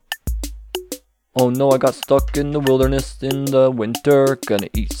Oh no, I got stuck in the wilderness in the winter. Gonna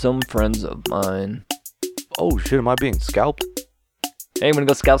eat some friends of mine. Oh shit, am I being scalped? Hey, I'm gonna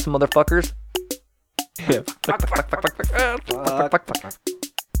go scalp some motherfuckers. Yeah.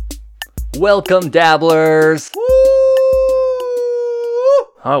 Welcome, dabblers.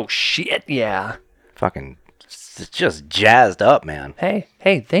 Oh shit, yeah. Fucking just jazzed up, man. Hey,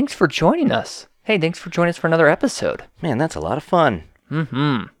 thanks for joining us. Hey, thanks for joining us for another episode. Man, that's a lot of fun.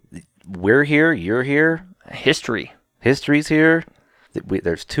 Mm-hmm. We're here, you're here, History. history's here.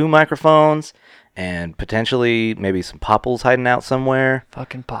 There's 2 microphones and potentially maybe some popples hiding out somewhere.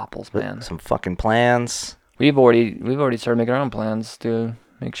 Fucking popples, man. Some fucking plans. We've already started making our own plans to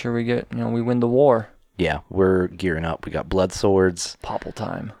make sure we get, we win the war. Yeah, we're gearing up. We got blood swords. Popple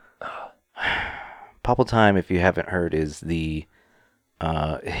time. Popple Time, if you haven't heard, is the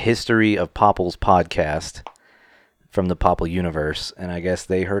History of Popples podcast from the Popple universe. And I guess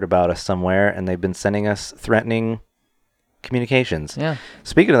they heard about us somewhere, and they've been sending us threatening communications. Yeah.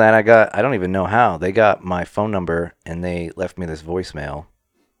 Speaking of that, I don't even know how. They got my phone number, and they left me this voicemail.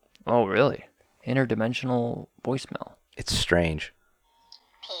 Oh, really? Interdimensional voicemail. It's strange.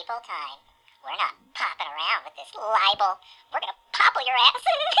 People time. We're not popping around with this libel. We're gonna popple your ass.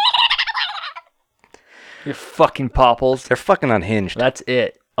 You're fucking popples. They're fucking unhinged. That's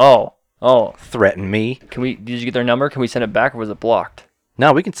it. Oh. Threaten me. Did you get their number? Can we send it back or was it blocked?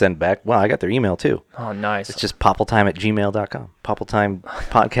 No, we can send back. Well, I got their email, too. Oh, nice. It's just poppletime@gmail.com.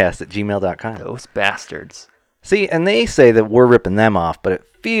 Poppletimepodcast@gmail.com. Those bastards. See, and they say that we're ripping them off, but it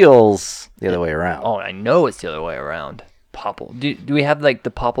feels the other way around. Oh, I know it's the other way around. Popple. Do we have,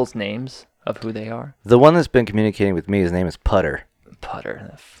 the popples' names of who they are? The one that's been communicating with me, his name is Putter. Putter.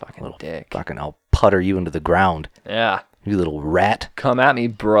 That fucking Little dick. Fucking, I'll putter you into the ground, Yeah. you little rat. Come at me,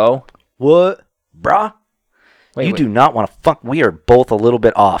 bro. What? Brah? Wait. Do not want to fuck. We are both a little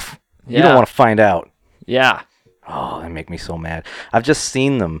bit off. You Yeah. don't want to find out. Yeah. Oh, they make me so mad. I've just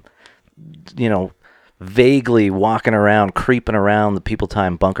seen them, vaguely walking around, creeping around the People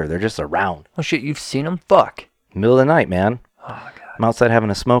Time bunker. They're just around. Oh, shit. You've seen them? Fuck. Middle of the night, man. Oh, God. I'm outside having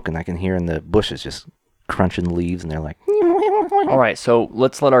a smoke, and I can hear in the bushes just crunching the leaves, and they're like, All right, so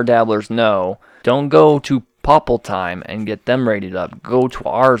let's let our dabblers know. Don't go to Popple Time and get them rated up. Go to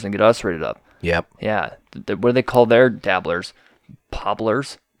ours and get us rated up. yep, Yeah. What do they call their dabblers?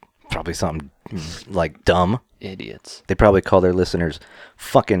 Popplers? probably something like dumb. Idiots. They probably call their listeners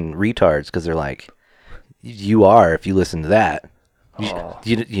fucking retards because they're like, you are if you listen to that. Oh,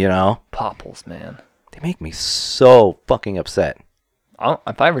 You know? Popples, man. They make me so fucking upset.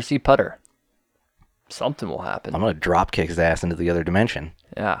 If I ever see Putter, something will happen. I'm going to drop kick his ass into the other dimension.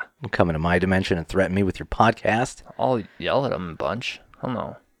 Yeah. Come into my dimension and threaten me with your podcast. I'll yell at him a bunch. I don't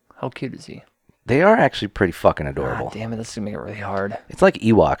know. How cute is he? They are actually pretty fucking adorable. God damn it, this is going to make it really hard. It's like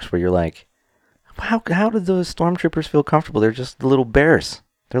Ewoks where you're like, how did those stormtroopers feel comfortable? They're just little bears.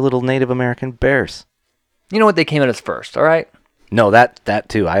 They're little Native American bears. You know what? They came at us first, all right? No, that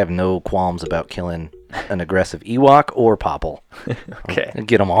too. I have no qualms about killing an aggressive Ewok or Popple. Okay. I'll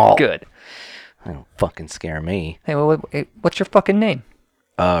get them all. Good. They don't fucking scare me. Hey, what's your fucking name?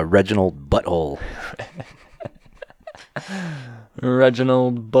 Reginald Butthole.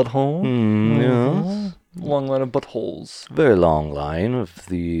 Reginald Butthole. Yes. Long line of buttholes. Very long line of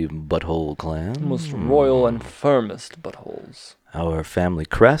the Butthole clan. Most royal and firmest buttholes. Our family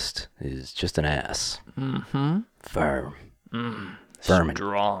crest is just an ass. Mm-hmm. Firm. Firm and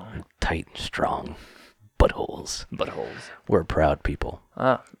Strong tight and strong. Buttholes. buttholes. We're proud people.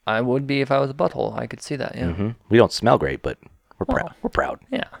 I would be if I was a butthole. I could see that, yeah. Hmm. We don't smell great, but we're proud. Oh. We're proud.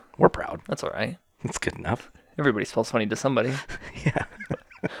 Yeah, We're proud. that's all right. It's good enough. Everybody smells funny to somebody. Yeah.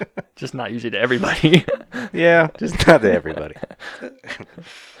 Just not usually to everybody. Yeah, just not to everybody.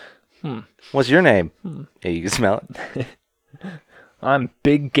 What's your name? Yeah, you can smell it. I'm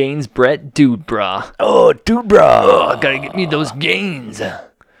Big Gains Brett Dude, brah. Oh, dude, bro. Oh, gotta get me those gains.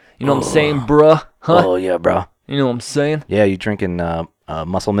 You know what I'm saying, bruh? Huh? Oh, yeah, bro. You know what I'm saying? Yeah, you drinking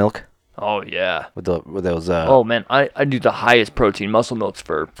muscle milk Oh, yeah. with those? Oh, man, I do the highest protein muscle milks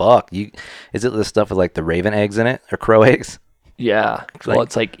for... Fuck you. Is it the stuff with like the raven eggs in it or crow eggs? Yeah. Well,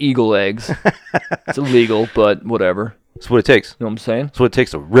 it's like eagle eggs. It's illegal, but whatever. That's what it takes. You know what I'm saying? That's what it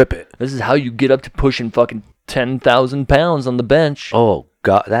takes to rip it. This is how you get up to pushing fucking 10,000 pounds on the bench. Oh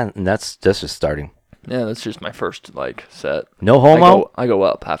God, that's just starting. Yeah, that's just my first, set. No homo. I go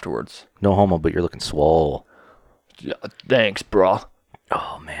up afterwards. No homo, but you're looking swole. Yeah, thanks, brah.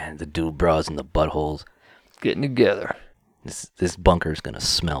 Oh man, the dude bras and the buttholes. Getting together. This bunker's gonna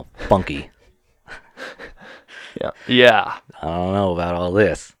smell funky. Yeah. Yeah. I don't know about all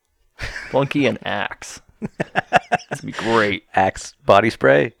this. Funky and Axe. It's gonna be great. Axe body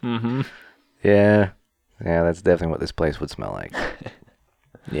spray. Mm-hmm. Yeah. Yeah, that's definitely what this place would smell like.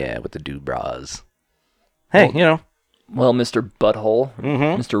 Yeah, with the dude bras. Hey, Well- Well, Mr. Butthole,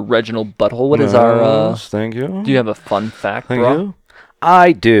 Mhm. Mr. Reginald Butthole, what is our? Yes, thank you. Do you have a fun fact, Thank bro? you.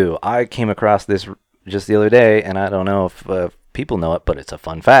 I do. I came across this just the other day, and I don't know if people know it, but it's a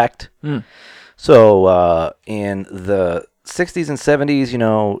fun fact. Hmm. So, in the 60s and 70s,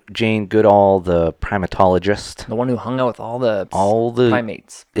 Jane Goodall, the primatologist, The one who hung out with all the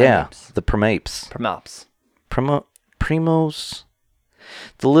primates. yeah, Primates. the primates, Primaps. primos,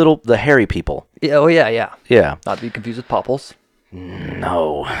 the hairy people. Yeah, oh yeah, yeah. Yeah. Not to be confused with popples.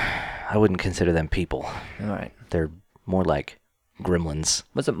 No, I wouldn't consider them people. All right. They're more like gremlins.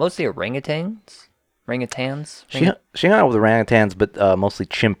 Was it mostly orangutans? Orangutans? She hung out with orangutans, but mostly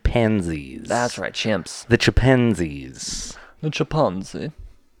chimpanzees. That's right, chimps. The chimpanzees. The chimpanzee.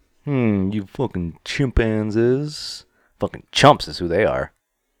 You fucking chimpanzees. Fucking chumps is who they are.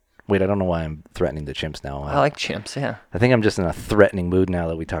 Wait, I don't know why I'm threatening the chimps now. I like chimps, yeah. I think I'm just in a threatening mood now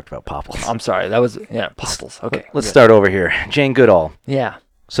that we talked about popples. I'm sorry, that was, yeah, popples. Okay. Let's good. start over here. Jane Goodall. Yeah.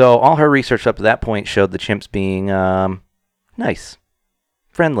 So all her research up to that point showed the chimps being nice,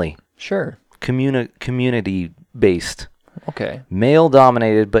 friendly, Sure. community-based, Okay.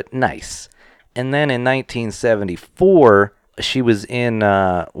 male-dominated, but nice. And then in 1974, she was in,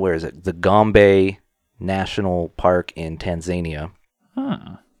 where is it? The Gombe National Park in Tanzania,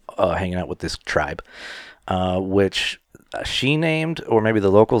 hanging out with this tribe, which she named, or maybe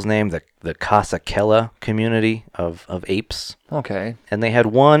the locals named, the Kasakela community of apes. Okay. And they had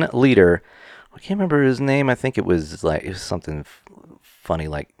one leader. I can't remember his name. I think it was something funny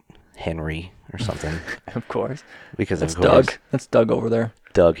like Henry or something. Of course. Because That's of course, Doug. That's Doug over there.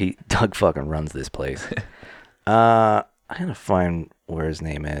 Doug fucking runs this place. I gotta find where his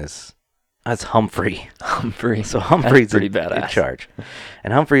name is. That's Humphrey. Humphrey. So Humphrey's That's pretty in badass. charge.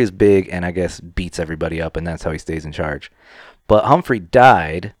 And Humphrey is big and I guess beats everybody up, and that's how he stays in charge. But Humphrey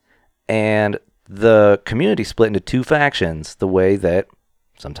died, and the community split into two factions the way that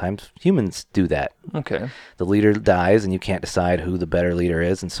sometimes humans do that. Okay. The leader dies, and you can't decide who the better leader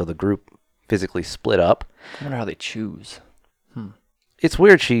is, and so the group physically split up. I wonder how they choose. It's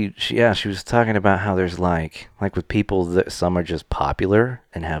weird. She was talking about how there's like with people that some are just popular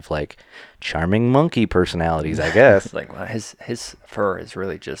and have like charming monkey personalities, I guess. It's like, wow, his fur is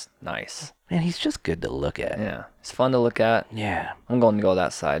really just nice. Man, he's just good to look at. Yeah. It's fun to look at. Yeah. I'm going to go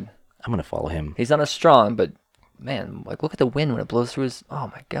that side. I'm gonna follow him. He's not as strong, but man, like look at the wind when it blows through his.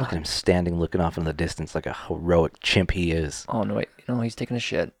 Oh my god. Look at him standing, looking off in the distance like a heroic chimp he is. Oh no, wait. No, he's taking a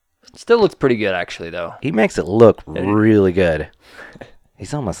shit. Still looks pretty good actually, though. He makes it look really good.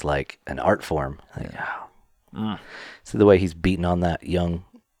 He's almost like an art form. Like, See the way he's beating on that young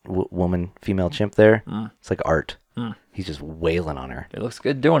woman, female chimp there? It's like art. He's just wailing on her. It looks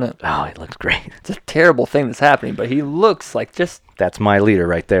good doing it. Oh, it looks great. It's a terrible thing that's happening, but he looks like just. That's my leader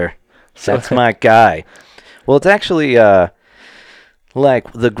right there. So- That's my guy. Well, it's actually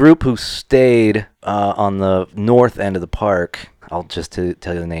like the group who stayed on the north end of the park. I'll just tell you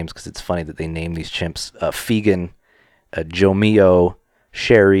the names because it's funny that they named these chimps Fegan, Jomio,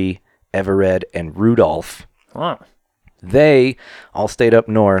 Sherry, Everett, and Rudolph. Wow. They all stayed up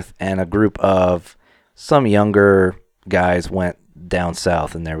north, and a group of some younger guys went down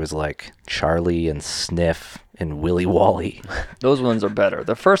south, and there was like Charlie and Sniff and Willy Wally. Those ones are better.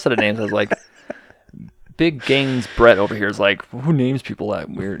 The first set of names was like. Big Gangs Brett over here is like, who names people that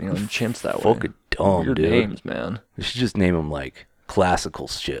weird, chimps that way? Fucking dumb, Weird dude. names, man. You should just name them like classical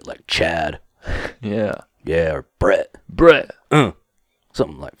shit, like Chad. Yeah. Yeah, or Brett. Brett.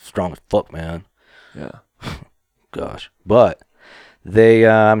 Something like strong as fuck, man. Yeah. Gosh. But they,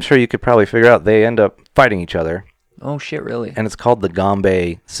 I'm sure you could probably figure out, they end up fighting each other. Oh, shit, really? And it's called the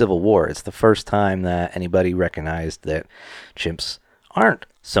Gombe Civil War. It's the first time that anybody recognized that chimps aren't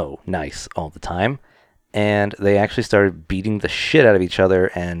so nice all the time. And they actually started beating the shit out of each other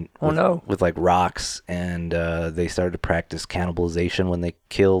and with like rocks, and they started to practice cannibalization when they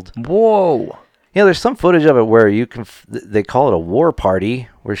killed. Whoa. Yeah, there's some footage of it where you can. They call it a war party,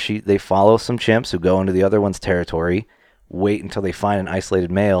 where they follow some chimps who go into the other one's territory, wait until they find an isolated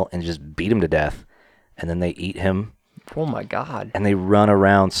male, and just beat him to death, and then they eat him. Oh my god. And they run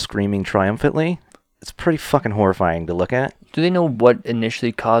around screaming triumphantly. It's pretty fucking horrifying to look at. Do they know what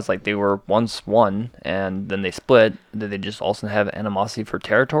initially caused, like, they were once one, and then they split? Did they just also have animosity for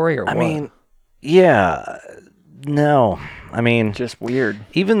territory, or what? I mean, yeah, no. I mean, just weird.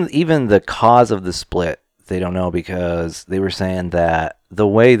 Even the cause of the split, they don't know, because they were saying that the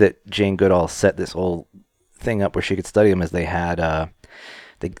way that Jane Goodall set this whole thing up where she could study them is they had a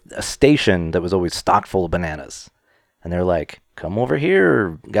station that was always stocked full of bananas. And they're like, come over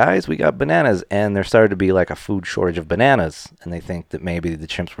here, guys, we got bananas. And there started to be like a food shortage of bananas. And they think that maybe the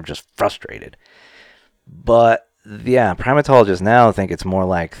chimps were just frustrated. But yeah, primatologists now think it's more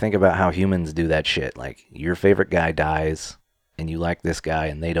like, think about how humans do that shit. Like, your favorite guy dies, and you like this guy,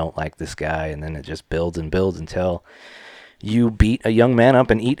 and they don't like this guy, and then it just builds and builds until you beat a young man up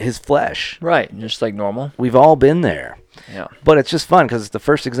and eat his flesh. Right, just like normal. We've all been there. Yeah. But it's just fun because it's the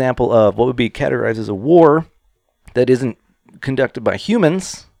first example of what would be categorized as a war that isn't conducted by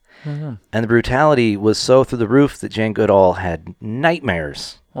humans. Mm-hmm. And the brutality was so through the roof that Jane Goodall had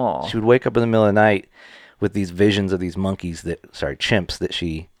nightmares. Aw. She would wake up in the middle of the night with these visions of these chimps that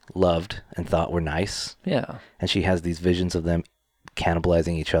she loved and thought were nice. Yeah. And she has these visions of them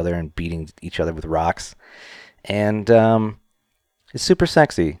cannibalizing each other and beating each other with rocks. And it's super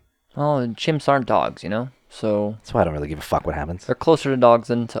sexy. Well, and chimps aren't dogs, you know? So That's why I don't really give a fuck what happens. they're closer to dogs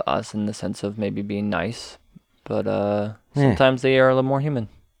than to us in the sense of maybe being nice. But sometimes they are a little more human.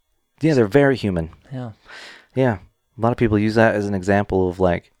 Yeah, they're very human. Yeah. Yeah. A lot of people use that as an example of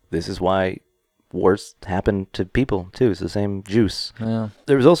like, this is why wars happen to people too. It's the same juice. Yeah.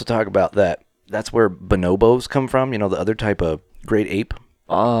 There was also talk about that. That's where bonobos come from, the other type of great ape.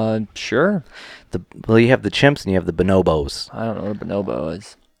 Sure. Well, you have the chimps and you have the bonobos. I don't know what a bonobo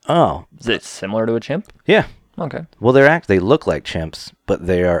is. Oh, Is it similar to a chimp? yeah. Okay. Well, they look like chimps, but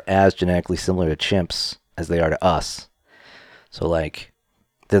they are as genetically similar to chimps as they are to us. So, like,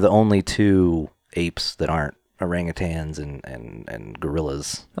 they're the only two apes that aren't orangutans and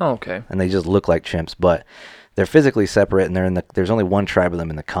gorillas. Oh, okay. And they just look like chimps, but they're physically separate, and there's only one tribe of them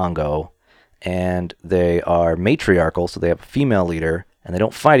in the Congo, and they are matriarchal, so they have a female leader, and they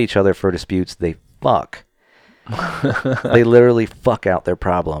don't fight each other for disputes, they fuck. They literally fuck out their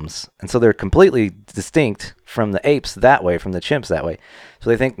problems. And so they're completely distinct from the apes that way, from the chimps that way. So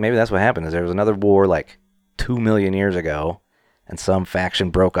they think maybe that's what happened, is there was another war like 2 million years ago, and some faction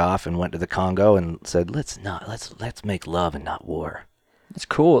broke off and went to the Congo and said, let's make love and not war. It's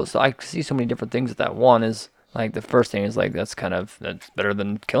cool. So I see so many different things with that. One is like the first thing is like that's better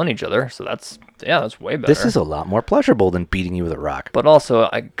than killing each other. So that's way better. This is a lot more pleasurable than beating you with a rock. But also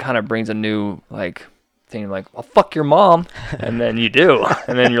it kind of brings a new like thing like, well, fuck your mom, and then you do,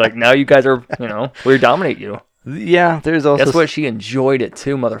 and then you're like, now you guys are, we dominate you. Yeah, there's also... Guess what? She enjoyed it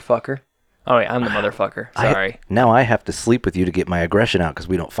too, motherfucker. Oh wait, I'm the motherfucker. Sorry. Now I have to sleep with you to get my aggression out because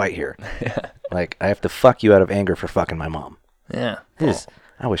we don't fight here. Like, I have to fuck you out of anger for fucking my mom. Yeah.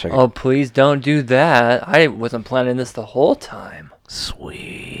 I wish I could... Oh, please don't do that. I wasn't planning this the whole time.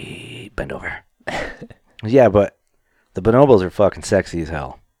 Sweet. Bend over. Yeah, but the bonobos are fucking sexy as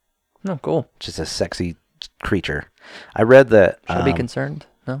hell. Oh, cool. Just a sexy creature. I read that... Should I be concerned?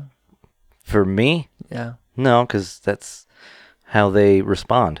 No? For me? Yeah. No, because that's how they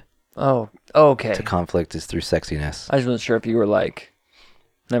respond Oh, okay. to conflict, is through sexiness. I just wasn't sure if you were like,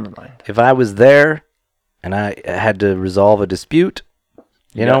 never mind. If I was there and I had to resolve a dispute,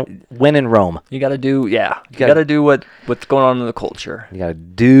 when in Rome, You gotta do, you gotta do what's going on in the culture. you gotta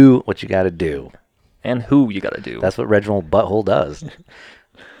do what you gotta do. And who you gotta do. That's what Reginald Butthole does.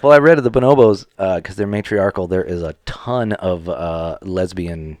 Well, I read of the bonobos, because they're matriarchal, there is a ton of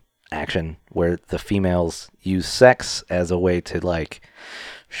lesbian action where the females use sex as a way to, like,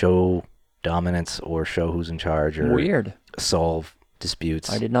 show dominance or show who's in charge or Weird. solve disputes.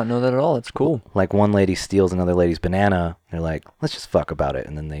 I did not know that at all. It's cool. Like, one lady steals another lady's banana. They're like, let's just fuck about it.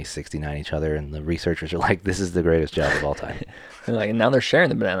 And then they 69 each other, and the researchers are like, this is the greatest job of all time. And now they're sharing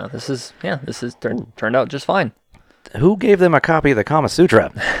the banana. This is turned out just fine. Who gave them a copy of the Kama Sutra?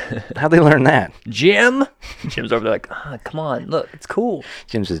 How'd they learn that? Jim's over there like, come on, look, it's cool.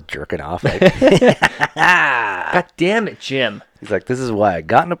 Jim's just jerking off. Like, God damn it, Jim. he's like, this is why I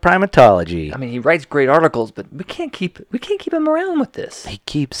got into primatology. I mean, he writes great articles, but we can't keep him around with this. He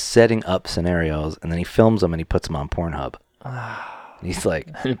keeps setting up scenarios, and then he films them and he puts them on Pornhub. He's like,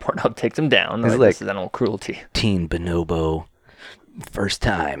 And Pornhub takes him down. He's Like, like- this is animal cruelty. teen bonobo, first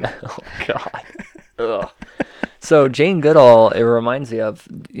time. Oh God. Ugh. So Jane Goodall, it reminds me of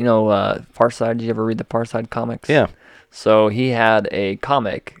Far Side. Did you ever read the Far Side comics? Yeah. So he had a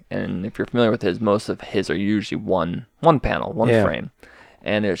comic, and if you're familiar with his, most of his are usually one panel, one Yeah. frame,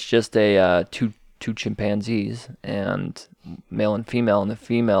 and it's just a two chimpanzees, and male and female, and the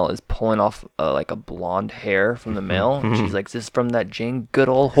female is pulling off like a blonde hair from the male, and she's like, "Is this from that Jane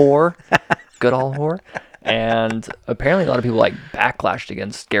Goodall whore?" Goodall whore. And apparently a lot of people like backlashed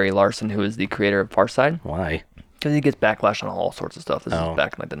against Gary Larson, who is the creator of Far Side. Why? Because he gets backlash on all sorts of stuff. This Oh. is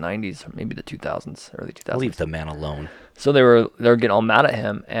back in like the 90s, or maybe the 2000s, early 2000s. Leave the man alone. So they were getting all mad at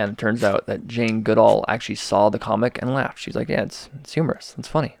him, and it turns out that Jane Goodall actually saw the comic and laughed. She's like, "Yeah, it's humorous. It's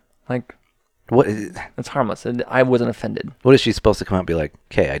funny." Like, What is, It's harmless. And I wasn't offended. what is she supposed to come out and be like,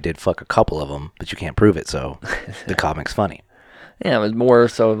 okay, I did fuck a couple of them, but you can't prove it, so the comic's funny. Yeah, it was more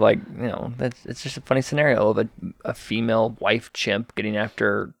so like, it's just a funny scenario of a female wife chimp getting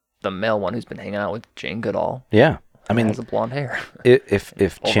after the male one who's been hanging out with Jane Goodall. Yeah. I and mean, has a blonde hair. if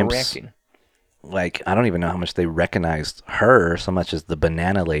chimps, Overreacting. like, I don't even know how much they recognized her so much as the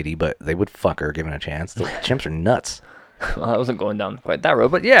banana lady, but they would fuck her given a chance. The chimps are nuts. Well, I wasn't going down quite that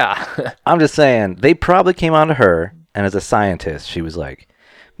road, but yeah. I'm just saying, they probably came on to her, and as a scientist, she was like,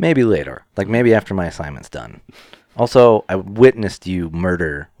 maybe later. Like, maybe after my assignment's done. Also, I witnessed you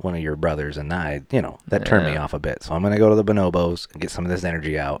murder one of your brothers, and that turned me off a bit. So I'm going to go to the bonobos and get some of this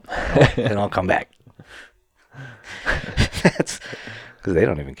energy out, and I'll come back. That's because they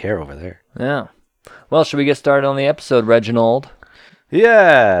don't even care over there. Yeah. Well, should we get started on the episode, Reginald?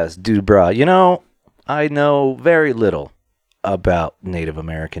 Yes, dude, brah. I know very little about Native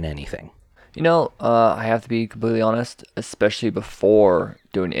American anything. I have to be completely honest, especially before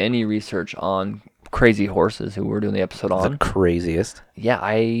doing any research on Crazy Horses, who we're doing the episode on. The craziest. Yeah,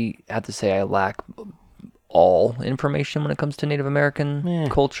 I have to say I lack all information when it comes to Native American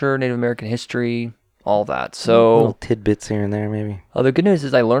culture, Native American history, all that. So Little tidbits here and there, maybe. the good news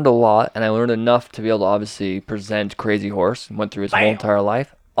is I learned a lot, and I learned enough to be able to obviously present Crazy Horse. Went through his whole entire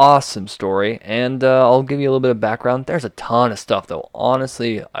life. Awesome story, and I'll give you a little bit of background. There's a ton of stuff, though.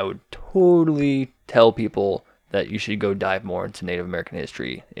 Honestly, I would totally tell people that you should go dive more into Native American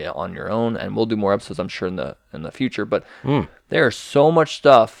history on your own, and we'll do more episodes, I'm sure, in the future. But there's so much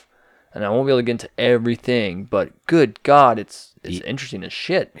stuff, and I won't be able to get into everything. But good God, it's interesting as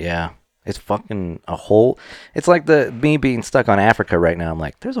shit. Yeah. It's fucking a whole... It's like me being stuck on Africa right now. I'm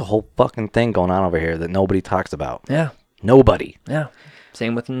like, there's a whole fucking thing going on over here that nobody talks about. Yeah, Nobody. yeah.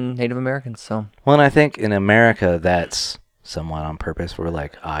 Same with Native Americans. So Well, and I think in America, that's somewhat on purpose. We're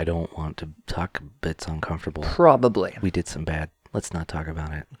like, I don't want to talk. It's uncomfortable. probably. We did some bad. Let's not talk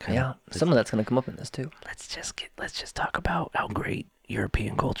about it. Yeah, some of that's gonna come up in this too. Let's just talk about how great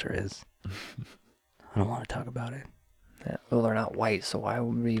European culture is. I don't want to talk about it. Yeah. Well, they're not white, so why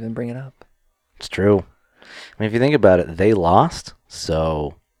would we even bring it up? It's true. I mean, if you think about it, they lost,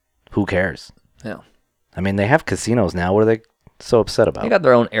 so who cares? Yeah. I mean, they have casinos now. What are they so upset about? They got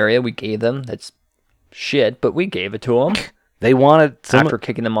their own area. We gave them. That's shit, but we gave it to them They wanted some. after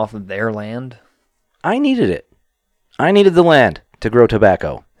kicking them off of their land. I needed it. I needed the land to grow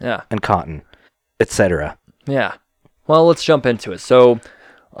tobacco Yeah. and cotton, etc. Yeah. Well, let's jump into it. So,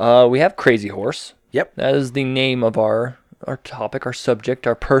 we have Crazy Horse. Yep. That is the name of our topic, our subject,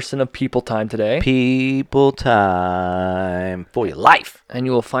 our person of people time today. People time for your life. And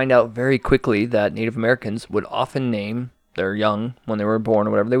you will find out very quickly that Native Americans would often name their young, when they were born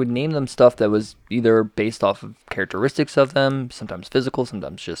or whatever, they would name them stuff that was either based off of characteristics of them, sometimes physical,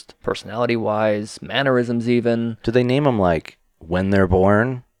 sometimes just personality-wise, mannerisms even. Do they name them like when they're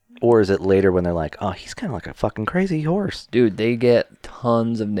born? Or is it later when they're like, oh, he's kind of like a fucking crazy horse? Dude, they get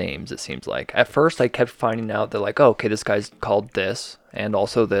tons of names, it seems like. At first, I kept finding out that, like, oh, okay, this guy's called this, and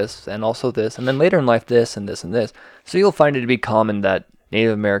also this, and also this, and then later in life, this, and this, and this. So you'll find it to be common that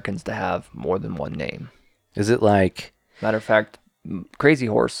Native Americans to have more than one name. Is it like... Matter of fact, Crazy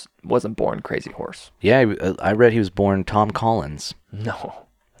Horse wasn't born Crazy Horse. Yeah, I read he was born Tom Collins. No.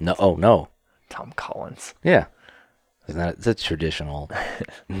 No, oh, no. Tom Collins. Yeah. It's a traditional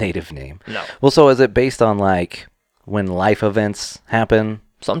native name. No. Well, so is it based on, like, when life events happen?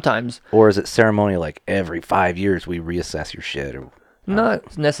 Sometimes. Or is it ceremonial, like, every 5 years we reassess your shit? Or,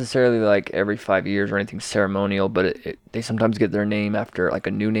 Not necessarily like every 5 years or anything ceremonial, but they sometimes get their name after, like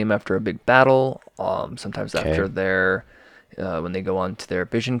a new name after a big battle. Sometimes after their, when they go on to their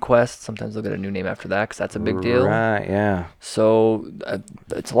vision quest, sometimes they'll get a new name after that because that's a big deal. Right, yeah. So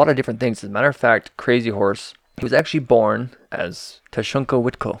it's a lot of different things. As a matter of fact, Crazy Horse, he was actually born as Tashunka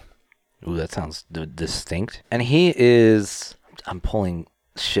Witko. Ooh, that sounds distinct. And he is, I'm pulling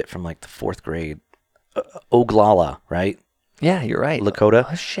shit from, like, the 4th grade. Oglala, right? Yeah, you're right. Lakota?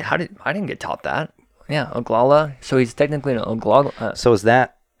 Oh shit! I didn't get taught that. Yeah, Oglala. So he's technically an Oglala. So is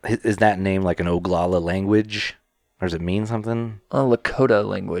that name like an Oglala language? Or does it mean something? A Lakota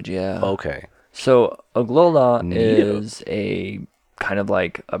language, yeah. Okay. So Oglala Neat. is a kind of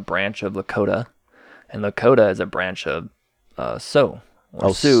like a branch of Lakota, and Lakota is a branch of Sioux.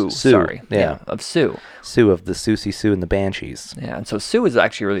 Or Sioux, Sioux, sorry. yeah. Of Sioux. Sioux of the Susie Sioux and the Banshees. Yeah, and so Sioux is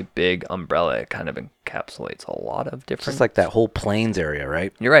actually a really big umbrella. It kind of encapsulates a lot of It's different... just like that whole plains area,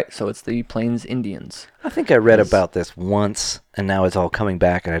 right? You're right. So it's the Plains Indians. I think I read about this once, and now it's all coming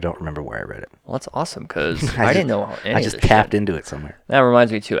back, and I don't remember where I read it. Well, that's awesome because I didn't know any I of just this tapped shit. into it somewhere. That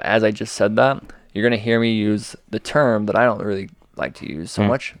reminds me too, as I just said that, you're going to hear me use the term that I don't really like to use so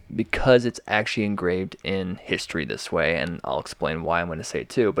much because it's actually engraved in history this way, and I'll explain why I'm going to say it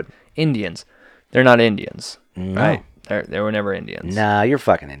too. But Indians, they're not Indians, right? They were never Indians. Nah, you're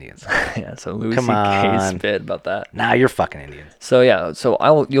fucking Indians. Yeah, so Louis Come C.K.'s on. bit about that. Nah, you're fucking Indians. So yeah,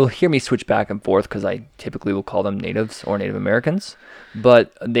 you'll hear me switch back and forth because I typically will call them natives or Native Americans,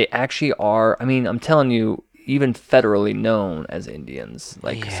 but they actually are. I mean, I'm telling you, even federally known as Indians.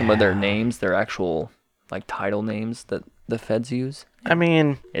 Like some of their names, their actual like title names that the feds use. I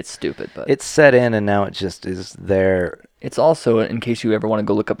mean, It's stupid, but it's set in, and now it just is there. it's also, in case you ever want to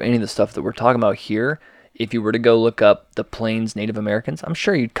go look up any of the stuff that we're talking about here, if you were to go look up the Plains Native Americans, I'm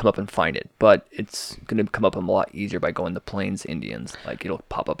sure you'd come up and find it, but it's going to come up a lot easier by going to Plains Indians. Like, it'll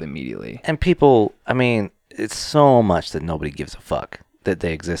pop up immediately. And people, I mean, it's so much that nobody gives a fuck that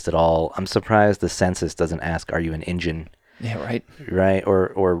they exist at all. I'm surprised the census doesn't ask, "Are you an Injun?" Yeah, right? Right?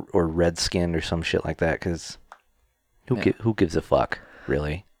 Or red-skinned or some shit like that, because who gives a fuck,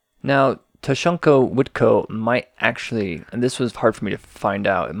 really? Now, Tushunko Witko might actually, and this was hard for me to find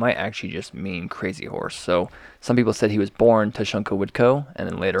out, it might actually just mean crazy horse. So some people said he was born Tushunko Witko, and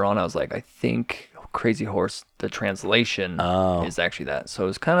then later on I was like, I think crazy horse, the translation is actually that. So it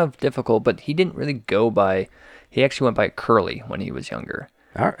was kind of difficult, but he didn't really go by, he actually went by Curly when he was younger.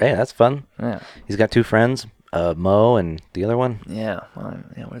 All right, hey, that's fun. Yeah. He's got two friends, Mo and the other one. Yeah.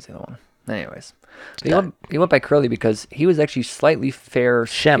 What is the other one? Anyways. He went by Curly because he was actually slightly fair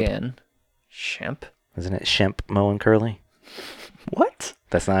skin. Shemp? Isn't it Shemp, Mo, and Curly? What?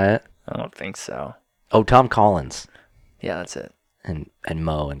 That's not it? I don't think so. Oh, Tom Collins. Yeah, that's it. And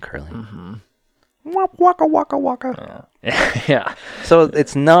Mo and Curly. Mm-hmm. Waka, waka, waka. Yeah. Yeah. So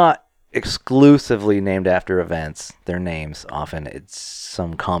it's not exclusively named after events. Their names often, it's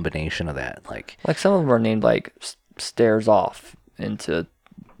some combination of that. Like some of them are named like Stairs Off into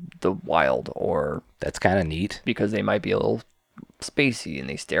the Wild, or that's kind of neat. Because they might be a little spacey and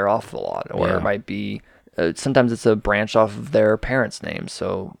they stare off a lot, or Yeah. it might be sometimes it's a branch off of their parents' name.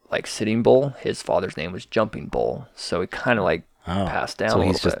 So like Sitting Bull, his father's name was Jumping Bull, so it kind of like passed down So a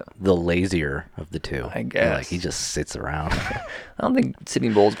he's little just bit. the lazier of the two. I guess. Like he just sits around. I don't think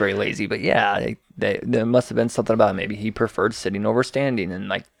Sitting Bull's very lazy, but yeah, there must have been something about it. Maybe he preferred sitting over standing, and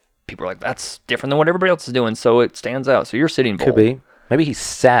like people are like, that's different than what everybody else is doing, so it stands out. So you're Sitting Bull. Could be. Maybe he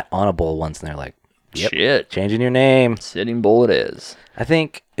sat on a bull once and they're like, yep, Shit. changing your name. Sitting Bull it is. I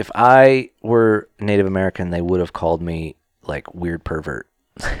think if I were Native American, they would have called me like weird pervert.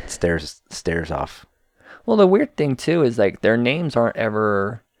 Stairs off. Well, the weird thing too is like their names aren't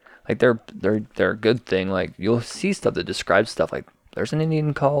ever like they're a good thing. Like you'll see stuff that describes stuff like there's an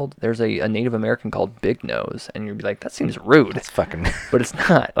Indian called, there's a Native American called Big Nose, and you'd be like, that seems rude. That's fucking. But it's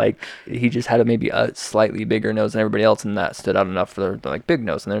not. Like he just had maybe a slightly bigger nose than everybody else, and that stood out enough for the like big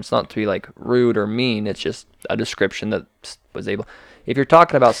nose. And it's not to be like rude or mean. It's just a description that was able. If you're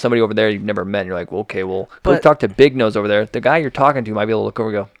talking about somebody over there you've never met, and you're like, well, okay, well, go talk to Big Nose over there. The guy you're talking to might be able to look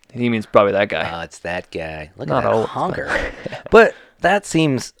over and go, he means probably that guy. Oh, it's that guy. Look Not at that all- honker. But that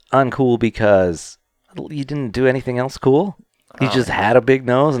seems uncool because you didn't do anything else cool. He just had a big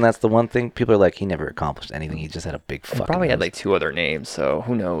nose, and that's the one thing people are like, he never accomplished anything. He just had a big fucking Probably nose. had like 2 other names, so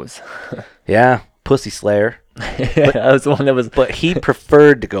who knows? Yeah, Pussy Slayer. That was the one that was. But he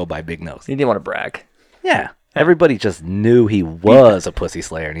preferred to go by Big Nose. He didn't want to brag. Yeah. Everybody just knew he was a Pussy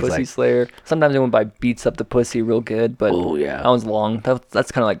Slayer, and he's Pussy like, Slayer. Sometimes they went by beats up the pussy real good, but Oh, yeah. that was long. That's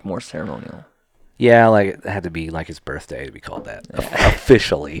kind of like more ceremonial. yeah, like it had to be like his birthday to be called that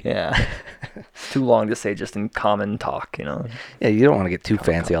officially. Yeah. It's too long to say just in common talk, you know. Yeah, you don't want to get too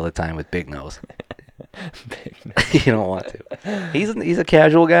fancy all the time with Big Nose. You don't want to. He's a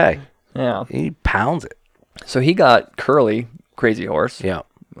casual guy. Yeah. He pounds it. So he got Curly, Crazy Horse. Yeah.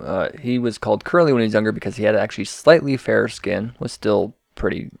 He was called Curly when he was younger because he had actually slightly fairer skin, was still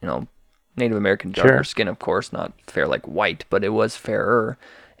pretty, Native American darker Sure. skin, of course, not fair like white, but it was fairer.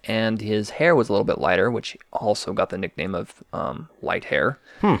 And his hair was a little bit lighter, which also got the nickname of light hair.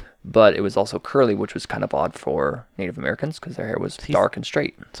 But it was also curly, which was kind of odd for Native Americans because their hair was dark and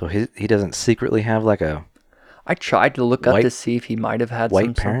straight. So he doesn't secretly have like a I tried to look up White- to see if he might have had white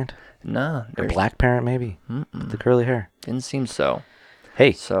some parent? Nah, A black parent, maybe? The curly hair. didn't seem so.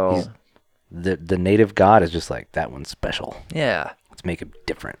 Hey, So he's- the native god is just like, that one's special. yeah, Let's make him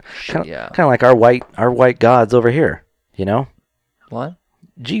different. yeah. Kind of like our white gods over here, you know? What?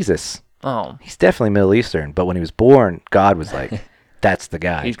 Jesus. Oh, He's definitely Middle Eastern, but when he was born, God was like, that's the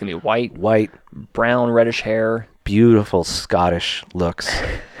guy. he's gonna be white, White, brown, reddish hair. beautiful Scottish looks,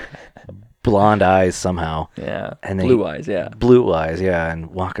 blonde eyes somehow, Yeah, And then blue eyes. Yeah. blue eyes, yeah,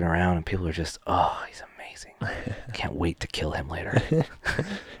 and walking around, and people are just, oh, he's amazing. Can't wait to kill him later.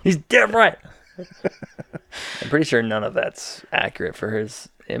 He's different. I'm pretty sure none of that's accurate for his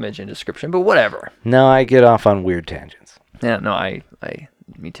image and description, but whatever. No, I get off on weird tangents. Yeah, no,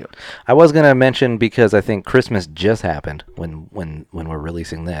 me too. I was gonna mention because I think Christmas just happened when we're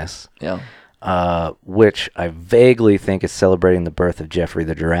releasing this, Yeah. which I vaguely think is celebrating the birth of Jeffrey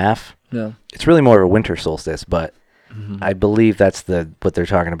the giraffe. Yeah. It's really more of a winter solstice, but I believe that's what they're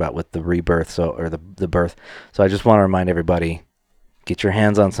talking about with the rebirth, or the birth. So I just want to remind everybody, get your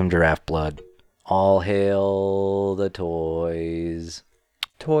hands on some giraffe blood. All hail the toys.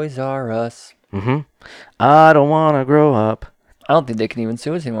 Toys R Us. I don't want to grow up. I don't think they can even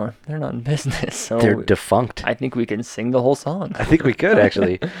sue us anymore. They're not in business. So They're defunct. I think we can sing the whole song. I think we could,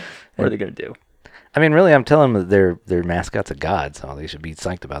 actually. What are they going to do? I mean, really, I'm telling them that their mascot's a god, so they should be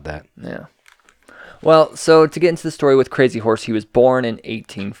psyched about that. Yeah. Well, so to get into the story with Crazy Horse, he was born in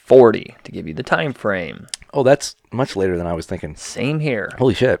 1840, to give you the time frame. Oh, that's much later than I was thinking. Same here.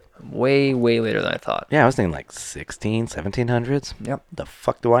 Holy shit. Way, way later than I thought. Yeah, I was thinking like 1700s. Yep. The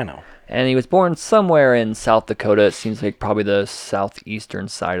fuck do I know? And he was born somewhere in South Dakota. It seems like probably the southeastern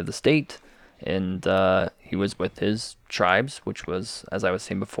side of the state. And he was with his tribes, which was, as I was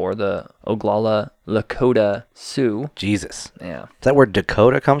saying before, the Oglala Lakota Sioux. Jesus. Yeah. Is that where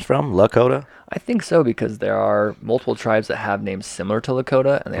Dakota comes from? Lakota? I think so, because there are multiple tribes that have names similar to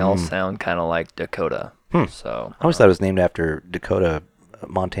Lakota, and they all sound kind of like Dakota. So I always thought it was named after Dakota,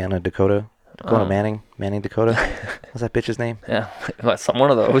 Montana Dakota. Dakota Manning Dakota. What's that bitch's name? yeah, one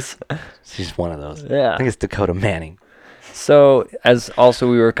of those. She's one of those. Yeah. I think it's Dakota Manning. So, as also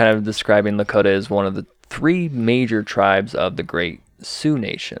we were kind of describing, Lakota is one of the three major tribes of the Great Sioux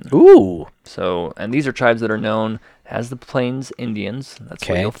Nation. Ooh. So, and these are tribes that are known as the Plains Indians. That's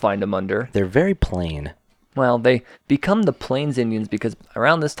what Okay. you'll find them under. They're very plain. Well, they become the Plains Indians because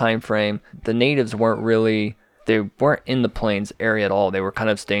around this time frame, the natives weren't in the plains area at all. They were kind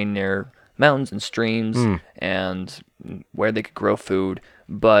of staying near mountains and streams and where they could grow food,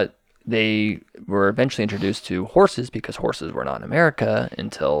 but they were eventually introduced to horses because horses were not in America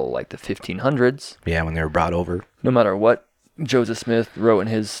until like the 1500s. Yeah, when they were brought over. No matter what Joseph Smith wrote in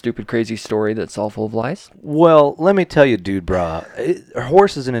his stupid, crazy story that's all full of lies. Well, let me tell you, dude, brah. A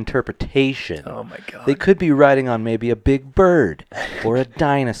horse is an interpretation. Oh my God. They could be riding on maybe a big bird or a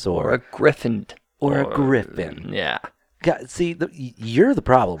dinosaur Or a griffin. or a griffin. Yeah. God, see, you're the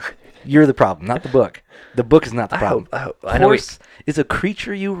problem. You're the problem, not the book. The book is not the problem. I know Horse is a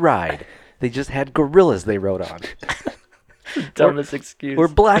creature you ride. They just had gorillas they rode on. Dumbest excuse. Or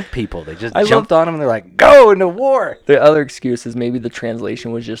black people. They just I jumped on them and they're like, go into war. The other excuse is maybe the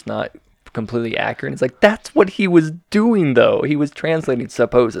translation was just not completely accurate. It's like, that's what he was doing, though. He was translating,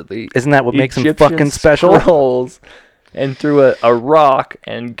 supposedly. Isn't that what makes him Egyptian fucking special? scrolls, and through a rock,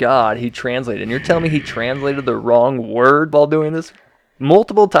 and God, he translated. And you're telling me he translated the wrong word while doing this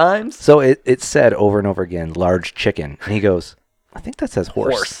multiple times? So it said over and over again, large chicken. And he goes, I think that says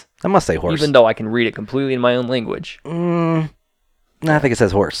horse. Horse. That must say horse. Even though I can read it completely in my own language. No, I think it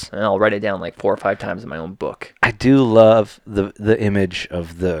says horse. And I'll write it down like 4 or 5 times in my own book. I do love the image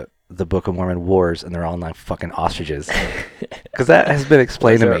of the Book of Mormon wars, and they're all like fucking ostriches. Because that has been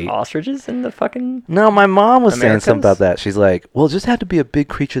explained Is to there me. ostriches in the fucking... No, my mom was saying something Americans? about that. She's like, well, it just had to be a big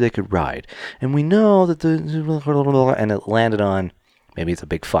creature they could ride. And we know that and it landed on, maybe it's a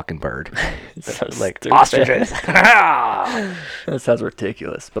big fucking bird. So like, stupid. ostriches. That sounds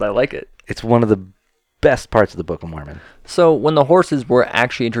ridiculous, but I like it. It's one of the best parts of the Book of Mormon. So when the horses were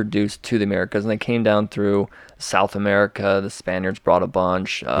actually introduced to the Americas, and they came down through South America, the Spaniards brought a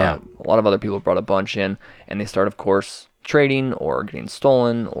bunch. A lot of other people brought a bunch in, and they start, of course, trading or getting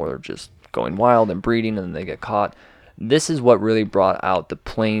stolen or just going wild and breeding, and then they get caught. This is what really brought out the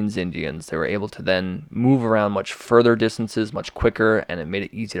Plains Indians. They were able to then move around much further distances, much quicker, and it made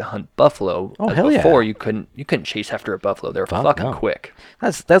it easy to hunt buffalo. Oh, As hell yeah. Before, you couldn't chase after a buffalo. They were fucking no. quick.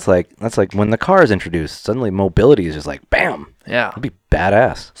 That's like when the car is introduced. Suddenly, mobility is just like bam. Yeah. That'd be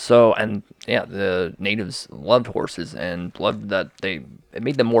badass. So, and yeah, the natives loved horses and loved that it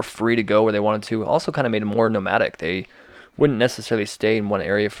made them more free to go where they wanted to. Also kind of made them more nomadic. They wouldn't necessarily stay in one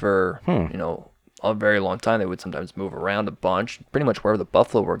area for, a very long time. They would sometimes move around a bunch, pretty much wherever the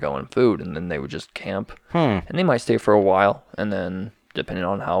buffalo were going food, and then they would just camp. And they might stay for a while, and then depending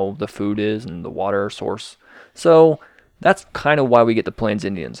on how the food is and the water source. So that's kind of why we get the Plains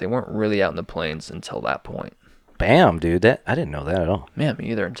Indians. They weren't really out in the plains until that point. Bam, dude. I didn't know that at all. Yeah,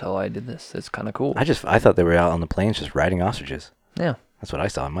 me either until I did this. It's kind of cool. I thought they were out on the plains just riding ostriches. Yeah. That's what I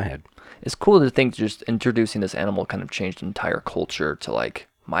saw in my head. It's cool to think just introducing this animal kind of changed the entire culture to like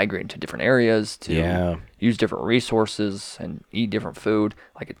migrate to different areas, to use different resources and eat different food.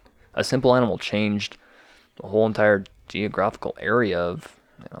 Like a simple animal changed the whole entire geographical area of,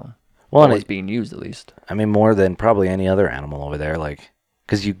 Well, and always being used at least. I mean, more than probably any other animal over there. Like,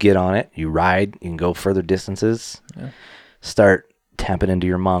 because you get on it, you ride, you can go further distances, start tapping into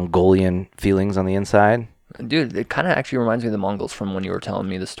your Mongolian feelings on the inside. Dude, it kind of actually reminds me of the Mongols from when you were telling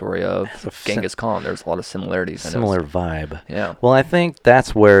me the story of Genghis Khan. There's a lot of similarities. Similar vibe. Yeah. Well, I think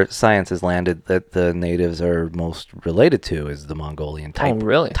that's where science has landed that the natives are most related to is the Mongolian type. Oh,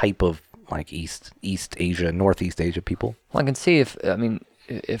 really? Type of like East Asia, Northeast Asia people. Well, I can see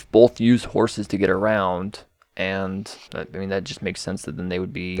if both use horses to get around, and that just makes sense that then they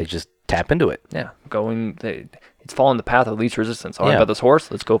would be. They just tap into it. Yeah, it's following the path of least resistance. Oh, Yeah. I got this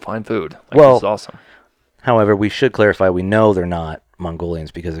horse. Let's go find food. Well, this is awesome. However, we should clarify we know they're not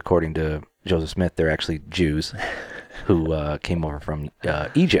Mongolians because according to Joseph Smith, they're actually Jews who came over from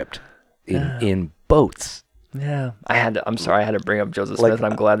Egypt in boats. Yeah, I'm sorry, I had to bring up Joseph Smith, and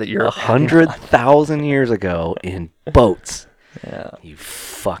I'm glad that you're 100,000 years ago in boats. Yeah. You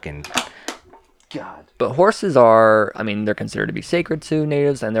fucking God. But horses are, they're considered to be sacred to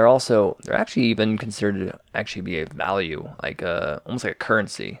natives, and they're actually even considered to actually be a value, like almost like a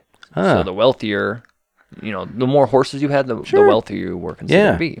currency. So the wealthier, the more horses you had, the wealthier you were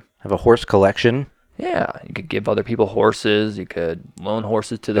considered to be. Have a horse collection. Yeah, you could give other people horses. You could loan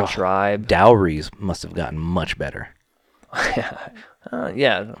horses to the tribe. Dowries must have gotten much better.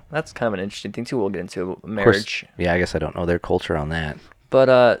 Yeah, that's kind of an interesting thing too. We'll get into marriage. Yeah, I guess I don't know their culture on that.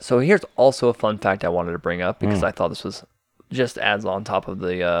 But so here's also a fun fact I wanted to bring up because I thought this was just adds on top of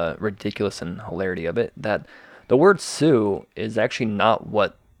the ridiculous and hilarity of it, that the word Sioux is actually not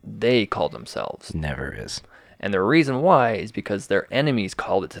what they call themselves. Never is. And the reason why is because their enemies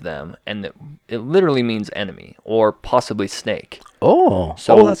called it to them, and it literally means enemy or possibly snake. Oh,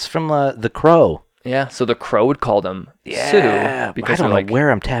 that's from the Crow. Yeah, so the Crow would call them Sioux because I don't they're know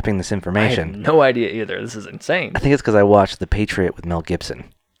where I'm tapping this I information. have no idea either. This is insane. I think it's because I watched The Patriot with Mel Gibson.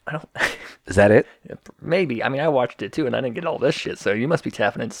 I don't. Is that it? Maybe. I watched it too, and I didn't get all this shit. So you must be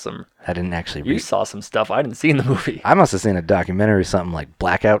tapping into some. I didn't actually You read. saw some stuff I didn't see in the movie. I must have seen a documentary, something like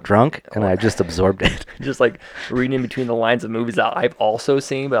Blackout Drunk, and I just absorbed it. Just like reading in between the lines of movies that I've also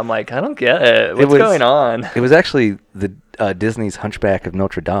seen, but I'm like, I don't get it. What's going on? It was actually the Disney's Hunchback of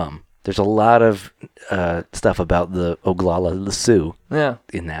Notre Dame. There's a lot of stuff about the Oglala the Sioux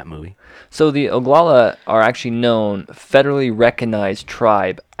in that movie. So the Oglala are actually known, federally recognized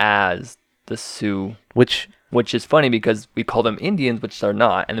tribe as the Sioux. Which is funny because we call them Indians, which they're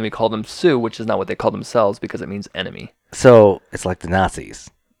not, and then we call them Sioux, which is not what they call themselves because it means enemy. So it's like the Nazis.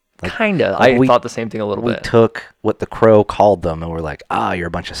 Kinda. I thought the same thing a little bit. We took what the Crow called them and we're like, you're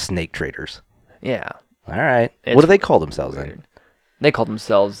a bunch of snake traders. Yeah. All right. What do they call themselves then? They call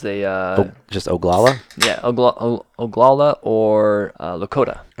themselves just Oglala? Yeah, Oglala or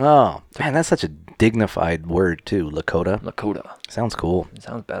Lakota. Oh, man, that's such a dignified word too, Lakota. Lakota. Sounds cool. It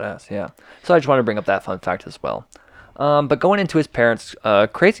sounds badass, yeah. So I just wanted to bring up that fun fact as well. But going into his parents,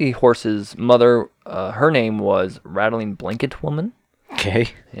 Crazy Horse's mother, her name was Rattling Blanket Woman. Okay.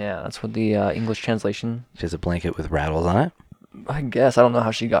 Yeah, that's what the English translation. She has a blanket with rattles on it. I guess. I don't know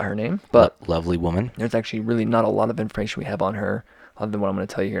how she got her name, but lovely woman. There's actually really not a lot of information we have on her, other than what I'm going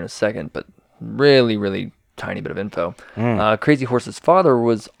to tell you here in a second, but really, really tiny bit of info. Crazy Horse's father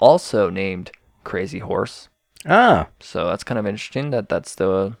was also named Crazy Horse. Ah. So that's kind of interesting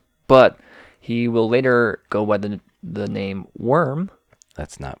but he will later go by the name Worm.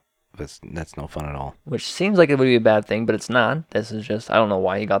 That's no fun at all. Which seems like it would be a bad thing, but it's not. This is just, I don't know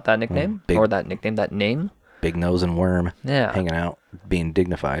why he got that nickname, that name. Big nose and Worm. Yeah. Hanging out, being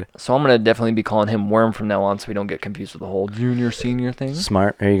dignified. So I'm going to definitely be calling him Worm from now on so we don't get confused with the whole junior, senior thing.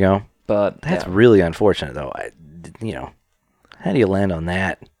 Smart. There you go. But that's really unfortunate, though. How do you land on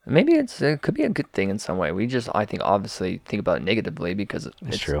that? Maybe it could be a good thing in some way. I think, obviously think about it negatively because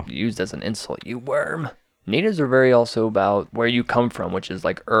it's true. Used as an insult. You worm. Natives are very also about where you come from, which is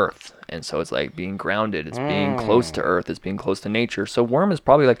like Earth. And so it's like being grounded. It's being close to Earth. It's being close to nature. So worm is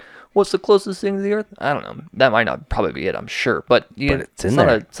probably like, what's the closest thing to the Earth? I don't know. That might not probably be it, I'm sure. But it's in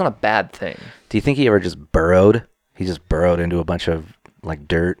there. It's not a bad thing. Do you think he ever just burrowed? He just burrowed into a bunch of like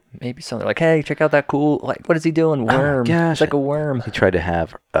dirt. Maybe something like, hey, check out that cool, like, what is he doing? Worm. Oh, gosh. It's like a worm. He tried to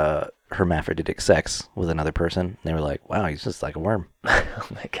have hermaphroditic sex with another person. And they were like, wow, he's just like a worm. Oh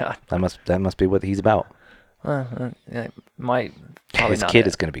my God. That must be what he's about. His kid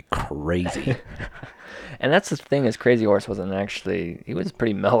is going to be crazy. And that's the thing, is Crazy Horse wasn't actually, he was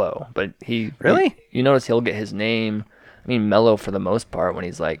pretty mellow, but Really? You notice he'll get his name, mellow for the most part when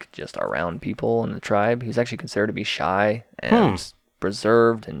he's like just around people in the tribe. He's actually considered to be shy and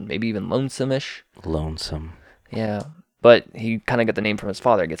reserved and maybe even lonesome-ish. Lonesome. Yeah. But he kind of got the name from his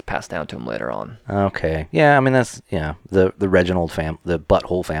father. It gets passed down to him later on. Okay. Yeah, I mean, that's, the Reginald the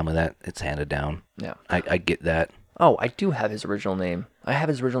Butthole family, that it's handed down. Yeah. I get that. Oh, I do have his original name. I have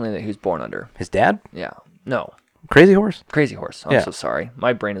his original name that he was born under. His dad? Yeah. No. Crazy Horse? Crazy Horse. I'm Yeah. so sorry.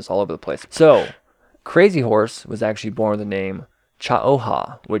 My brain is all over the place. So, Crazy Horse was actually born with the name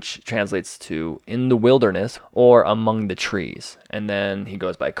Cha'oha, which translates to in the wilderness or among the trees. And then he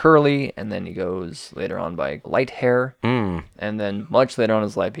goes by Curly, and then he goes later on by Light Hair. Mm. And then much later on in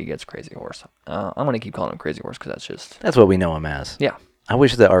his life, he gets Crazy Horse. I'm going to keep calling him Crazy Horse because that's just... That's what we know him as. Yeah. I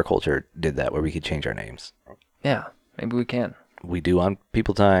wish that our culture did that, where we could change our names. Yeah. Maybe we can. We do on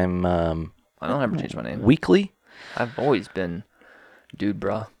People Time I don't ever change my name. weekly. I've always been Dude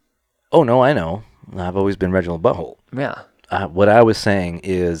Bruh. Oh, no, I know. I've always been Reginald Butthole. Yeah. What I was saying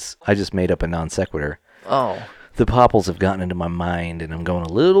is, I just made up a non sequitur. Oh. The Popples have gotten into my mind, and I'm going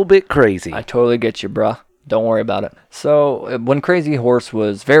a little bit crazy. I totally get you, bruh. Don't worry about it. So, when Crazy Horse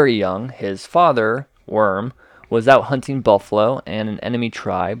was very young, his father, Worm, was out hunting buffalo, and an enemy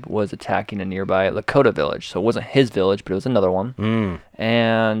tribe was attacking a nearby Lakota village. So it wasn't his village, but it was another one.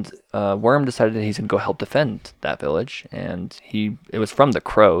 And Worm decided that he's going to go help defend that village. And it was from the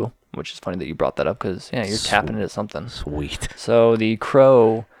Crow, which is funny that you brought that up because, yeah, you're tapping into something. Sweet. So the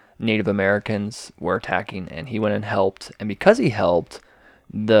Crow Native Americans were attacking, and he went and helped. And because he helped,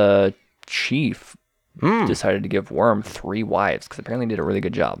 the chief decided to give Worm 3 wives because apparently he did a really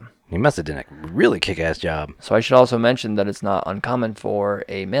good job. He must have done a really kick-ass job. So I should also mention that it's not uncommon for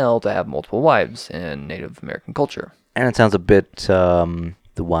a male to have multiple wives in Native American culture. And it sounds a bit, the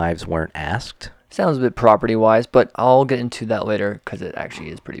wives weren't asked. Sounds a bit property-wise, but I'll get into that later because it actually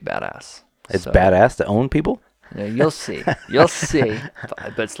is pretty badass. It's badass to own people? You know, you'll see. You'll see.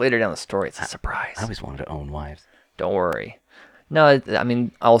 But it's later down the story. It's a surprise. I always wanted to own wives. Don't worry. No, I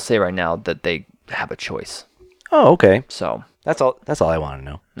mean, I'll say right now that they have a choice. Oh, okay. So... That's all I want to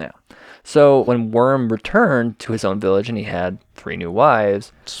know. Yeah. So when Worm returned to his own village and he had 3 new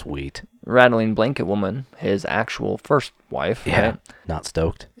wives, Sweet. Rattling Blanket Woman, his actual first wife, Yeah. right? Not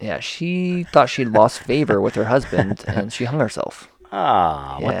stoked. Yeah, she thought she'd lost favor with her husband and she hung herself.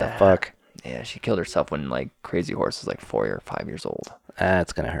 Ah, what the Yeah. fuck? Yeah, she killed herself when like Crazy Horse was like 4 or 5 years old.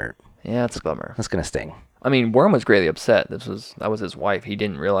 That's gonna hurt. Yeah, it's a bummer. That's gonna sting. I mean, Worm was greatly upset. That was his wife. He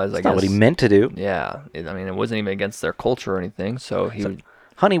didn't realize. That's not what he meant to do. Yeah, I mean, it wasn't even against their culture or anything. So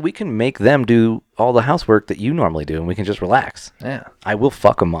Honey, we can make them do all the housework that you normally do, and we can just relax. yeah. I will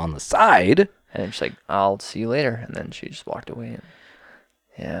fuck them on the side. And she's like, "I'll see you later," and then she just walked away. And,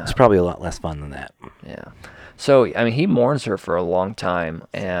 yeah. It's probably a lot less fun than that. Yeah. So I mean, he mourns her for a long time,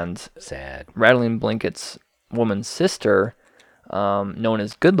 and Sad. Rattling Blanket's woman's sister, known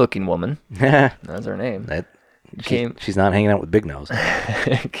as Good Looking Woman, that's her name. She's not hanging out with Big Nose.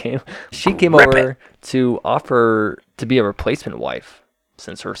 She came over to offer to be a replacement wife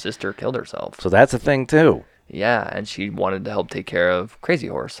since her sister killed herself. So that's a thing too. Yeah, and she wanted to help take care of Crazy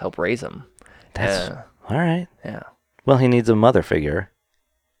Horse, help raise him. That's all right. Yeah. Well, he needs a mother figure.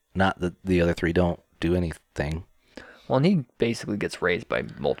 Not that the other 3 don't do anything. Well, and he basically gets raised by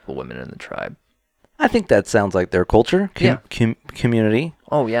multiple women in the tribe. I think that sounds like their culture, community.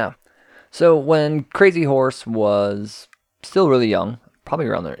 Oh, yeah. So when Crazy Horse was still really young, probably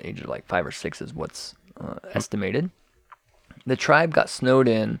around the age of like 5 or 6 is what's estimated, the tribe got snowed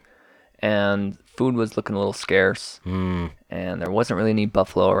in and food was looking a little scarce and there wasn't really any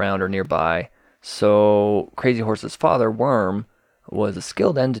buffalo around or nearby. So Crazy Horse's father, Worm, was a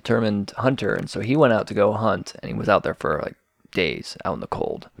skilled and determined hunter, and so he went out to go hunt, and he was out there for like days out in the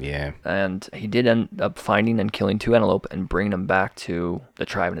cold. Yeah. And he did end up finding and killing 2 antelope and bringing them back to the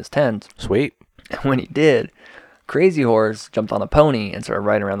tribe in his tent. Sweet. And when he did, Crazy Horse jumped on a pony and started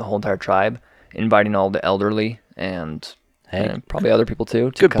riding around the whole entire tribe, inviting all the elderly and probably other people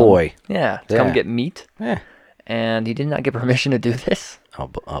too. Good boy. Yeah, to come get meat. Yeah. And he did not get permission to do this.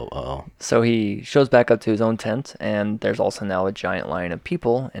 Oh. So he shows back up to his own tent, and there's also now a giant line of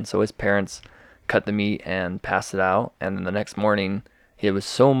people. And so his parents cut the meat and passed it out. And then the next morning, it was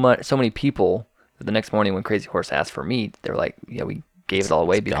so many people that the next morning when Crazy Horse asked for meat, they were like, "Yeah, we gave it all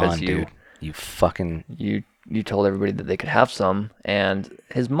away because dude. You fucking you told everybody that they could have some." And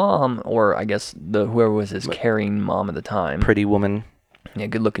his mom, or I guess whoever was his caring mom at the time, pretty woman,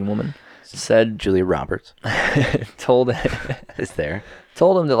 good-looking woman, said Julia Roberts told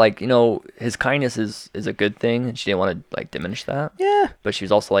him that, like, you know, his kindness is a good thing, and she didn't want to like diminish that. Yeah. But she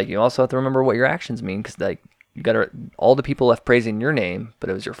was also like, you also have to remember what your actions mean, because like you got all the people left praising your name, but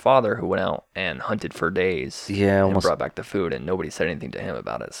it was your father who went out and hunted for days. Yeah, and almost brought back the food, and nobody said anything to him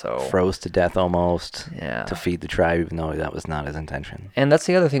about it. So froze to death almost yeah, to feed the tribe, even though that was not his intention. and that's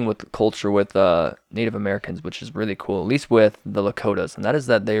the other thing with the culture with Native Americans, which is really cool, at least with the Lakotas, and that is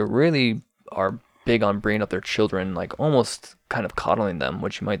that they really are big on bringing up their children, like almost kind of coddling them,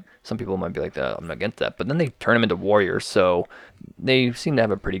 which some people might be like, I'm not against that, but then they turn them into warriors, so they seem to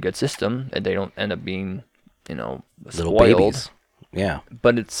have a pretty good system, and they don't end up being, Little spoiled. babies. Yeah.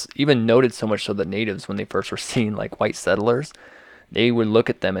 But it's even noted so much so that natives, when they first were seeing like white settlers, they would look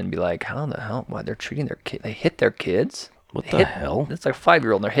at them and be like, how the hell? Why they're treating their kid? They hit their kids? What They the hit- hell? It's like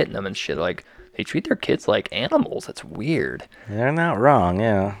 5-year-old and they're hitting them and shit. Like they treat their kids like animals. That's weird. They're not wrong,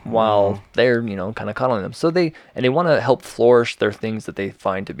 yeah. While they're, kind of coddling them. So they want to help flourish their things that they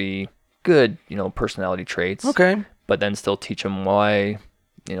find to be good, personality traits. Okay. But then still teach them why,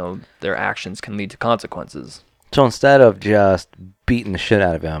 their actions can lead to consequences. So instead of just beating the shit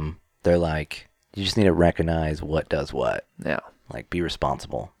out of him, they're like, you just need to recognize what does what. Yeah. Like, be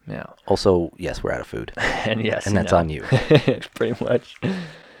responsible. Yeah. Also, yes, we're out of food. And yes. And that's on you. Pretty much.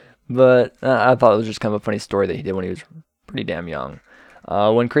 But I thought it was just kind of a funny story that he did when he was pretty damn young.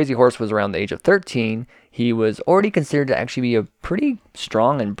 When Crazy Horse was around the age of 13, he was already considered to actually be a pretty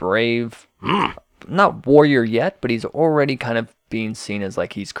strong and brave, not warrior yet, but he's already kind of being seen as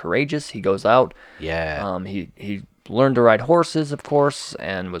like he's courageous. He goes out. Yeah. He learned to ride horses, of course,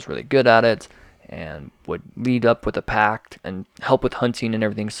 and was really good at it, and would lead up with the pack and help with hunting and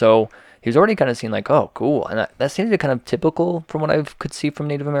everything. So he was already kind of seen like, oh, cool. And that seems to be kind of typical from what I could see from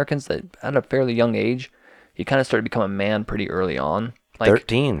Native Americans, that at a fairly young age, he kind of started to become a man pretty early on. Like,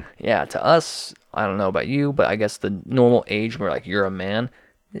 13. Yeah, to us, I don't know about you, but I guess the normal age where like you're a man,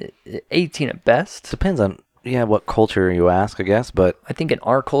 18 at best. Depends on, what culture you ask, I guess. But I think in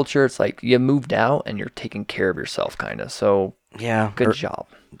our culture, it's like you moved out and you're taking care of yourself, kind of. So yeah, good job.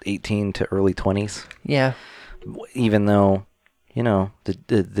 18 to early 20s. Yeah. Even though,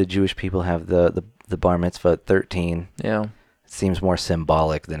 the Jewish people have the bar mitzvah at 13. Yeah. It seems more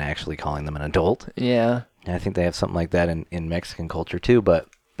symbolic than actually calling them an adult. Yeah. And I think they have something like that in Mexican culture too, but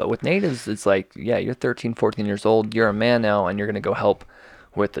with natives, it's like, yeah, you're 13, 14 years old. You're a man now, and you're going to go help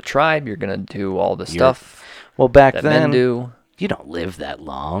with the tribe. You're going to do all the stuff well, back that then, men do. you don't live that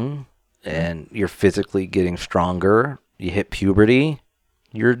long, and you're physically getting stronger. You hit puberty,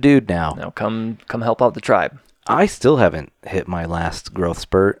 you're a dude now. Now come help out the tribe. I still haven't hit my last growth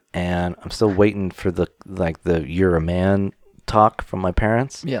spurt, and I'm still waiting for the you're a man talk from my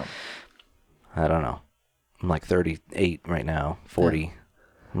parents. Yeah. I don't know. I'm like 38 right now, 40. Yeah.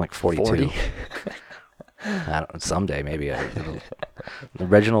 I'm like 42. 40. I don't, someday maybe.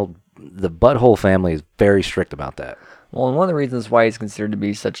 Reginald, the Butthole family is very strict about that. Well, and one of the reasons why he's considered to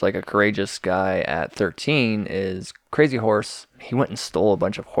be such like a courageous guy at 13 is Crazy Horse. He went and stole a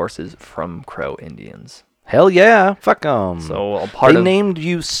bunch of horses from Crow Indians. Hell yeah, fuck them. So a part they named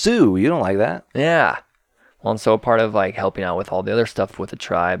you Sue. You don't like that? Yeah. Well, and so a part of like helping out with all the other stuff with the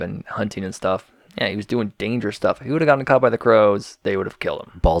tribe and hunting and stuff. Yeah, he was doing dangerous stuff. If he would have gotten caught by the crows, they would have killed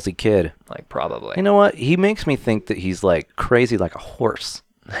him. Ballsy kid. Like, probably. You know what? He makes me think that he's like crazy like a horse.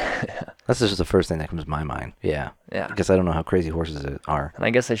 That's just the first thing that comes to my mind. Yeah. Yeah. Because I don't know how crazy horses are. And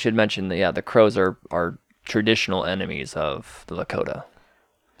I guess I should mention that, yeah, the crows are traditional enemies of the Lakota.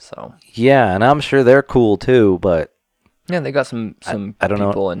 So. Yeah, and I'm sure they're cool too, but. Yeah, they got some I don't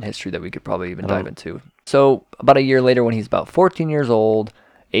people know. in history that we could probably even dive into. So, about a year later, when he's about 14 years old,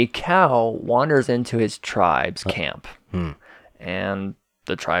 a cow wanders into his tribe's camp. And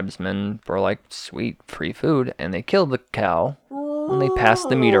the tribesmen were like, sweet, free food. And they killed the cow and they passed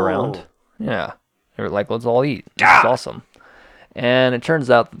the meat around. Yeah. They were like, let's all eat. That's awesome. And it turns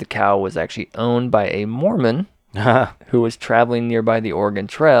out that the cow was actually owned by a Mormon who was traveling nearby the Oregon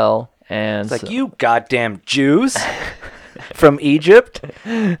Trail. And It's like, you goddamn Jews from Egypt,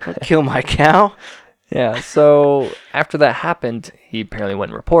 kill my cow. Yeah, so after that happened, he apparently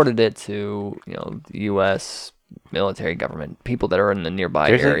went and reported it to, the U.S. military government, people that are in the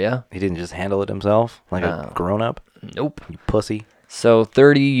nearby area. He didn't just handle it himself like a grown-up? Nope. You pussy. So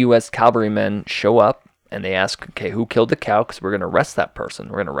 30 U.S. cavalrymen show up, and they ask, okay, who killed the cow? Because we're going to arrest that person.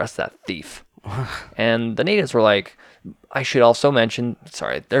 We're going to arrest that thief. And the natives were like, I should also mention,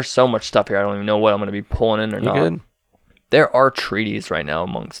 sorry, there's so much stuff here, I don't even know what I'm going to be pulling in or not. Good? There are treaties right now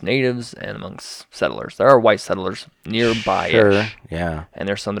amongst natives and amongst settlers. There are white settlers nearby-ish. Sure, yeah. And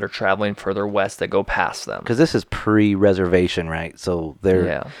there's some that are traveling further west that go past them. Because this is pre-reservation, right? So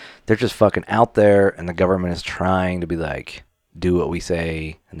they're just fucking out there, and the government is trying to be like, do what we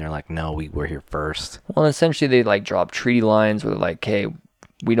say, and they're like, no, we're here first. Well, essentially they like drop treaty lines where they're like, okay,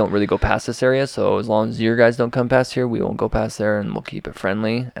 we don't really go past this area, so as long as your guys don't come past here, we won't go past there, and we'll keep it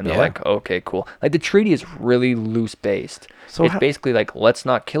friendly. And they're Yeah. like, okay, cool. Like, the treaty is really loose based. So it's how- basically like, let's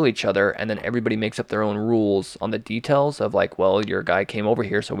not kill each other, and then everybody makes up their own rules on the details of like, well, your guy came over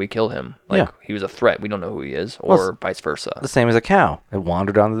here, so we killed him. Like, Yeah. he was a threat. We don't know who he is, Well, or vice versa. The same as a cow. It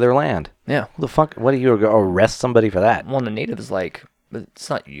wandered onto their land. Yeah. What the fuck? What do you go arrest somebody for that? Well, the native is like, but it's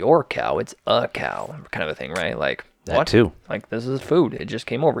not your cow, it's a cow, kind of a thing, right? Like, That what? too. Like, this is food. It just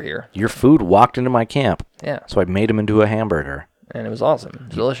came over here. Your food walked into my camp, Yeah. so I made him into a hamburger. And it was awesome. It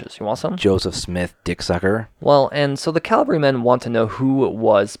was delicious. You want some? Joseph Smith, dick sucker. Well, and so the cavalrymen want to know who it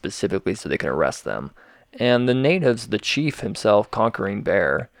was specifically so they can arrest them. And the natives, the chief himself, Conquering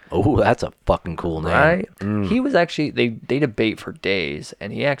Bear, Oh, that's a fucking cool name. right? He was actually, they debate for days,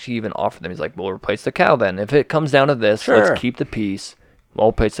 and he actually even offered them, he's like, we'll replace the cow then. If it comes down to this, Sure. let's keep the peace. We'll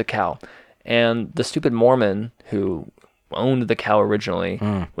replace the cow. And the stupid Mormon who owned the cow originally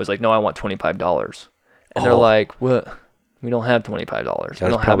was like, no, I want $25. And they're Oh. like, what? We don't have $25. That We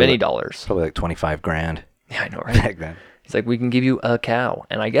was don't have probably any like- dollars. Probably like 25 grand Yeah, I know, right? back then. He's like, we can give you a cow.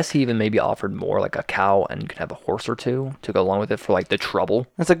 And I guess he even maybe offered more, like a cow, and you could have a horse or two to go along with it for like the trouble,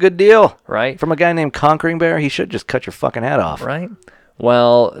 That's a good deal. right? From a guy named Conquering Bear, he should just cut your fucking head off. Right?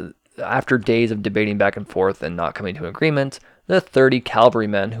 Well, after days of debating back and forth and not coming to an agreement, the 30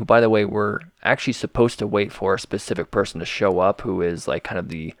 cavalrymen, who by the way were actually supposed to wait for a specific person to show up, who is like kind of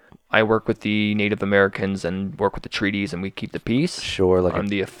the, I work with the Native Americans and work with the treaties and we keep the peace. Sure, like I'm a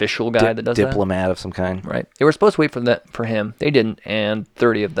the official guy that does that. diplomat of some kind. Right. They were supposed to wait for him. They didn't, and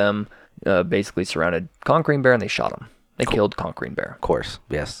 30 of them basically surrounded Conquering Bear and they shot him. They killed Conquering Bear. Of course,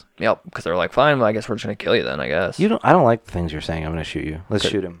 yes. Yep, because they're like, fine, well, I guess we're just gonna kill you then, I guess. I don't like the things you're saying. I'm gonna shoot you. Let's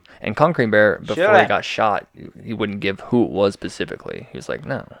shoot him. And Conquering Bear, before it. he got shot, he wouldn't give who it was specifically. He was like,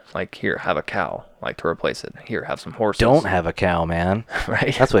 no, like, here, have a cow, like, to replace it. Here, have some horses. Don't have a cow, man.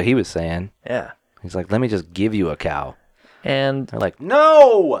 right? That's what he was saying. Yeah. He's like, let me just give you a cow. And They're like,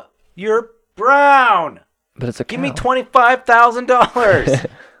 no, you're brown. but it's a Give cow. me $25,000.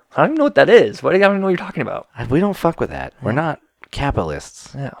 I don't even know what that is. What do you even know what you're talking about? We don't fuck with that. We're not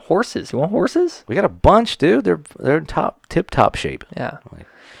capitalists. Yeah, horses. You want horses? We got a bunch, dude. They're in tip top shape. Yeah.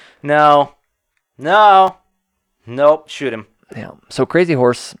 No, nope. Shoot him. Yeah. So Crazy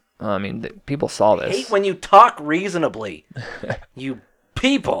Horse. I mean, people saw this. Hate when you talk reasonably. You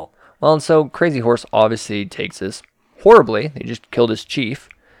people. Well, and so Crazy Horse obviously takes this horribly. They just killed his chief,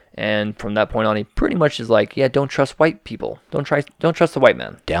 and from that point on, he pretty much is like, yeah, don't trust white people. Don't trust the white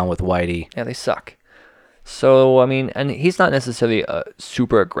men. Down with Whitey. Yeah, they suck. So I mean, and he's not necessarily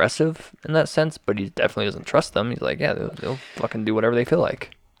super aggressive in that sense, but he definitely doesn't trust them. He's like, yeah, they'll fucking do whatever they feel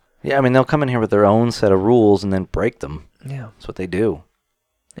like. Yeah, I mean they'll come in here with their own set of rules and then break them. Yeah. That's what they do.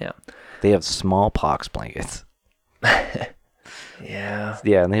 Yeah. They have smallpox blankets. Yeah.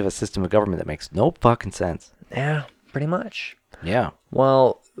 Yeah, and they have a system of government that makes no fucking sense. Yeah. Pretty much. Yeah.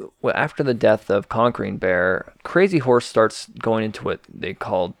 Well, after the death of Conquering Bear, Crazy Horse starts going into what they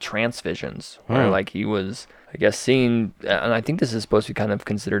called trance visions, where like he was, I guess, seeing, and I think this is supposed to be kind of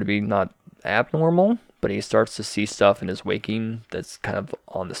considered to be not abnormal, but he starts to see stuff in his waking that's kind of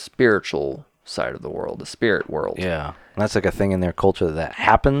on the spiritual side of the world, the spirit world. Yeah. That's like a thing in their culture that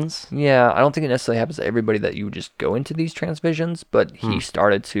happens. Yeah, I don't think it necessarily happens to everybody that you just go into these trance visions, but he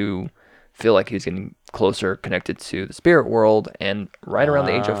started to feel like he was getting closer connected to the spirit world, and right around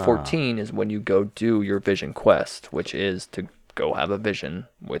the age of 14 is when you go do your vision quest, which is to go have a vision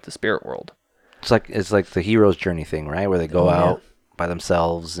with the spirit world. It's like the hero's journey thing, right? Where they go out by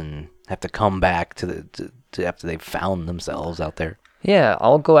themselves and have to come back to after they've found themselves out there. Yeah,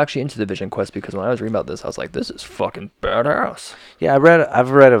 I'll go actually into the vision quest because when I was reading about this, I was like, this is fucking badass. Yeah,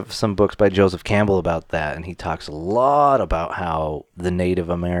 I've read of some books by Joseph Campbell about that, and he talks a lot about how the Native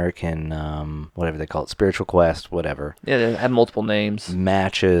American, whatever they call it, spiritual quest, whatever, Yeah, they have multiple names.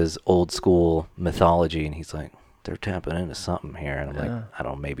 matches old school mythology, and he's like, they're tapping into something here, and I'm like, I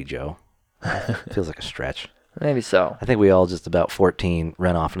don't know, maybe Joe. Feels like a stretch. Maybe so. I think we all just about 14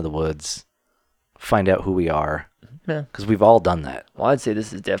 run off into the woods, find out who we are, Yeah. because we've all done that. Well, I'd say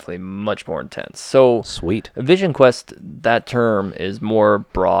this is definitely much more intense. So, Sweet. a vision quest, that term is more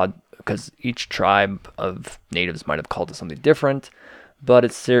broad because each tribe of natives might have called it something different, but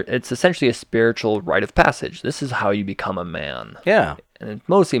it's essentially a spiritual rite of passage. This is how you become a man. Yeah. And it's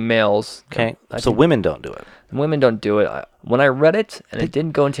mostly males. Okay. I So think women don't do it. women don't do it. When I read it, and it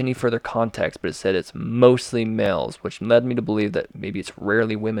didn't go into any further context, but it said it's mostly males, which led me to believe that maybe it's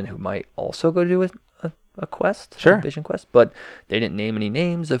rarely women who might also go do a quest, Sure. a vision quest. But they didn't name any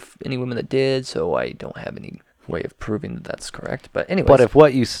names of any women that did, so I don't have any way of proving that that's correct. But anyways, But if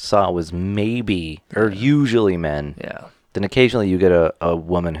what you saw was maybe or usually men, yeah, Then occasionally you get a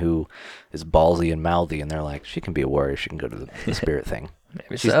woman who is ballsy and mouthy, and they're like, she can be a warrior. She can go to the spirit thing.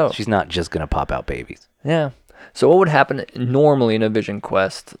 Maybe She's not just going to pop out babies. Yeah. So what would happen normally in a vision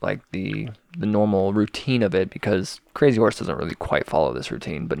quest, like the normal routine of it, because Crazy Horse doesn't really quite follow this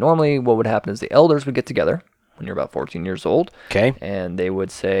routine, but normally what would happen is the elders would get together when you're about 14 years old. Okay. And they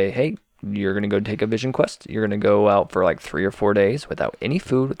would say, hey, you're going to go take a vision quest. You're going to go out for like 3 or 4 days without any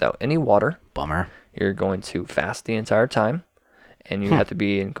food, without any water. Bummer. You're going to fast the entire time. And you have to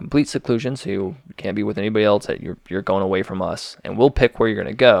be in complete seclusion, so you can't be with anybody else. That you're going away from us. And we'll pick where you're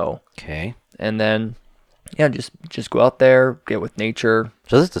going to go. Okay. And then, yeah, just go out there, get with nature.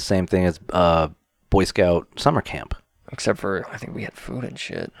 So this is the same thing as Boy Scout summer camp. Except for, I think we had food and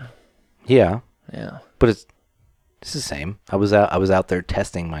shit. Yeah. Yeah. But it's the same. I was out there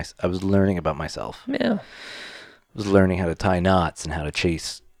testing I was learning about myself. Yeah. I was learning how to tie knots and how to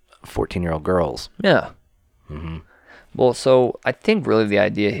chase 14-year-old girls. Yeah. Mm-hmm. Well, so I think really the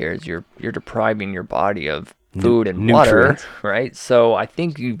idea here is you're depriving your body of food and water, nutrients. right? So I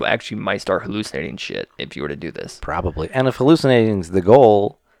think you actually might start hallucinating shit if you were to do this. Probably. And if hallucinating's the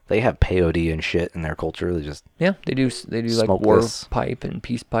goal, they have peyote and shit in their culture. They just Yeah, they do like war Smokeless. pipe and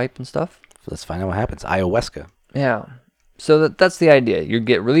peace pipe and stuff. let's find out what happens. Ayahuasca. Yeah. So that's the idea. You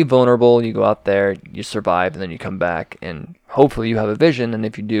get really vulnerable, you go out there, you survive, and then you come back, and hopefully you have a vision, and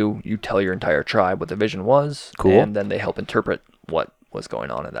if you do, you tell your entire tribe what the vision was, Cool. and then they help interpret what was going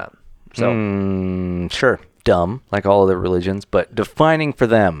on in that. So Sure. Dumb, like all other religions, but defining for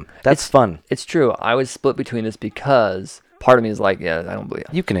them. That's fun. it's true. I was split between this because part of me is like, yeah, I don't believe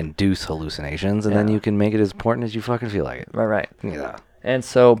it. You can induce hallucinations, and then Yeah. you can make it as important as you fucking feel like it. Right. Yeah. And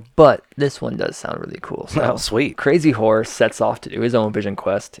so, but this one does sound really cool. So Oh, sweet. Crazy Horse sets off to do his own vision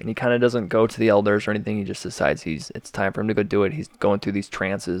quest, and he kind of doesn't go to the elders or anything. He just decides it's time for him to go do it. He's going through these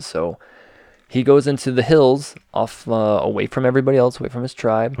trances, so he goes into the hills, off away from everybody else, away from his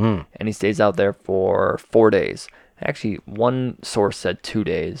tribe, and he stays out there for 4 days. Actually, one source said 2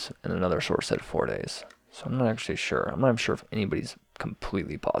 days, and another source said 4 days. So I'm not actually sure. I'm not even sure if anybody's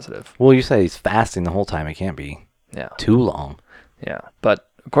completely positive. Well, you say he's fasting the whole time. It can't be Yeah. too long. Yeah, but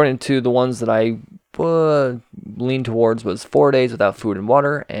according to the ones that I leaned towards was 4 days without food and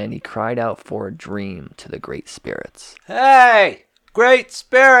water, and he cried out for a dream to the great spirits. Hey, great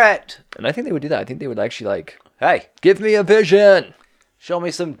spirit! And I think they would do that. I think they would actually like, Hey, give me a vision. show me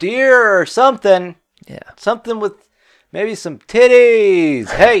some deer or something. Yeah. Something with maybe some titties.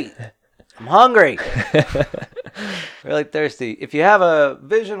 Hey, I'm hungry. Really thirsty. If you have a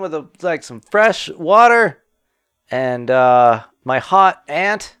vision with like some fresh water and my hot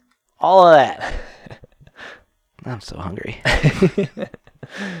aunt, all of that. I'm so hungry.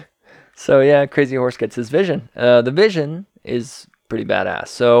 So yeah, Crazy Horse gets his vision. The vision is pretty badass.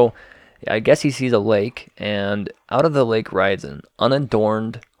 So yeah, I guess he sees a lake, and out of the lake rides an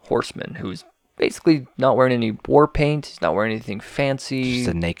unadorned horseman who's basically not wearing any war paint. He's not wearing anything fancy. Just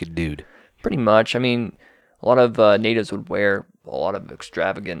a naked dude. Pretty much. I mean, a lot of natives would wear a lot of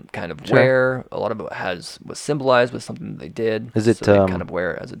extravagant kind of Sure. wear. A lot of it was symbolized with something that they did. Is it, so they kind of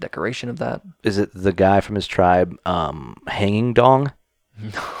wear it as a decoration of that? Is it the guy from his tribe, Hanging Dong?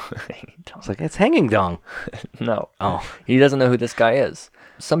 I was like, it's Hanging Dong. No. Oh. He doesn't know who this guy is.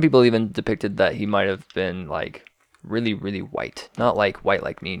 Some people even depicted that he might have been like really, really white. Not like white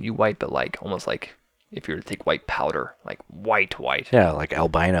like me and you white, but like almost like if you were to take white powder, like white. Yeah, like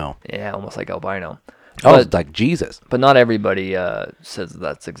albino. Yeah, almost like albino. Oh, But- it's like Jesus. But not everybody says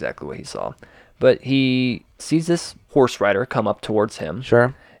that's exactly what he saw. But he sees this horse rider come up towards him.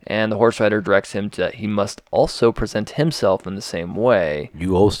 Sure. And the horse rider directs him to he must also present himself in the same way.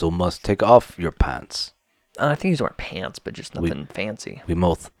 You also must take off your pants. I think he's wearing pants, but just nothing fancy. We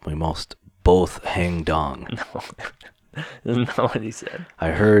must both hang dong. Isn't that what he said? I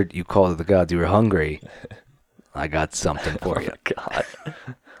heard you called the gods you were hungry. I got something for you. God.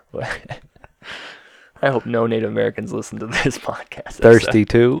 I hope no Native Americans listen to this podcast. Thirsty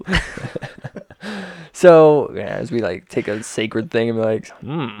too? So, yeah, as we like take a sacred thing and be like,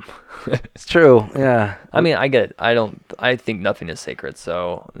 It's true. Yeah. I mean, I get it. I think nothing is sacred.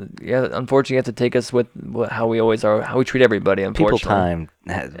 So, yeah, unfortunately, you have to take us with how we always are, how we treat everybody, People unfortunately.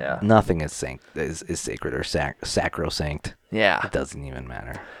 time Yeah. nothing is sacred or sacrosanct. Yeah. It doesn't even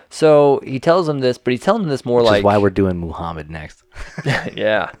matter. So, he tells him this, but he's telling him this more Which like. is why we're doing Muhammad next.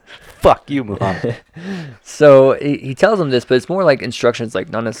 Yeah. Fuck you, Muhammad. So, he tells him this, but it's more like instructions, like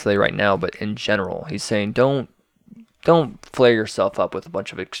not necessarily right now, but in general. He's saying, don't flare yourself up with a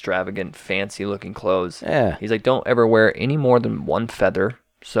bunch of extravagant, fancy-looking clothes. Yeah. He's like, don't ever wear any more than one feather.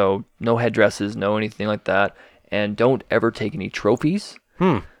 So no headdresses, no anything like that. And don't ever take any trophies.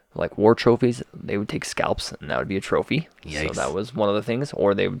 like war trophies, they would take scalps, and that would be a trophy. Yikes. So that was one of the things.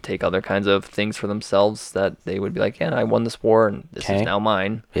 Or they would take other kinds of things for themselves that they would be like, yeah, I won this war, and this is Okay. now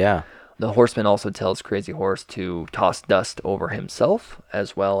mine. Yeah. The horseman also tells Crazy Horse to toss dust over himself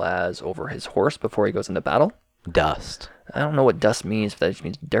as well as over his horse before he goes into battle. Dust. I don't know what dust means, if that just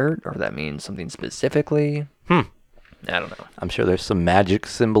means dirt or if that means something specifically. I don't know. I'm sure there's some magic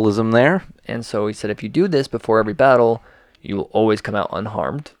symbolism there. And so he said, if you do this before every battle, you will always come out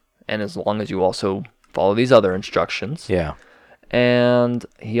unharmed. And as long as you also follow these other instructions. Yeah. And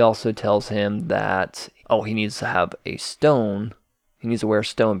he also tells him that, he needs to have a stone. He needs to wear a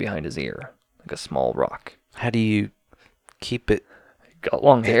stone behind his ear, like a small rock. How do you keep it? Got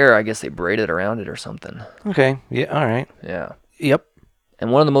long hair. I guess they braided around it or something. Okay. Yeah. All right. Yeah. Yep.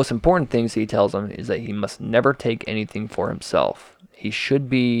 And one of the most important things he tells him is that he must never take anything for himself. He should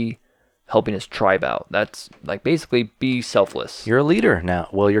be helping his tribe out. That's like basically be selfless. You're a leader now.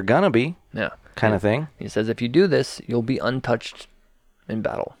 Well, you're gonna be, Yeah. kind of thing. He says if you do this, you'll be untouched in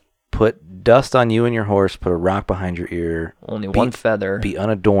battle. Put dust on you and your horse. Put a rock behind your ear. Only one feather. Be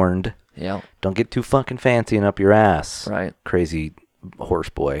unadorned. Yeah. Don't get too fucking fancy and up your ass. Right. Crazy horse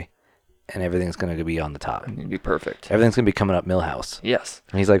boy. And everything's going to be on the top. It'd be perfect. Everything's going to be coming up Millhouse. Yes.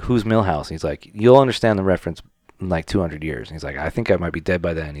 And he's like, who's Millhouse? And he's like, you'll understand the reference in like 200 years. And he's like, I think I might be dead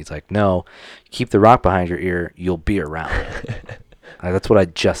by then. And he's like, no, keep the rock behind your ear. You'll be around. That's what I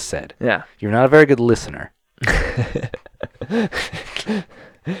just said. Yeah. You're not a very good listener.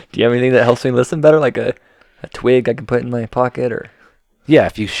 Do you have anything that helps me listen better? Like a twig I can put in my pocket or Yeah,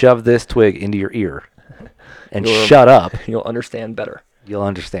 if you shove this twig into your ear and You'll- shut up, you'll understand better. you'll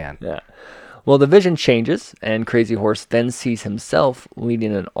understand. Yeah. Well, the vision changes, and Crazy Horse then sees himself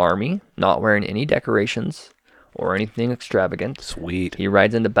leading an army, not wearing any decorations or anything extravagant. Sweet. He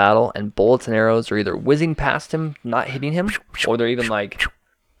rides into battle, and bullets and arrows are either whizzing past him, not hitting him, or they're even like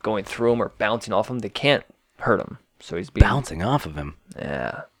going through him or bouncing off him. They can't hurt him, so he's being Bouncing off of him.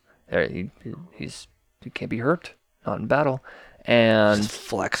 Yeah, he can't be hurt, not in battle, and Just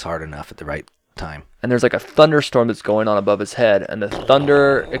flex hard enough at the right time. there's like a thunderstorm that's going on above his head, and the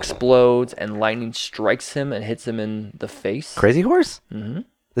thunder explodes, and lightning strikes him and hits him in the face. Crazy Horse? Mm-hmm.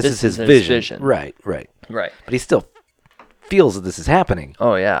 This is his his vision. vision. Right, right. Right. But he still feels that this is happening.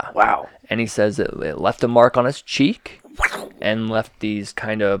 Oh yeah. Wow. And he says it left a mark on his cheek, and left these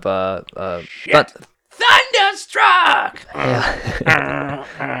kind of Thunderstruck!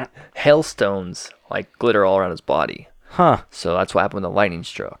 hailstones like glitter all around his body. Huh. So that's what happened when the lightning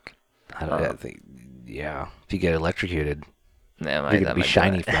struck. I think, yeah. If you get electrocuted, Yeah, you're going to be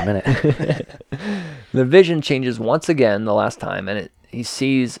shiny for a minute. The vision changes once again the last time, and he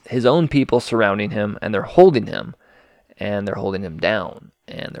sees his own people surrounding him, and they're holding him, and they're holding him down,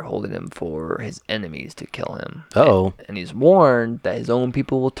 and they're holding him for his enemies to kill him. Uh-oh. And he's warned that his own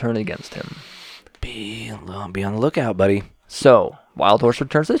people will turn against him. Be on the lookout, buddy. So, Wild Horse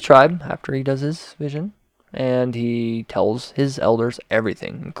returns to his tribe after he does his vision, and he tells his elders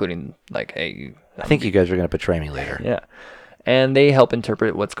everything, including, like, hey... I think you guys are going to betray me later. Yeah. And they help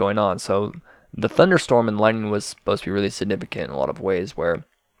interpret what's going on. So the thunderstorm and lightning was supposed to be really significant in a lot of ways, where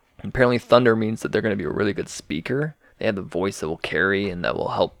apparently thunder means that they're going to be a really good speaker. They have the voice that will carry and that will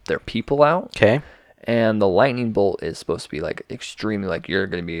help their people out. Okay. And the lightning bolt is supposed to be like extremely, like you're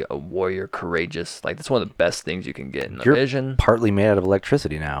going to be a warrior, courageous. Like that's one of the best things you can get in a You're vision. partly made out of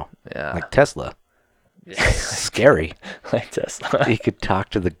electricity now. Yeah. Like Tesla. Scary. Like Tesla. You could talk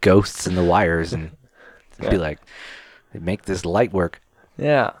to the ghosts and the wires and be like, make this light work.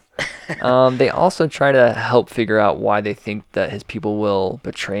 Yeah. They also try to help figure out why they think that his people will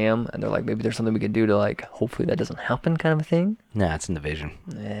betray him, and they're like, maybe there's something we can do to like, hopefully that doesn't happen, kind of a thing. Nah, it's in the vision.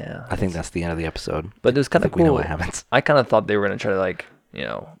 Yeah. I think that's the end of the episode. But it was kind I of think cool. we know what happens. I kind of thought they were gonna try to like,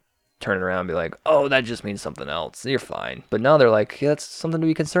 turn it around and be like, oh, that just means something else. You're fine. But now they're like, yeah, that's something to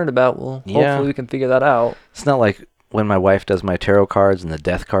be concerned about. Well, Yeah. hopefully we can figure that out. It's not like when my wife does my tarot cards and the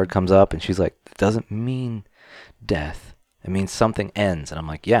death card comes up and she's like, it doesn't mean death. It means something ends. And I'm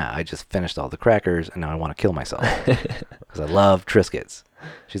like, yeah, I just finished all the crackers and now I want to kill myself because I love Triscuits.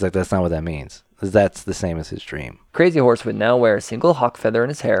 She's like, that's not what that means. That's the same as his dream. Crazy Horse would now wear a single hawk feather in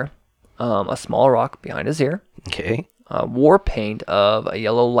his hair, a small rock behind his ear, Okay. war paint of a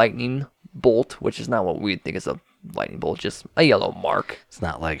yellow lightning bolt, which is not what we'd think is a lightning bolt, just a yellow mark. It's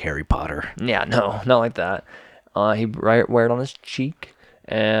not like Harry Potter. Yeah, no, not like that. He'd wear it on his cheek,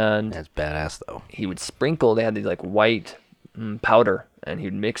 and That's badass though. he would sprinkle, they had these like white powder, and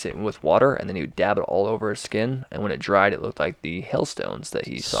he'd mix it with water, and then he would dab it all over his skin, and when it dried, it looked like the hailstones that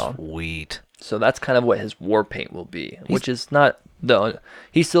he saw. Sweet. So that's kind of what his war paint will be, which is not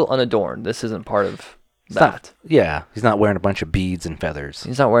he's still unadorned. This isn't part of that. Yeah, he's not wearing a bunch of beads and feathers.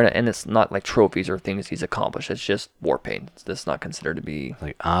 He's not wearing it, and it's not like trophies or things he's accomplished. It's just war paint. That's not considered to be.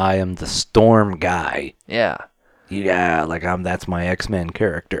 Like, I am the Storm guy. Yeah. Yeah, like that's my X-Men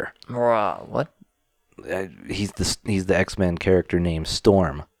character. What? He's the X-Men character named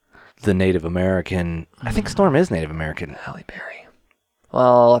Storm, the Native American. I think Storm is Native American. Halle Berry.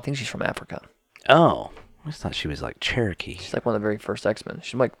 Well, I think she's from Africa. Oh, I just thought she was like Cherokee. She's like one of the very first X-Men.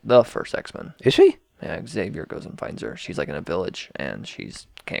 She's like the first X-Men. Is she? Yeah, Xavier goes and finds her. She's like in a village, and she's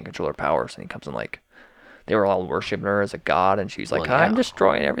can't control her powers. And he comes in like, they were all worshiping her as a god, and she's like, Well, yeah. I'm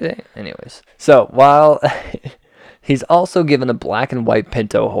destroying everything. Anyways, so while he's also given a black and white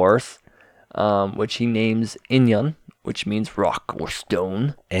pinto horse, which he names Inyan, which means rock or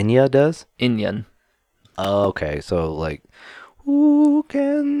stone. Enya does? Inyan. Oh, okay, so like, who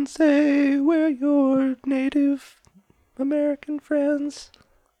can say we're your Native American friends?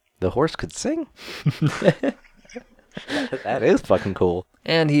 The horse could sing? That is fucking cool.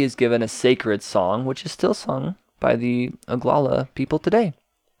 And he is given a sacred song, which is still sung by the Oglala people today.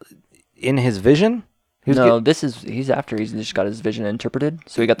 In his vision? He's after he's just got his vision interpreted.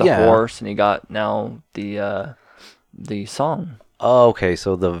 So he got the Yeah. horse, and he got now the song. Oh, okay,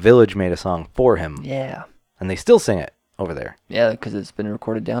 so the village made a song for him. Yeah. And they still sing it over there. Yeah, because it's been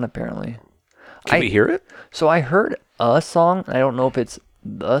recorded down apparently. Can we hear it? So I heard a song. I don't know if it's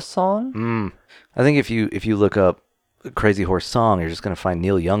the song. I think if you look up Crazy Horse song, you're just gonna find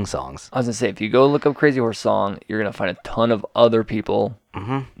Neil Young songs. I was gonna say, if you go look up Crazy Horse song, you're gonna find a ton of other people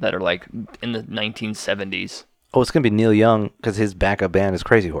that are like in the 1970s. Oh, it's gonna be Neil Young because his backup band is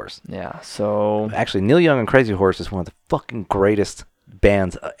Crazy Horse. Yeah. So. Actually, Neil Young and Crazy Horse is one of the fucking greatest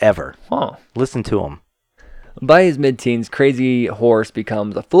bands ever. Huh. Listen to them. By his mid-teens, Crazy Horse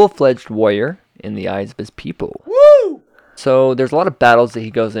becomes a full-fledged warrior in the eyes of his people. Woo! So there's a lot of battles that he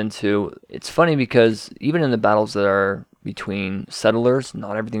goes into. It's funny because even in the battles that are between settlers,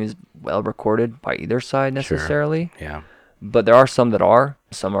 not everything is well recorded by either side necessarily. Yeah. But there are some that are.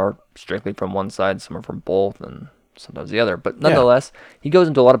 Some are strictly from one side, some are from both, and sometimes the other. But nonetheless, he goes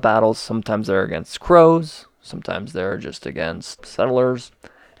into a lot of battles. Sometimes they're against crows. Sometimes they're just against settlers.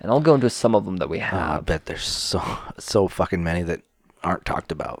 And I'll go into some of them that we I have. bet there's so fucking many that aren't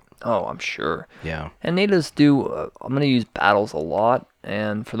talked about. Oh, I'm sure. Yeah. And natives do, I'm going to use battles a lot.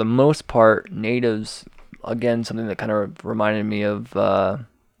 And for the most part, natives, again, something that kind of reminded me of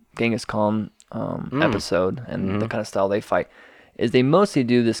Genghis Khan episode and the kind of style they fight, is they mostly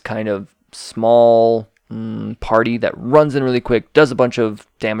do this kind of small party that runs in really quick, does a bunch of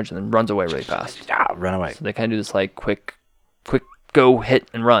damage, and then runs away really fast. Yeah, run away. So they kind of do this like quick go, hit,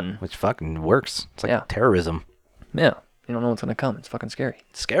 and run. Which fucking works. It's like Yeah. terrorism. Yeah. You don't know what's going to come. It's fucking scary.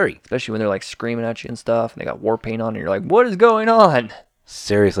 It's scary. Especially when they're like screaming at you and stuff, and they got war paint on, and you're like, what is going on?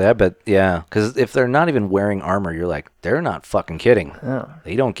 Seriously, I bet, yeah. Because if they're not even wearing armor, you're like, they're not fucking kidding. Yeah.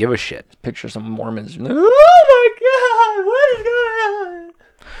 They don't give a shit. Picture some Mormons. Like, oh my God, what is going on?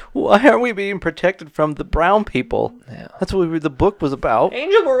 Why aren't we being protected from the brown people? Yeah. That's what the book was about.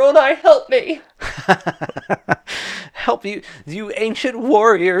 Angel Moroni, help me. Help you ancient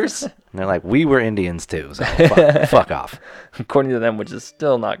warriors. And they're like, we were Indians too, so fuck off. According to them, which is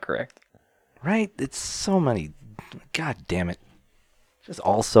still not correct. Right? It's so many. God damn it. Just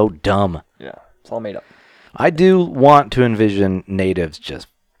all so dumb. Yeah. It's all made up. I do want to envision natives just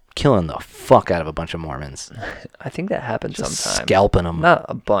killing the fuck out of a bunch of Mormons. I think that happens Just sometimes. scalping them. Not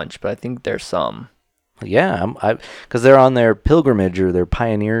a bunch, but I think there's some. Yeah, because they're on their pilgrimage or their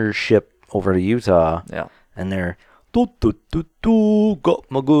pioneer ship over to Utah, Yeah. and they're got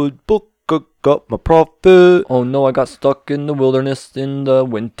my good book, got my prophet. Oh no, I got stuck in the wilderness in the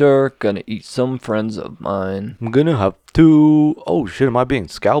winter. Gonna eat some friends of mine. I'm gonna have to. Oh shit, am I being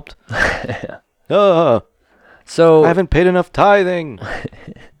scalped? So I haven't paid enough tithing.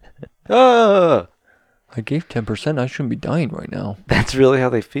 I gave 10%. I shouldn't be dying right now. That's really how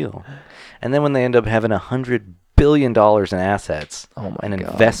they feel. And then when they end up having $100 billion in assets Oh my and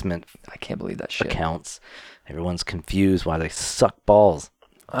God. investment I can't believe that shit. accounts, everyone's confused why they suck balls.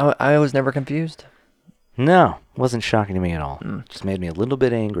 I was never confused. No, wasn't shocking to me at all. Just made me a little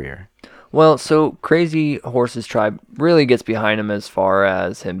bit angrier. Well, so Crazy Horse's tribe really gets behind him as far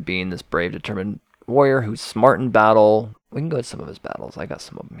as him being this brave, determined warrior who's smart in battle. We can go to some of his battles. I got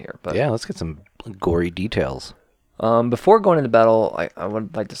some of them here. But Yeah, let's get some gory details. before going into battle, I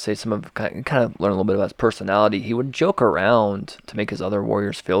would like to say some of kind of learn a little bit about his personality. He would joke around to make his other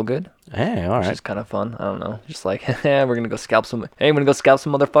warriors feel good, Hey, all which right. is kind of fun. I don't know, just like we're gonna go scalp some. Hey, we're gonna go scalp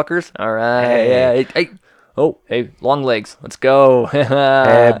some motherfuckers. All right, Hey. yeah. Hey, oh, hey, long legs. Let's go.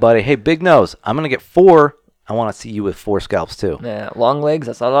 Hey, buddy. Hey, big nose. I'm going to get 4. I want to see you with 4 scalps too. Yeah, long legs.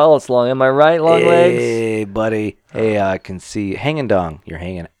 That's not all it's long. Am I right? Long legs. Hey, buddy. Hey, I can see hanging dong. You're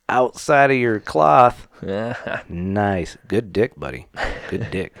hanging outside of your cloth. Yeah. Nice. Good dick, buddy. Good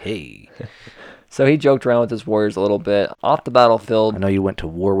dick. Hey. So he joked around with his warriors a little bit off the battlefield. I know you went to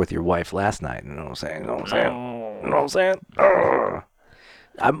war with your wife last night. You know what I'm saying? You know what I'm saying? You know what I'm saying? Ugh.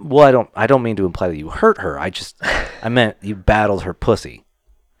 I don't mean to imply that you hurt her. I meant you battled her pussy.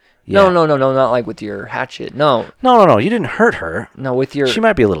 Yeah. No, not like with your hatchet. No, No. You didn't hurt her. no, with your. She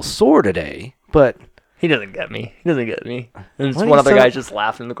might be a little sore today, but He doesn't get me. And it's Why are one you other so- guy's just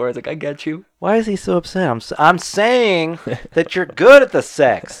laughing in the corner. He's like, I get you. why is he so upset? I'm saying that you're good at the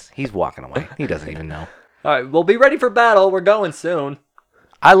sex. He's walking away. He doesn't even know. All right, we'll be ready for battle. We're going soon.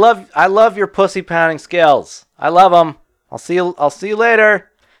 I love your pussy pounding skills. I love them. I'll see you later.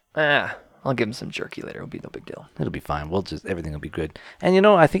 I'll give him some jerky later. It'll be no big deal. It'll be fine. Everything will be good. And you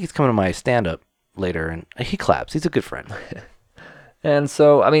know, I think he's coming to my stand up later, and he claps. He's a good friend. And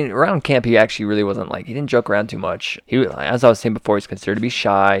so, I mean, around camp, he actually really wasn't like, he didn't joke around too much. As I was saying before, he's considered to be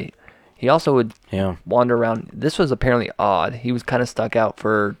shy. He also would Yeah. wander around. This was apparently odd. He was kind of stuck out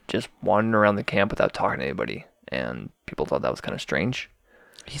for just wandering around the camp without talking to anybody. And people thought that was kind of strange.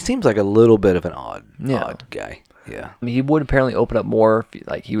 He seems like a little bit of an odd guy. Yeah. I mean, he would apparently open up more if,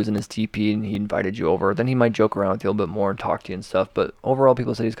 like, he was in his TP and he invited you over. Then he might joke around with you a little bit more and talk to you and stuff. But overall,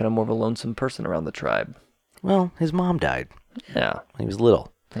 people said he's kind of more of a lonesome person around the tribe. Well, his mom died Yeah, when he was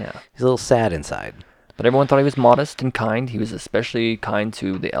little. yeah. He's a little sad inside. But everyone thought he was modest and kind. He was especially kind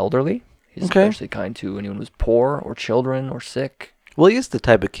to the elderly. He's Okay. especially kind to anyone who was poor or children or sick. Well, he is the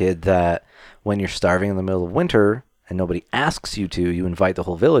type of kid that when you're starving in the middle of winter and nobody asks you to, you invite the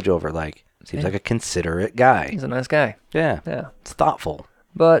whole village over. Like, seems Yeah. like a considerate guy. He's a nice guy. Yeah. Yeah. It's thoughtful.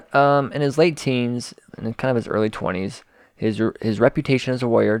 But in his late teens and in kind of his early 20s, his reputation as a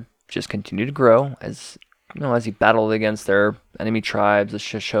warrior just continued to grow as as he battled against their enemy tribes, the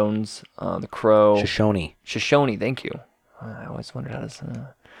Shoshones, the Crow. Shoshone. Thank you. I always wondered how to say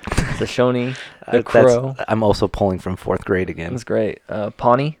the Shoshone, the Crow. I'm also pulling from 4th grade again. That's great.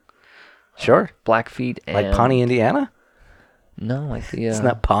 Pawnee, Sure. Blackfeet, and... Like Pawnee, Indiana? No, like the... It's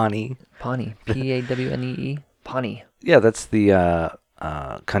not Pawnee. Pawnee. P-A-W-N-E-E. Pawnee. Yeah, that's the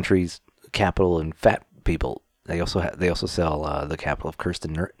country's capital and fat people. They also sell the capital of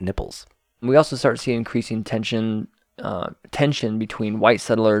Kirsten Nipples. We also start seeing increasing tension between white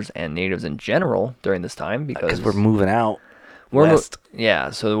settlers and natives in general during this time because Because we're moving out west.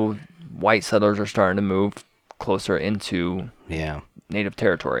 So white settlers are starting to move closer into Yeah. native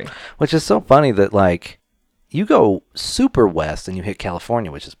territory. Which is so funny that, like, you go super west and you hit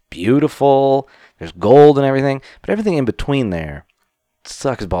California, which is beautiful. There's gold and everything. But everything in between there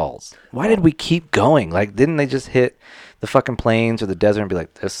sucks balls. Why did we keep going? Like, didn't they just hit the fucking plains or the desert and be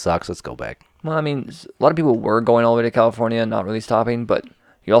like, this sucks, let's go back? Well, I mean, a lot of people were going all the way to California and not really stopping, but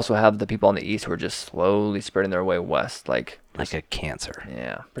you also have the people on the east who are just slowly spreading their way west, like Like a cancer.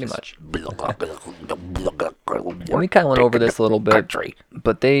 yeah, pretty much. And And we kind of went over this a little bit, Country.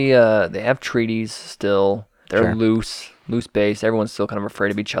 but they have treaties still. They're Sure. loose base. Everyone's still kind of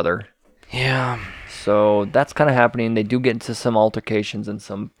afraid of each other. Yeah. So that's kind of happening. They do get into some altercations and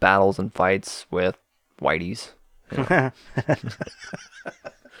some battles and fights with whiteys.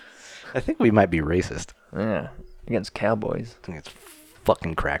 I think we might be racist. Yeah, against cowboys. I think it's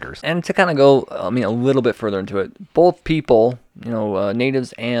fucking crackers. And to kind of go, a little bit further into it, both people,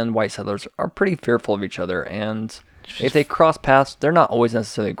 natives and white settlers, are pretty fearful of each other. And if they cross paths, they're not always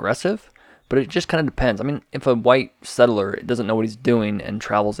necessarily aggressive, but it just kind of depends. I mean, if a white settler doesn't know what he's doing and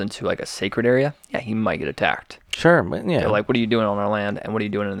travels into like a sacred area, yeah, he might get attacked. Sure, but yeah. They're like, what are you doing on our land? And what are you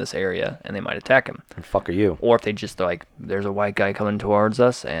doing in this area? And they might attack him. the fuck are you? Or if they just like, there's a white guy coming towards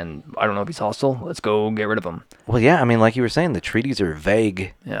us and I don't know if he's hostile, let's go get rid of him. Well, yeah, I mean, like you were saying, the treaties are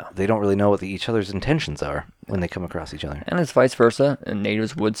vague. Yeah. They don't really know what each other's intentions are when they come across each other. And it's vice versa. And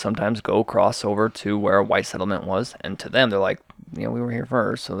natives would sometimes go cross over to where a white settlement was. And to them, they're like, we were here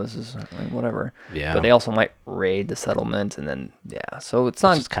first, so this is like, whatever. Yeah. But they also might raid the settlement and then, yeah. So it's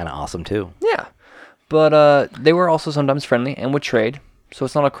not, Which is kind of awesome, too. yeah. But they were also sometimes friendly and would trade. So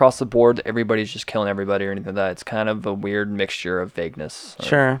it's not across the board, everybody's just killing everybody or anything like that. It's kind of a weird mixture of vagueness. Of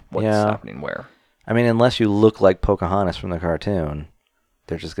Sure, what's yeah. happening where. I mean, unless you look like Pocahontas from the cartoon,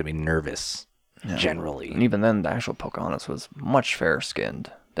 they're just going to be nervous, generally. And even then, the actual Pocahontas was much fairer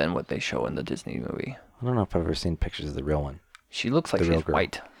skinned than what they show in the Disney movie. I don't know if I've ever seen pictures of the real one. She looks like The real she's girl.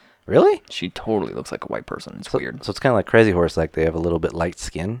 white. Really? She totally looks like a white person. It's So, weird. So it's kind of like Crazy Horse, like they have a little bit light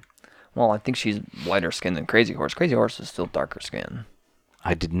skin. Well, I think she's lighter skinned than Crazy Horse. Crazy Horse is still darker skin.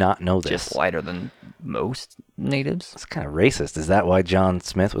 I did not know this. Just lighter than most natives. It's kind of racist. Is that why John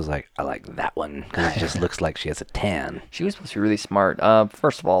Smith was like, I like that one? Because it just looks like she has a tan. She was supposed to be really smart.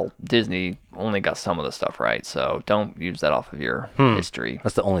 First of all, Disney only got some of the stuff right, so don't use that off of your history.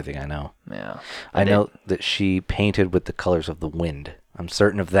 That's the only thing I know. Yeah. I know that she painted with the colors of the wind. I'm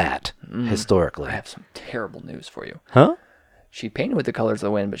certain of that, historically. I have some terrible news for you. Huh? She painted with the colors of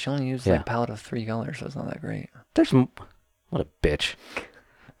the wind, but she only used Yeah. like a palette of 3 colors, so it's not that great. What a bitch.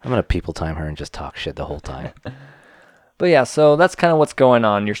 I'm going to people time her and just talk shit the whole time. But yeah, so that's kind of what's going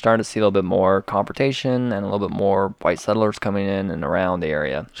on. You're starting to see a little bit more confrontation and a little bit more white settlers coming in and around the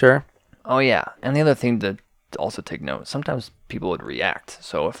area. Sure. Oh yeah, and the other thing to also take note, sometimes people would react.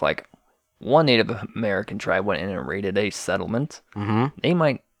 So if like one Native American tribe went in and raided a settlement,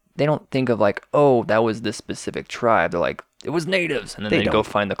 they don't think of like, oh, that was this specific tribe. They're like, it was natives, and then they go don't.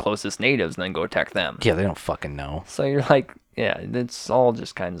 find the closest natives and then go attack them. Yeah, they don't fucking know. So you're like, yeah, it's all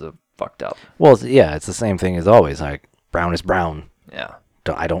just kinds of fucked up. Well, it's the same thing as always. Like, brown is brown. Yeah.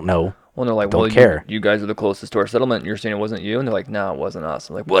 I don't know. Well, they're like, Don't well, care. You guys are the closest to our settlement. And you're saying it wasn't you, and they're like, no, it wasn't us.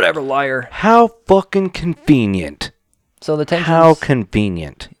 I'm like, whatever, liar. How fucking convenient. So the tensions. How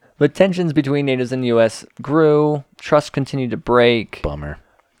convenient. The tensions between natives and the U.S. grew. Trust continued to break. Bummer.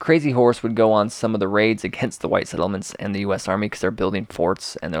 Crazy Horse would go on some of the raids against the white settlements and the U.S. Army because they're building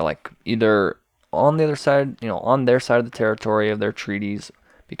forts, and they're like either on the other side, on their side of the territory of their treaties,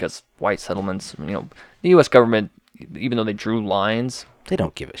 because white settlements, the U.S. government, even though they drew lines, They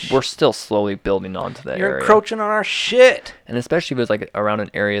don't give a shit. we're still slowly building onto that You're area. encroaching on our shit. And especially if it was like around an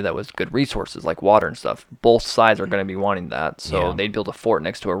area that was good resources, like water and stuff. Both sides are going to be wanting that. So Yeah. they'd build a fort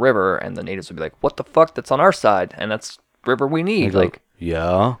next to a river, and the natives would be like, what the fuck? That's on our side. And that's river we need. Like,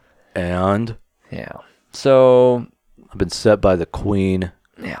 yeah, and yeah. So, I've been set by the queen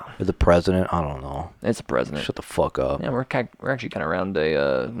yeah. or the president. I don't know. It's a president. Shut the fuck up. Yeah, we're actually kind of around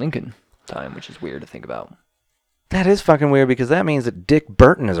a Lincoln time, which is weird to think about. That is fucking weird because that means that Dick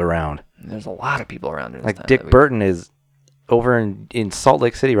Burton is around. There's a lot of people around during this Like, time Dick that we- Burton is over in Salt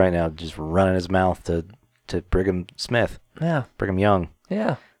Lake City right now, just running his mouth to Brigham Smith, Yeah. Brigham Young.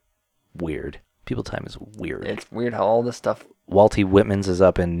 Yeah. Weird. People time is weird. It's weird how all this stuff. Walty Whitman's is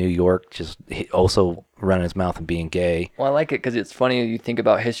up in New York, just also running his mouth and being gay. Well, I like it because it's funny. You think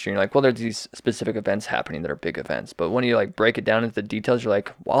about history and you're like, well, there's these specific events happening that are big events. But when you like break it down into the details, you're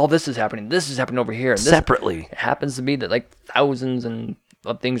like, well, this is happening over here. And this Separately. It happens to be that like thousands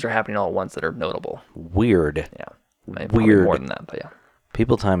of things are happening all at once that are notable. Weird. Yeah. Probably Weird. more than that, but yeah.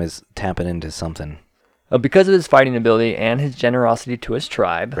 People time is tapping into something, Because of his fighting ability and his generosity to his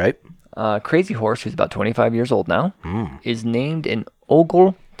tribe, right? Crazy Horse, who's about 25 years old now, is named an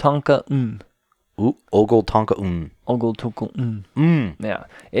Ogle Tonka Ooh, Ogle Tonka Ogle Tonka Yeah.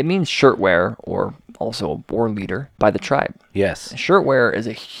 It means shirt wearer or also a war leader by the tribe. Yes. Shirt wearer is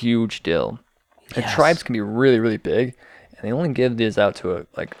a huge deal. And Yes. tribes can be really, really big, and they only give these out to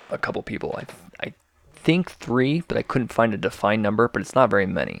a couple people. I think 3, but I couldn't find a defined number, but it's not very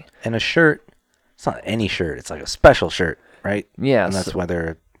many. And a shirt, it's not any shirt. It's like a special shirt, right? Yeah, And that's so- why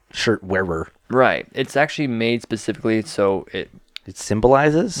they're a shirt wearer. Right. It's actually made specifically so It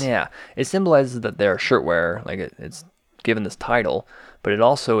symbolizes? it symbolizes that they're a shirt wearer, like it's given this title, but it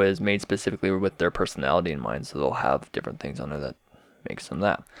also is made specifically with their personality in mind, so they'll have different things on there that makes them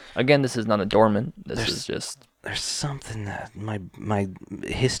that. Again, this is not adornment. This is just There's something that my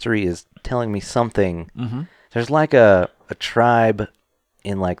history is telling me something. Mm-hmm. There's like a tribe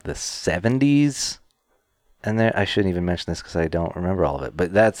in like the 70s. And I shouldn't even mention this because I don't remember all of it.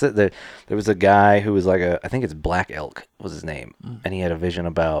 But that's it. There was a guy who was like I think it's Black Elk was his name. And he had a vision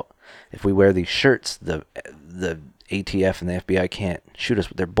about if we wear these shirts, the ATF and the FBI can't shoot us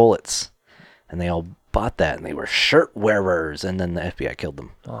with their bullets. And they all bought that and they were shirt wearers. And then the FBI killed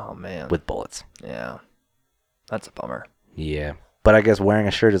them oh man. with bullets. Yeah. That's a bummer. Yeah. But I guess wearing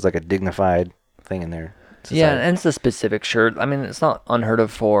a shirt is like a dignified thing in there. Yeah, and it's a specific shirt. I mean, it's not unheard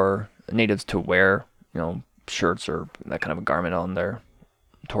of for natives to wear, shirts or that kind of a garment on their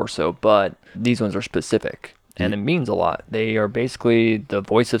torso, but these ones are specific, and it means a lot. They are basically the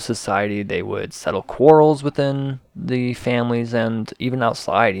voice of society. They would settle quarrels within the families and even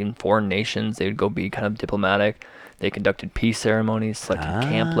outside, even foreign nations. They would go be kind of diplomatic. They conducted peace ceremonies, selected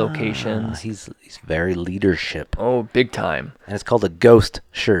camp locations. He's very leadership. Oh, big time. And it's called a ghost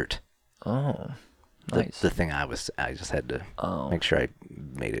shirt. Oh, nice. The thing I just had to make sure I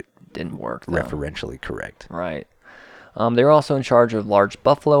made it Didn't work, though. referentially correct. Right. They were also in charge of large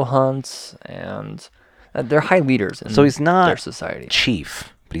buffalo hunts, and they're high leaders in So he's not their society.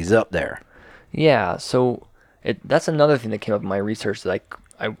 chief, but he's up there. Yeah, so that's another thing that came up in my research that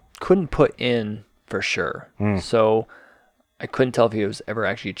I couldn't put in for sure. So I couldn't tell if he was ever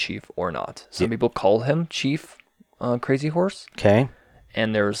actually a chief or not. Some people called him Chief Crazy Horse, Okay.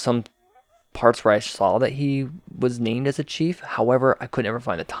 and there was some parts where I saw that he was named as a chief. However, I could never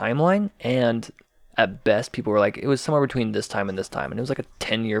find the timeline, and at best, people were like, it was somewhere between this time, and it was like a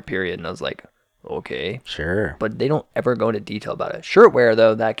 10-year period, and I was like, okay. Sure. But they don't ever go into detail about it. Shirtwear,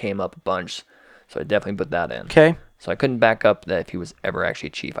 though, that came up a bunch, so I definitely put that in. Okay. So I couldn't back up that if he was ever actually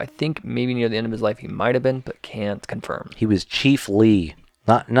a chief. I think maybe near the end of his life he might have been, but can't confirm. He was Chief Lee.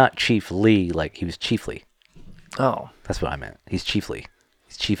 Not Chief Lee, like he was Chiefly. Oh. That's what I meant. He's Chiefly.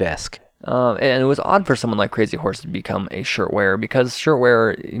 He's Chief-esque. And it was odd for someone like Crazy Horse to become a shirt wearer, because shirt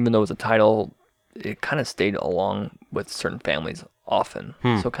wearer, even though it was a title, it kind of stayed along with certain families often.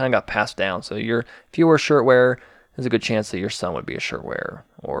 So it kind of got passed down. So if you were a shirt wearer, there's a good chance that your son would be a shirt wearer,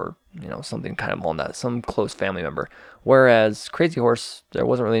 or something kind of along that, some close family member. Whereas Crazy Horse, there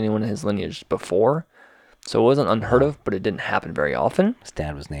wasn't really anyone in his lineage before, so it wasn't unheard of, but it didn't happen very often. His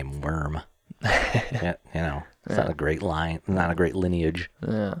dad was named Worm. Yeah, it's not a great line, not a great lineage.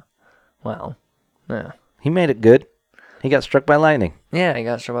 Yeah. Wow. Yeah. He made it good. He got struck by lightning. Yeah, he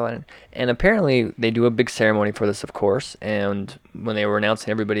got struck by lightning. And apparently they do a big ceremony for this, of course. And when they were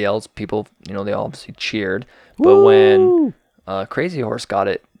announcing everybody else, people, they obviously cheered. But when Crazy Horse got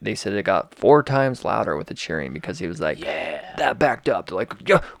it, they said it got 4 times louder with the cheering, because he was like, yeah, that backed up. They're like,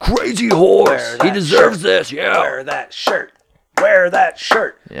 yeah, Crazy Horse, he deserves this, yeah. Wear that shirt. Wear that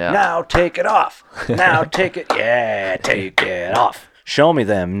shirt. Yeah. Now take it off. Now take it. Yeah, take it off. Show me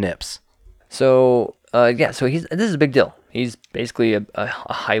them nips. So, this is a big deal. He's basically a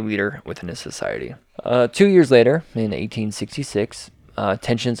high leader within his society. 2 years later, in 1866,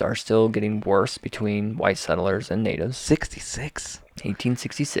 tensions are still getting worse between white settlers and natives. 66.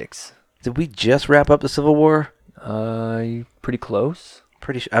 1866. Did we just wrap up the Civil War? Pretty close.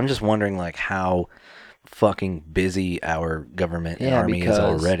 Pretty sure. I'm just wondering, like, how fucking busy our government and army is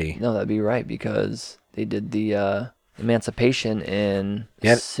already. No, that'd be right, because they did the emancipation in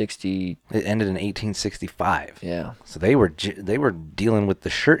 60. It ended in 1865. Yeah. So they were dealing with the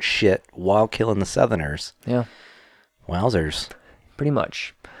shirt shit while killing the Southerners. Yeah. Wowzers. Pretty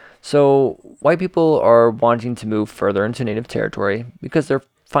much. So white people are wanting to move further into native territory because they're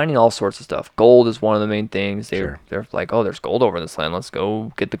finding all sorts of stuff. Gold is one of the main things. They're like, oh, there's gold over this land. Let's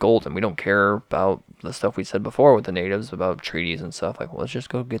go get the gold. And we don't care about the stuff we said before with the natives about treaties and stuff. Like, well, let's just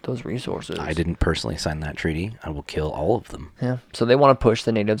go get those resources. I didn't personally sign that treaty. I will kill all of them. Yeah. So they want to push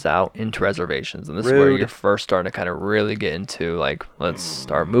the natives out into reservations. And this is where you're first starting to kind of really get into, like, let's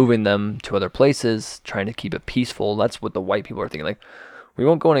start moving them to other places, trying to keep it peaceful. That's what the white people are thinking. Like, we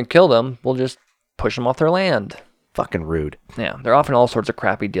won't go in and kill them. We'll just push them off their land. Fucking rude. Yeah, they're offering all sorts of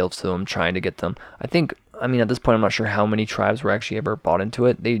crappy deals to them, trying to get them. I mean, at this point, I'm not sure how many tribes were actually ever bought into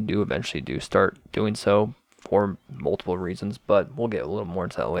it. They do eventually start doing so for multiple reasons, but we'll get a little more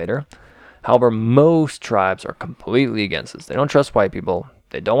into that later. However, most tribes are completely against this. They don't trust white people.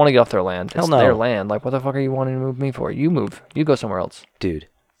 They don't want to get off their land. It's their land. Like, what the fuck are you wanting to move me for? You move. You go somewhere else. Dude,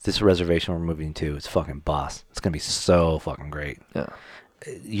 this reservation we're moving to is fucking boss. It's going to be so fucking great. Yeah.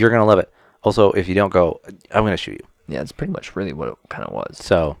 You're going to love it. Also, if you don't go, I'm going to shoot you. Yeah, it's pretty much really what it kind of was.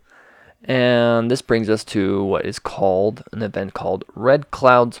 So. And this brings us to what is called an event called Red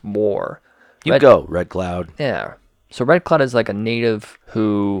Cloud's War. Go, Red Cloud. Yeah. So Red Cloud is like a native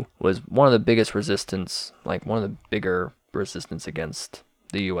who was one of the biggest resistance, like one of the bigger resistance against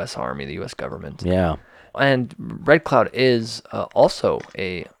the U.S. Army, the U.S. government. Yeah. And Red Cloud is also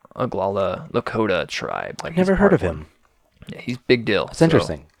a Oglala Lakota tribe. Like, Never heard of him. Yeah, he's big deal. It's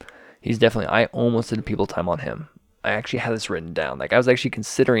interesting. He's definitely, I almost did a people time on him. I actually had this written down. Like, I was actually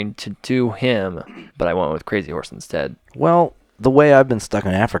considering to do him, but I went with Crazy Horse instead. Well, the way I've been stuck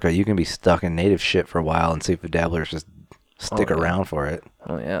in Africa, you can be stuck in native shit for a while and see if the dabblers just stick around for it.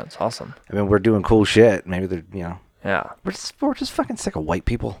 Oh, yeah, it's awesome. I mean, we're doing cool shit. Maybe they're, Yeah. We're just fucking sick of white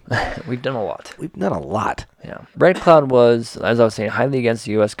people. We've done a lot. We've done a lot. Yeah. Red Cloud was, as I was saying, highly against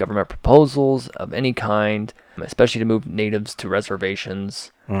the U.S. government proposals of any kind, especially to move natives to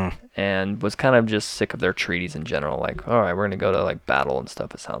reservations, and was kind of just sick of their treaties in general. Like, all right, we're going to go to, like, battle and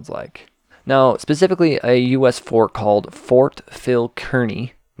stuff, it sounds like. Now, specifically, a U.S. fort called Fort Phil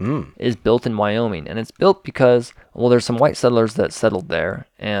Kearny is built in Wyoming, and it's built because, well, there's some white settlers that settled there,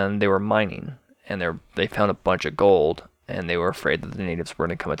 and they were mining, and they found a bunch of gold, and they were afraid that the natives were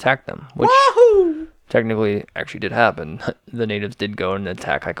going to come attack them, which technically actually did happen. The natives did go and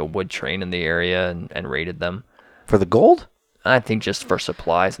attack, like, a wood train in the area and raided them. For the gold? I think just for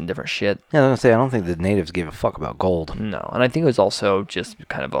supplies and different shit. Yeah, I was going to say, I don't think the natives gave a fuck about gold. No, and I think it was also just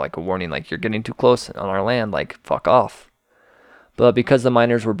kind of like a warning, like, you're getting too close on our land, like, fuck off. But because the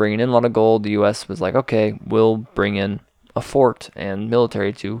miners were bringing in a lot of gold, the U.S. was like, okay, we'll bring in a fort and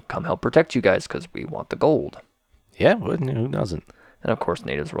military to come help protect you guys because we want the gold. Yeah, who doesn't? And of course,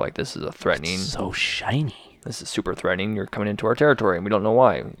 natives were like, this is a threatening. So shiny. This is super threatening. You're coming into our territory, and we don't know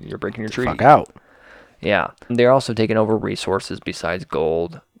why. You're breaking your treaty. Fuck out. Yeah. They're also taking over resources besides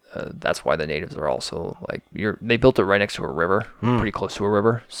gold. That's why the natives are also like, they built it right next to a river, pretty close to a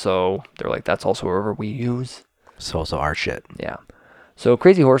river. So they're like, that's also a river we use. It's also our shit. Yeah. So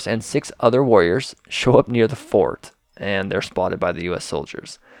Crazy Horse and 6 other warriors show up near the fort, and they're spotted by the U.S.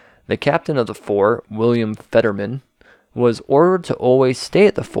 soldiers. The captain of the fort, William Fetterman, was ordered to always stay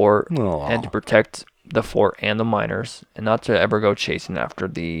at the fort and to protect the fort and the miners, and not to ever go chasing after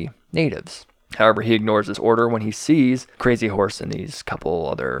the natives. However, he ignores this order when he sees Crazy Horse and these couple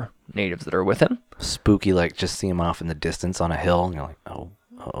other natives that are with him. Spooky, like just see him off in the distance on a hill, and you're like,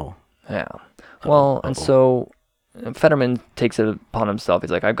 oh. Yeah. Well, and so Fetterman takes it upon himself.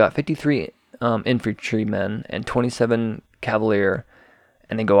 He's like, I've got 53 infantrymen and 27 cavalier,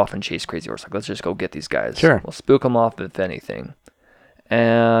 and they go off and chase Crazy Horse. Like, let's just go get these guys. Sure. We'll spook them off if anything.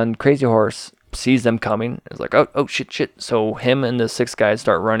 And Crazy Horse sees them coming. Is like, oh, shit. So him and the 6 guys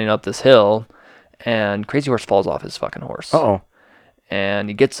start running up this hill, and Crazy Horse falls off his fucking horse. Uh-oh. And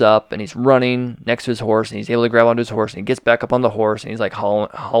he gets up, and he's running next to his horse, and he's able to grab onto his horse, and he gets back up on the horse, and he's like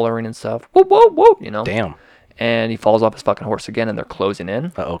hollering and stuff. Whoa, whoa, whoa, you know? Damn. And he falls off his fucking horse again, and they're closing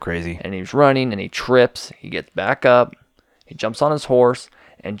in. Uh-oh, crazy. And he's running, and he trips. He gets back up. He jumps on his horse,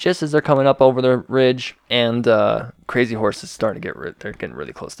 and just as they're coming up over the ridge, and Crazy Horse is starting to they're getting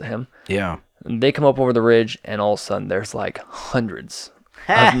really close to him. Yeah. And they come up over the ridge, and all of a sudden, there's like hundreds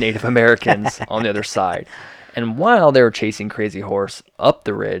of Native Americans on the other side. And while they were chasing Crazy Horse up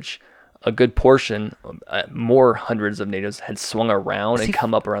the ridge, a good portion, more hundreds of natives had swung around and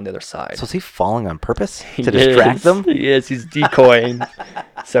come up around the other side. So is he falling on purpose to distract them? Yes, he's decoying.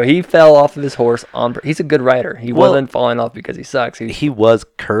 So he fell off of his horse he's a good rider. He wasn't falling off because he sucks. He was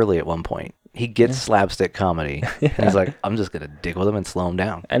Curly at one point. He gets slapstick comedy, and he's like, I'm just going to dig with him and slow him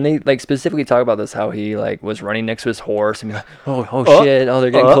down. And they like specifically talk about this, how he like was running next to his horse and be like, oh shit,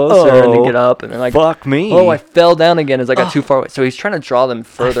 they're getting closer, and they get up and they're like, fuck me. Oh, I fell down again as I got too far away. So he's trying to draw them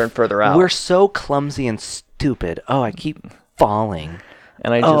further and further out. We're so clumsy and stupid. Oh, I keep falling.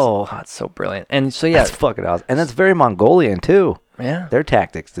 And I just, it's so brilliant. And so, yeah. That's fucking awesome. And that's very Mongolian, too. Yeah. Their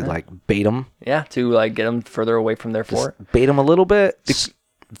tactics to, like, bait them. Yeah, to, like, get them further away from their fort. Bait them a little bit.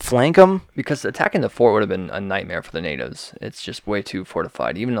 Flank them. Because attacking the fort would have been a nightmare for the natives. It's just way too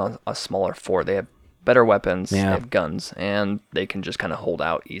fortified. Even on a smaller fort, they have better weapons, they have guns, and they can just kind of hold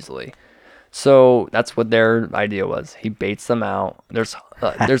out easily. So that's what their idea was. He baits them out. There's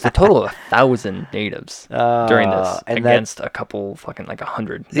a total of 1,000 natives during this against a couple fucking like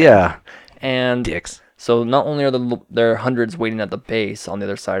 100. Yeah. And dicks. So not only are there hundreds waiting at the base on the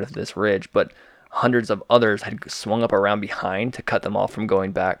other side of this ridge, but hundreds of others had swung up around behind to cut them off from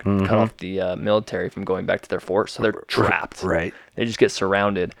going back, cut off the military from going back to their fort. So they're trapped. Right. They just get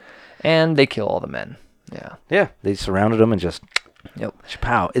surrounded, and they kill all the men. Yeah. Yeah. They surrounded them and just. Yep.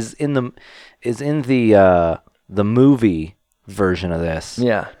 Pow. Is in the movie version of this.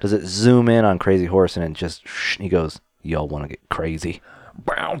 Yeah. Does it zoom in on Crazy Horse and it just he goes, y'all want to get crazy?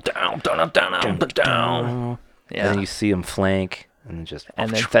 Down. Yeah. And then you see him flank and just.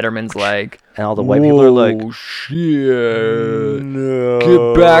 And then Fetterman's like, and all the white people are like, "Oh shit! No.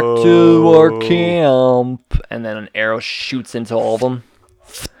 Get back to our camp!" And then an arrow shoots into all of them.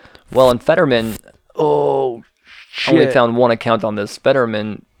 Well, and Fetterman, only found one account on this.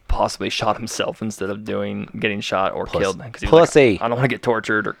 Fetterman possibly shot himself instead of getting shot or killed. Pussy. I don't want to get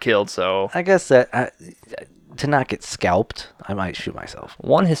tortured or killed, so. I guess that to not get scalped, I might shoot myself.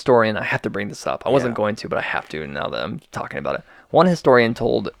 One historian, I have to bring this up. I wasn't going to, but I have to now that I'm talking about it. One historian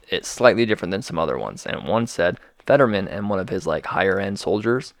told it slightly different than some other ones, and one said Fetterman and one of his like higher end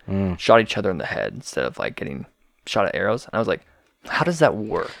soldiers shot each other in the head instead of like getting shot at arrows. And I was like, how does that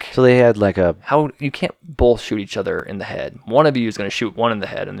work? So they had like how you can't both shoot each other in the head. One of you is going to shoot one in the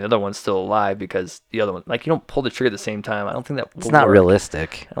head, and the other one's still alive because the other one, like, you don't pull the trigger at the same time. I don't think that. It's not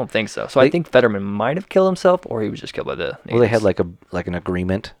realistic. I don't think so. So I think Fetterman might have killed himself, or he was just killed by the natives. Well, they had like an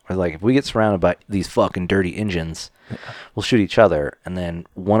agreement where like if we get surrounded by these fucking dirty Indians, we'll shoot each other, and then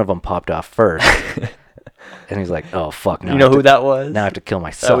one of them popped off first. And he's like, "Oh fuck!" Now you know who that was? Now I have to kill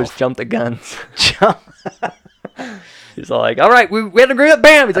myself. That was Jump the Guns. Jump. He's all like, all right, we had an agreement.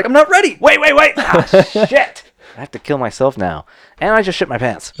 Bam. He's like, I'm not ready. Wait. Ah, shit. I have to kill myself now. And I just shit my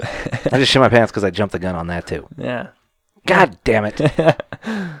pants. I just shit my pants because I jumped the gun on that too. Yeah. God damn it.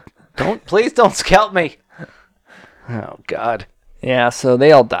 Please don't scalp me. Oh, God. Yeah, so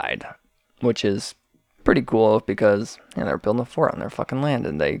they all died, which is pretty cool because they were building a fort on their fucking land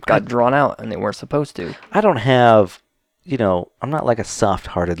and they got drawn out and they weren't supposed to. I don't have I'm not like a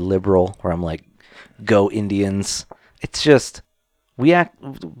soft-hearted liberal where I'm like, go Indians. It's just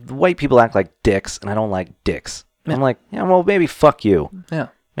white people act like dicks, and I don't like dicks. Yeah. I'm like, yeah, well, maybe fuck you. Yeah.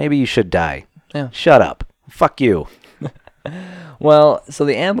 Maybe you should die. Yeah. Shut up. Fuck you. Well, so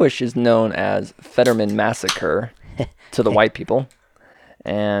the ambush is known as Fetterman Massacre to the white people,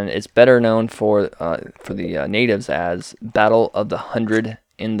 and it's better known for the natives as Battle of the 100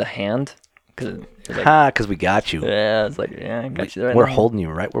 in the Hand. Because we got you. Yeah, it's like, yeah, I got you there. We're holding you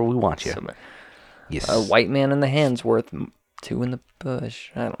right where we want you. Yes. A white man in the hand's worth 2 in the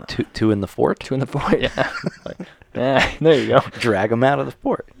bush. I don't know. Two in the fort? 2 in the fort, yeah. Yeah, there you go. Drag him out of the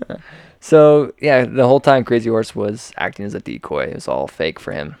fort. So, yeah, the whole time Crazy Horse was acting as a decoy. It was all fake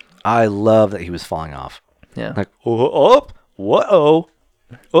for him. I love that he was falling off. Yeah. Like, uh-oh.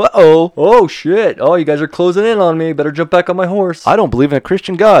 Oh, shit. Oh, you guys are closing in on me. Better jump back on my horse. I don't believe in a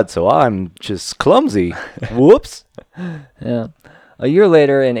Christian God, so I'm just clumsy. Whoops. Yeah. A year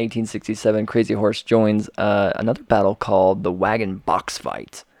later, in 1867, Crazy Horse joins another battle called the Wagon Box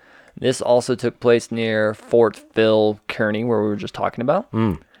Fight. This also took place near Fort Phil Kearny, where we were just talking about.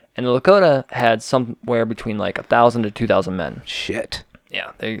 And the Lakota had somewhere between like 1,000 to 2,000 men. Shit.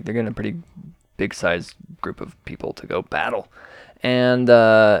 Yeah, they're getting a pretty big-sized group of people to go battle. And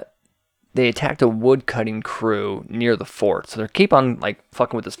they attacked a wood-cutting crew near the fort. So they keep on like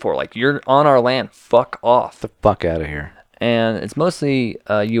fucking with this fort. Like, you're on our land. Fuck off. The fuck out of here. And it's mostly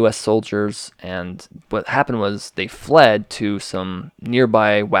U.S. soldiers, and what happened was they fled to some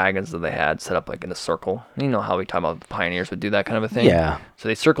nearby wagons that they had set up like in a circle. You know how we talk about the pioneers would do that kind of a thing? Yeah. So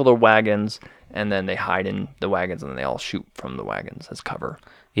they circle their wagons, and then they hide in the wagons, and then they all shoot from the wagons as cover.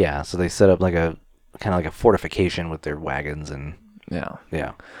 Yeah, so they set up like a kind of like a fortification with their wagons and...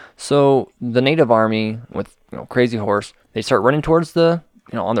 Yeah. So the native army with Crazy Horse, they start running towards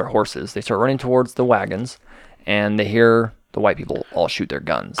on their horses. They start running towards the wagons, and they hear the white people all shoot their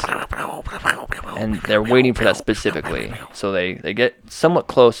guns. And they're waiting for that specifically. So they get somewhat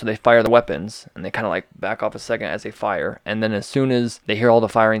close, so they fire the weapons, and they kind of like back off a second as they fire. And then as soon as they hear all the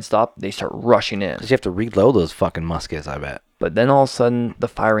firing stop, they start rushing in. Because you have to reload those fucking muskets, I bet. But then all of a sudden, the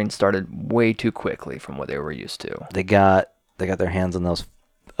firing started way too quickly from what they were used to. They got their hands on those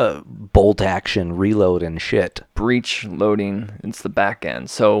bolt action reload and shit. Breech loading, it's the back end.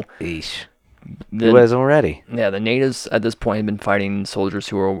 So... Eesh. Who wasn't ready? Yeah, the natives at this point had been fighting soldiers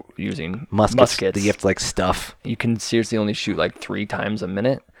who were using muskets. That you have to like stuff. You can seriously only shoot like 3 times a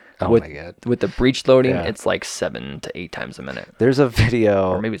minute. Oh my God. With the breech loading, Yeah. it's like 7 to 8 times a minute. There's a video.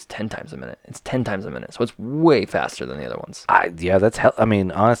 Or maybe it's 10 times a minute. It's 10 times a minute. So it's way faster than the other ones. That's hell. I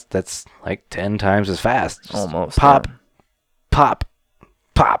mean, honest, that's like 10 times as fast. Just Almost. Pop, yeah. pop,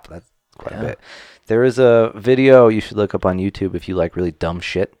 pop. That's quite a bit. There is a video you should look up on YouTube if you like really dumb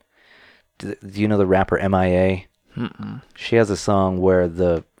shit. Do you know the rapper MIA? Mm-mm. She has a song where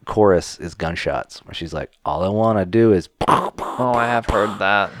the chorus is gunshots, where she's like, all I want to do is Oh, I have heard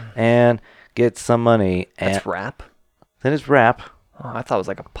that. and get some money. And That's rap? that is rap. Oh, I thought it was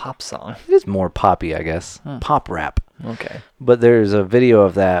like a pop song. It is more poppy, I guess. Pop rap. Okay. But there's a video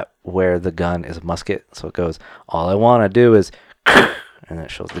of that where the gun is a musket. So it goes, all I want to do is... And it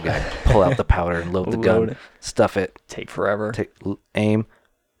shows the guy pull out the powder and load the Load gun, it. stuff it, Take forever. aim.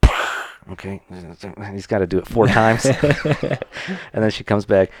 Okay. He's got to do it 4 times. And then she comes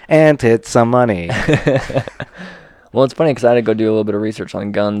back and hit some money. Well, it's funny because I had to go do a little bit of research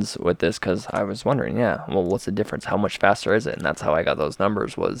on guns with this because I was wondering, what's the difference? How much faster is it? And that's how I got those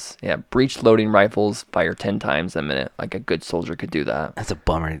numbers was, breech loading rifles fire 10 times a minute. Like a good soldier could do that. That's a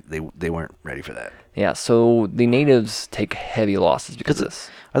bummer. They weren't ready for that. Yeah, so the natives take heavy losses because of this.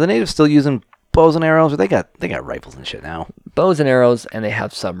 Are the natives still using bows and arrows, or they got rifles and shit now? Bows and arrows, and they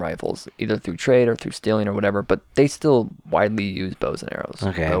have some rifles, either through trade or through stealing or whatever, but they still widely use bows and arrows.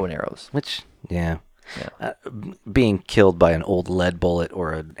 Okay. Bow and arrows. Which, yeah. Yeah. Being killed by an old lead bullet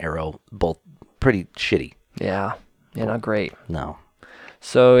or an arrow, both pretty shitty. Yeah, not great. No.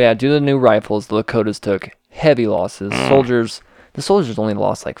 So, due to the new rifles, the Lakotas took heavy losses. The soldiers only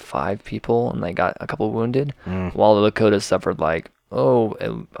lost like 5 people, and they got a couple wounded, while the Lakotas suffered like,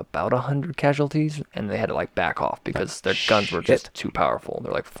 about 100 casualties, and they had to like back off because their guns were just too powerful.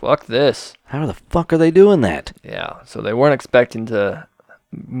 They're like, fuck this. How the fuck are they doing that? Yeah, so they weren't expecting to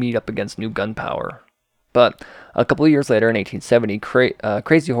meet up against new gun power. But a couple of years later, in 1870,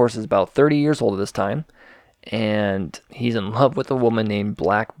 Crazy Horse is about 30 years old at this time, and he's in love with a woman named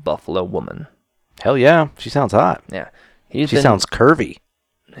Black Buffalo Woman. Hell yeah. She sounds hot. Yeah. She sounds curvy.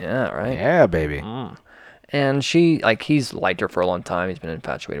 Yeah, right? Yeah, baby. And he's liked her for a long time. He's been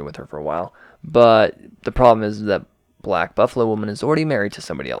infatuated with her for a while. But the problem is that Black Buffalo Woman is already married to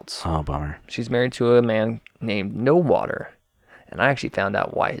somebody else. Oh, bummer. She's married to a man named No Water. And I actually found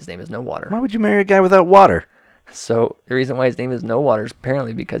out why his name is No Water. Why would you marry a guy without water? So the reason why his name is No Water is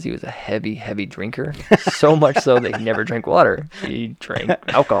apparently because he was a heavy, heavy drinker. So much so that he never drank water. He drank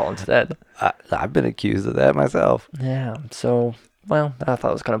alcohol instead. I've been accused of that myself. Yeah. So, well, I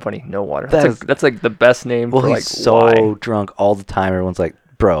thought it was kind of funny. No Water. That is- That's like the best name Well, for he's like so why. drunk all the time. Everyone's like,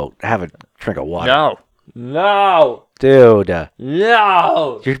 bro, have a drink of water. No. No. Dude,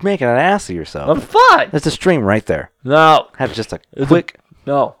 No. you're making an ass of yourself. I'm fine. There's a stream right there. No. Have just a It's quick...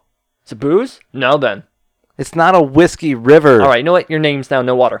 No. It's a booze? No, then. It's not a whiskey river. All right, you know what? Your name's now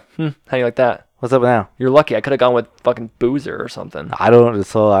No Water. How do you like that? What's up now? You're lucky. I could have gone with fucking Boozer or something.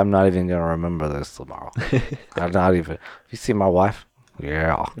 So I'm not even going to remember this tomorrow. I'm not even... You see my wife?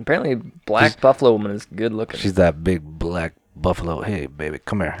 Yeah. Apparently, Black Buffalo Woman is good looking. She's that big black buffalo. Hey, baby,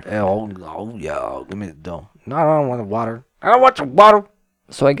 come here. Hey, oh, yeah. Give me the dough. No, I don't want the water. I don't want the water.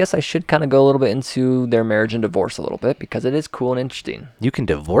 So I guess I should kind of go a little bit into their marriage and divorce a little bit because it is cool and interesting. You can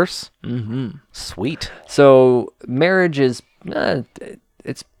divorce? Mm-hmm. Sweet. So marriage is,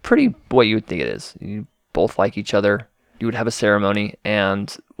 it's pretty what you would think it is. You both like each other. You would have a ceremony,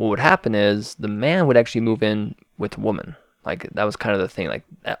 and what would happen is the man would actually move in with the woman. Like, that was kind of the thing. Like,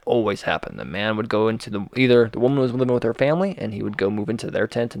 that always happened. The man would go into either the woman was living with her family, and he would go move into their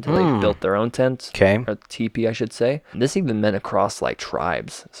tent until they built their own tent. Okay. Or teepee, I should say. This even meant across, like,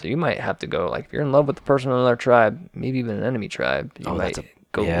 tribes. So you might have to go, like, if you're in love with the person in another tribe, maybe even an enemy tribe, you might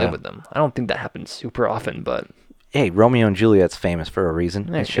go yeah. live with them. I don't think that happens super often, but... Hey, Romeo and Juliet's famous for a reason.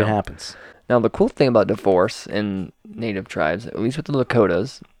 There That you shit go. happens. Now, the cool thing about divorce in native tribes, at least with the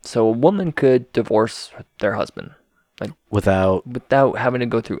Lakotas, so a woman could divorce their husband. Without Having to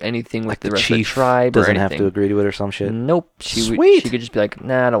go through anything with the the rest of the chief tribe doesn't or have anything. to agree to it or some shit. Nope. She Sweet. could just be like,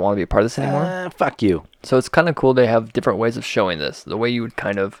 nah, I don't want to be a part of this anymore. Fuck you. So it's kind of cool they have different ways of showing this. The way you would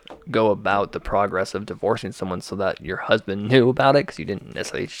kind of go about the progress of divorcing someone so that your husband knew about it, because you didn't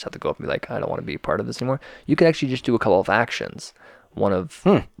necessarily just have to go up and be like, I don't want to be a part of this anymore. You could actually just do a couple of actions. One of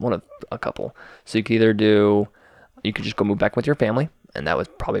a couple. So you could just go move back with your family, and that was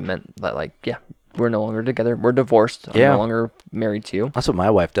probably meant that, like, yeah, we're no longer together. We're divorced. I'm Yeah. no longer married to you. That's what my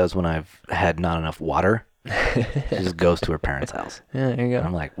wife does when I've had not enough water. She just goes to her parents' house. Yeah, there you And go.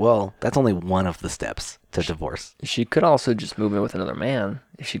 I'm like, well, that's only one of the steps to divorce. She could also just move in with another man.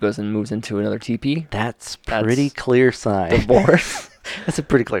 If she goes and moves into another teepee, That's That's pretty clear sign. divorce. That's a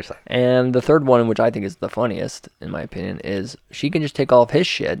pretty clear sign. And the third one, which I think is the funniest, in my opinion, is she can just take all of his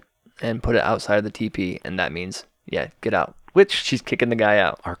shit and put it outside of the teepee, and that means, yeah, get out. Which She's kicking the guy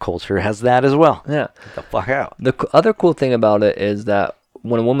out. our culture has that as well. Yeah. Get the fuck out. The other cool thing about it is that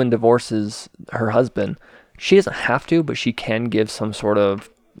when a woman divorces her husband, she doesn't have to, but she can give some sort of,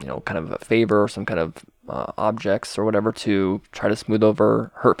 kind of a favor or some kind of objects or whatever to try to smooth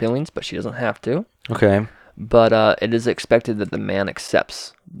over her feelings, but she doesn't have to. Okay. But it is expected that the man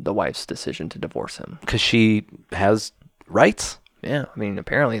accepts the wife's decision to divorce him. Because she has rights. Yeah, I mean,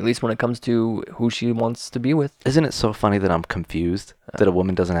 apparently, at least when it comes to who she wants to be with. Isn't it so funny that I'm confused that a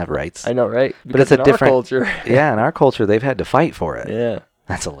woman doesn't have rights? I know, right? But it's a in our different culture. Yeah, in our culture, they've had to fight for it. Yeah.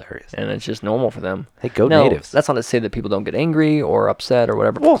 That's hilarious. And it's just normal for them. Hey, go Now, natives. That's not to say that people don't get angry or upset or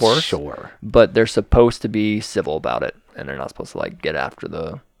whatever, Well, of course. sure. But they're supposed to be civil about it, and they're not supposed to like get after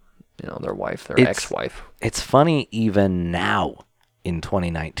their wife, their It's- ex-wife. It's funny even now in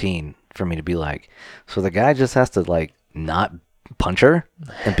 2019 for me to be like, so the guy just has to like not punch her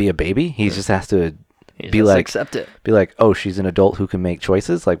and be a baby. He just has to You be just like, accept it. be like, oh, she's an adult who can make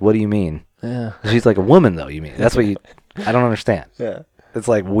choices. Like, what do you mean? Yeah. She's like a woman, though. You mean that's what you? I don't understand. Yeah. It's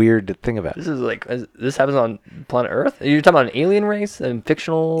like weird to think about. This is like this happens on planet Earth. You're talking about an alien race and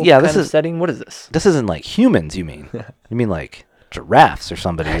fictional Yeah, kind this of is- setting. What is this? This isn't like humans. You mean? You mean like giraffes or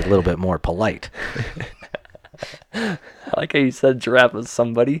somebody a little bit more polite? I like how you said giraffe was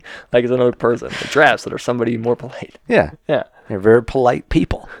somebody, like it's another person. The giraffes that are somebody more polite. Yeah, Yeah. they're very polite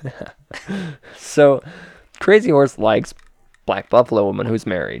people. So, Crazy Horse likes Black Buffalo Woman who's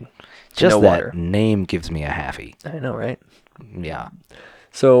married. to Just No that Water. name gives me a happy. I know, right? Yeah,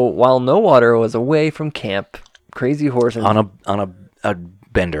 So while No Water was away from camp, Crazy Horse and on a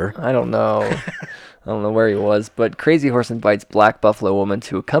bender. I don't know. I don't know where he was, but Crazy Horse invites Black Buffalo Woman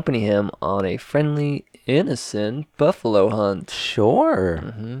to accompany him on a friendly, innocent buffalo hunt. Sure.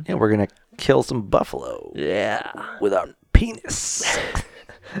 Yeah, we're gonna kill some buffalo Yeah. with our penis.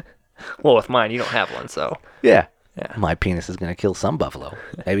 Well, with mine, you don't have one, so Yeah. Yeah. My penis is gonna kill some buffalo.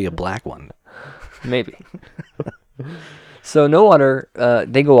 Maybe a black one. maybe. So No Water,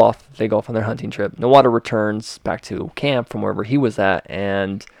 they go off on their hunting trip. No Water returns back to camp from wherever he was at,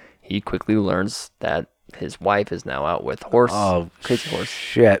 and he quickly learns that his wife is now out with Crazy Horse.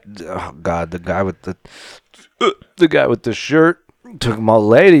 Shit! Oh God, the guy with the shirt took my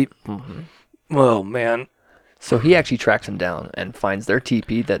lady. Mm-hmm. Oh man. So he actually tracks him down and finds their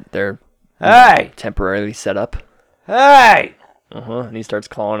teepee that they're Hey! temporarily set up. Hey! And he starts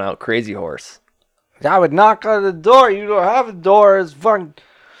calling out Crazy Horse. I would knock on the door. You don't have a door. It's fucking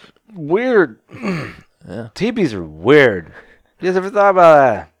weird. Yeah. Teepees are weird. You guys ever thought about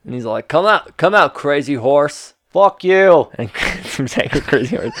that? And he's like, come out, Crazy Horse. Fuck you. And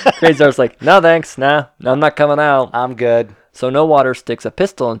Crazy Horse like, no thanks, nah, I'm not coming out. I'm good. So No Water sticks a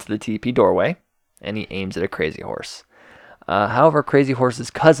pistol into the teepee doorway, and he aims at a Crazy Horse. However, Crazy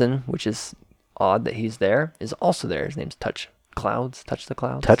Horse's cousin, which is odd that he's there, is also there. His name's Touch the Clouds. Touch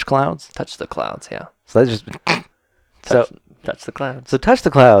clouds? Touch the Clouds, yeah. So that's just... Touch the Clouds. So Touch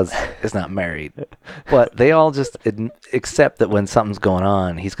the Clouds is not married, but they all just accept that when something's going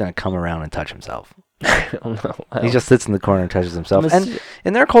on, he's going to come around and touch himself. I don't know. He just sits in the corner and touches himself. I'm And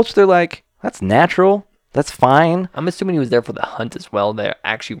in their culture, they're like, that's natural. That's fine. I'm assuming he was there for the hunt as well. They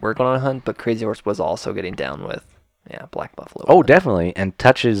actually were going on a hunt, but Crazy Horse was also getting down with, Black Buffalo. Oh, definitely. And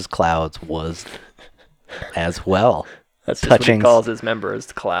Touches Clouds was as well. That's just what he calls his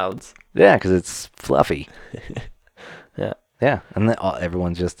members, Clouds. Yeah, because it's fluffy. Yeah. Yeah, and then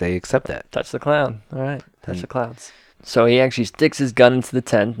everyone they accept that. Touch the cloud. All right. Touch the Clouds. So he actually sticks his gun into the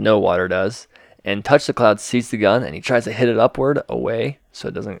tent. No Water does. And Touch the Cloud sees the gun, and he tries to hit it upward, away, so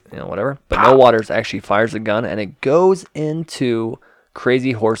it doesn't, whatever. But No Waters actually fires the gun, and it goes into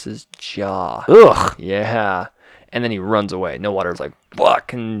Crazy Horse's jaw. Ugh. Yeah. And then he runs away. No Water's like,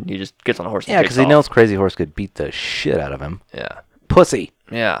 fuck, and he just gets on a horse and Yeah, takes because he off. knows Crazy Horse could beat the shit out of him. Yeah. Pussy.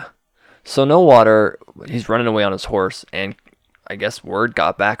 Yeah. So No Water, he's running away on his horse, and I guess word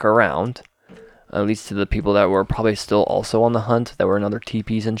got back around, at least to the people that were probably still also on the hunt, that were in other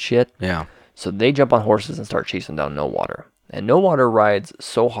teepees and shit. Yeah. So they jump on horses and start chasing down No Water. And No Water rides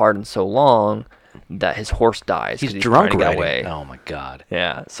so hard and so long that his horse dies. He's 'cause drunk trying to get riding. away. Oh my God.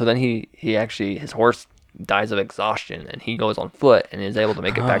 Yeah. So then his horse dies of exhaustion, and he goes on foot and is able to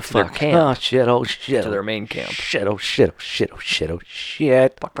make it back to their camp. Oh shit, oh shit. To their main camp. Shit, oh shit, oh shit, oh shit, oh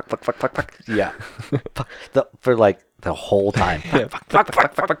shit. Fuck. Yeah. For like the whole time. Fuck.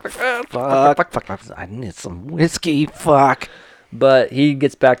 I need some whiskey. Fuck. But he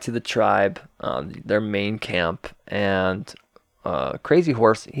gets back to the tribe, their main camp, and Crazy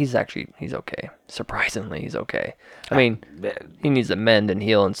Horse, he's okay. Surprisingly, he's okay. I mean, he needs to mend and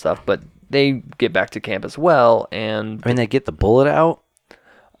heal and stuff, but they get back to camp as well, and... I mean, they get the bullet out?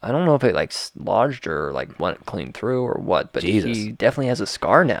 I don't know if it, lodged or, went clean through or what, but Jesus. he definitely has a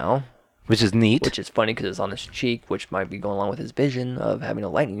scar now. Which is neat. Which is funny because it's on his cheek, which might be going along with his vision of having a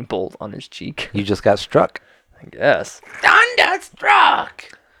lightning bolt on his cheek. You just got struck. I guess.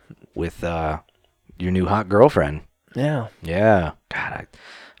 Thunderstruck! With your new hot girlfriend. Yeah. Yeah. God,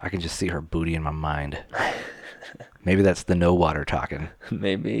 I can just see her booty in my mind. Maybe that's the No Water talking.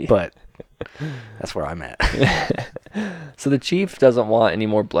 Maybe. But that's where I'm at. So the chief doesn't want any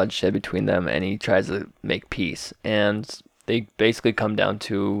more bloodshed between them, and he tries to make peace. And they basically come down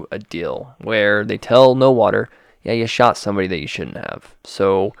to a deal where they tell No Water, yeah, you shot somebody that you shouldn't have.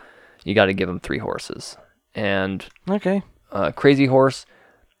 So you got to give him 3 horses. And Okay. Crazy Horse,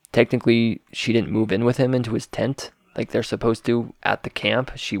 technically, she didn't move in with him into his tent like they're supposed to at the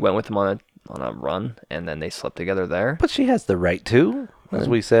camp. She went with him on a run, and then they slept together there. But she has the right to. As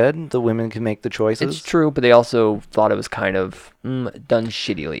we said, the women can make the choices. It's true, but they also thought it was kind of done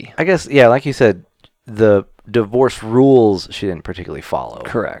shittily. I guess, yeah, like you said, the divorce rules she didn't particularly follow.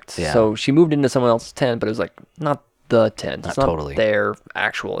 Correct. Yeah. So she moved into someone else's tent, but it was not the tent. It's Not not totally. their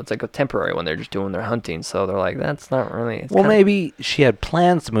actual. It's like a temporary one. They're just doing their hunting. So they're like, that's not really. It's Well, kinda- maybe she had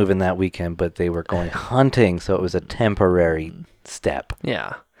plans to move in that weekend, but they were going hunting, so it was a temporary step.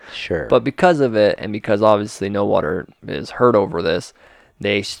 Yeah. Sure. But because of it, and because obviously No Water is hurt over this,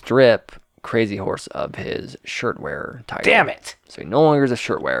 they strip Crazy Horse of his shirt wearer title. Damn it! So he no longer is a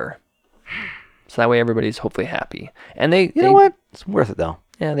shirt wearer. So that way everybody's hopefully happy. And they You know what? It's worth it, though.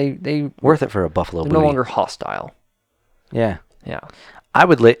 Yeah, they're Worth it for a buffalo booty. no longer hostile. Yeah. Yeah.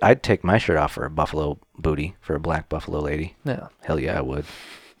 I'd take my shirt off for a buffalo booty, for a black buffalo lady. Yeah. Hell yeah, I would.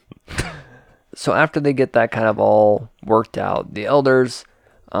 So after they get that kind of all worked out, the elders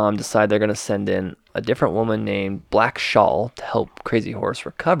decide they're going to send in a different woman named Black Shawl to help Crazy Horse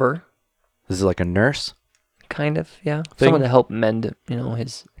recover. This is like a nurse? Kind of, yeah. Thing? Someone to help mend,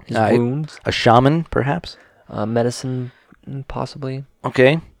 his wounds. A shaman, perhaps? Medicine, possibly.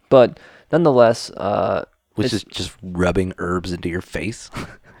 Okay. But nonetheless, Which is it's- just rubbing herbs into your face,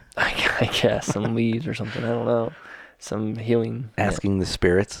 I guess some leaves or something. I don't know. Some healing. Yeah. asking the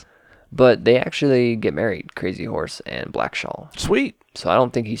spirits. But they actually get married, Crazy Horse and Black Shawl. Sweet. So I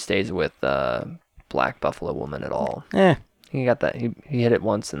don't think he stays with Black Buffalo Woman at all. He got that. He hit it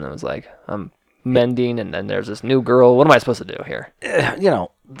once and then was like, I'm mending, and then there's this new girl. What am I supposed to do here?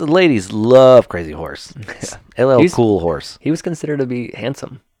 The ladies love Crazy Horse. LL Cool Horse. He was considered to be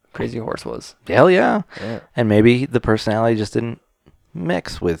handsome. Crazy Horse was. Hell yeah. Yeah. And maybe the personality just didn't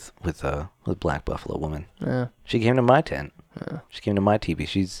mix with Black Buffalo Woman. Yeah. She came to my tent. She came to my TV.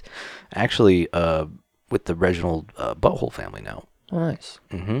 She's actually with the Reginald Butthole family now. Oh, nice.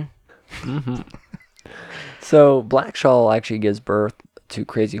 Mm-hmm. So Black Shawl actually gives birth to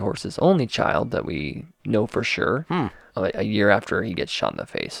Crazy Horse's only child that we know for sure. A year after he gets shot in the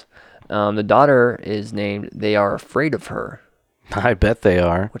face. The daughter is named They Are Afraid of Her, I bet they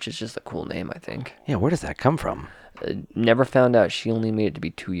are. which is just a cool name, I think. Yeah, where does that come from? Never found out she only made it to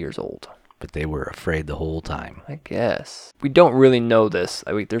be 2 years old. But they were afraid the whole time. I guess. We don't really know this.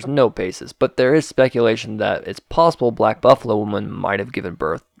 I mean, there's no basis, but there is speculation that it's possible Black Buffalo Woman might have given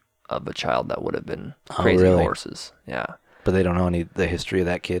birth of a child that would have been Crazy really? Horses. Yeah. But they don't know the history of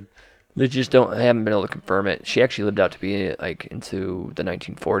that kid. They haven't been able to confirm it. She actually lived out to be like into the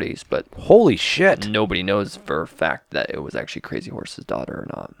 1940s, but Holy shit. nobody knows for a fact that it was actually Crazy Horse's daughter or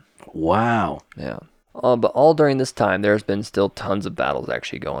not. Wow. Yeah. But all during this time, there's been still tons of battles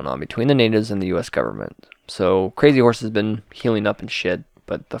actually going on between the natives and the U.S. government. So Crazy Horse has been healing up and shit,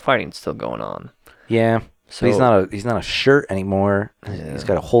 but the fighting's still going on. Yeah. So he's not a shirt anymore. Yeah. He's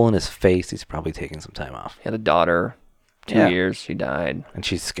got a hole in his face. He's probably taking some time off. He had a daughter, 2 years, she died. And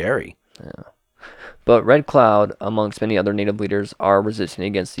she's scary. But Red Cloud, amongst many other native leaders, are resisting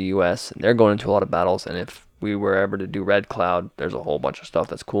against the U.S. They're going into a lot of battles, and if we were ever to do Red Cloud, there's a whole bunch of stuff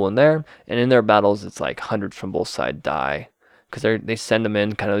that's cool in there. And in their battles, it's like hundreds from both sides die. Because they send them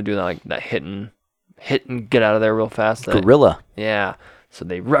in, kind of doing like that hit and get out of there real fast. Guerrilla. Yeah. So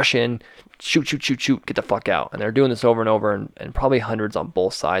they rush in, shoot, get the fuck out. And they're doing this over and over, and probably hundreds on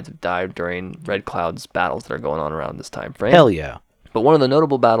both sides have died during Red Cloud's battles that are going on around this time frame. Hell yeah. But one of the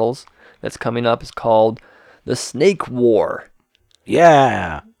notable battles that's coming up is called the Snake War.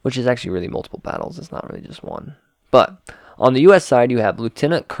 Yeah. Which is actually really multiple battles. It's not really just one. But on the U.S. side, you have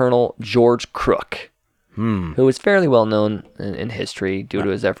Lieutenant Colonel George Crook, who is fairly well known in history due to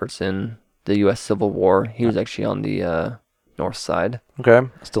his efforts in the U.S. Civil War. He was actually on the north side. Okay.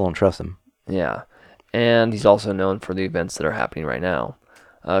 I still don't trust him. Yeah. And he's also known for the events that are happening right now.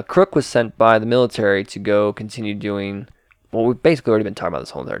 Crook was sent by the military to go continue doing what we've basically already been talking about this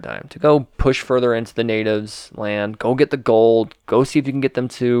whole entire time. To go push further into the natives' land, go get the gold, go see if you can get them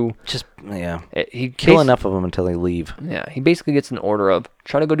to... Kill enough of them until they leave. Yeah, he basically gets an order of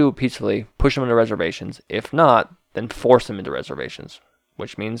try to go do it peacefully, push them into reservations. If not, then force them into reservations,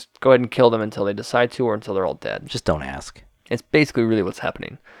 which means go ahead and kill them until they decide to or until they're all dead. Just don't ask. It's basically really what's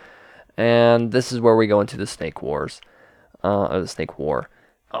happening. And this is where we go into the Snake Wars, or the Snake War.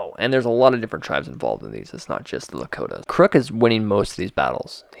 Oh, and there's a lot of different tribes involved in these. It's not just the Lakotas. Crook is winning most of these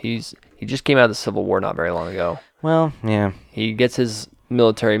battles. He just came out of the Civil War not very long ago. Well, yeah. He gets his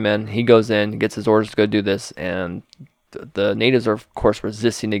military men. He goes in, gets his orders to go do this, and the natives are, of course,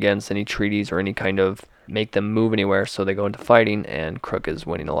 resisting against any treaties or any kind of make them move anywhere, so they go into fighting, and Crook is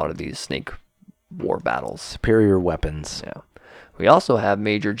winning a lot of these Snake War battles. Superior weapons. Yeah. We also have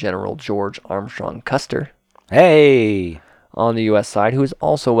Major General George Armstrong Custer. Hey! On the U.S. side, who is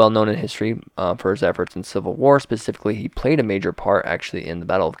also well known in history for his efforts in Civil War. Specifically, he played a major part actually in the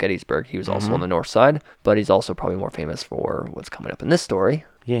Battle of Gettysburg. He was also on the north side, but he's also probably more famous for what's coming up in this story.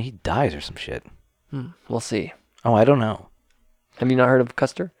 Yeah, he dies or some shit. We'll see. Oh, I don't know. Have you not heard of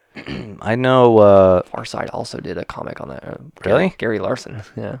Custer? I know... Far Side also did a comic on that. Really? Gary Larson,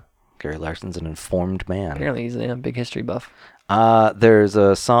 yeah. Gary Larson's an informed man. Apparently he's a big history buff. There's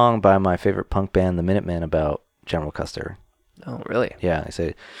a song by my favorite punk band, The Minutemen, about General Custer. Oh, really? Yeah, they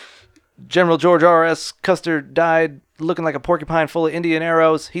say, General George R.S. Custer died looking like a porcupine full of Indian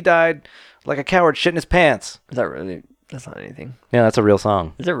arrows. He died like a coward shitting his pants. Is that really? That's not anything. Yeah, that's a real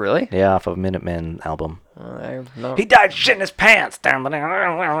song. Is it really? Yeah, off of Minutemen album. No. He died shitting his pants.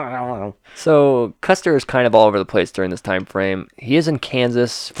 So Custer is kind of all over the place during this time frame. He is in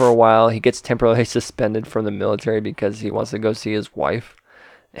Kansas for a while. He gets temporarily suspended from the military because he wants to go see his wife.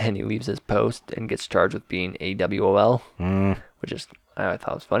 And he leaves his post and gets charged with being AWOL, which is, I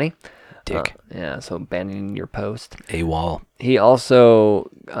thought was funny. Dick. Yeah, so abandoning your post. AWOL. He also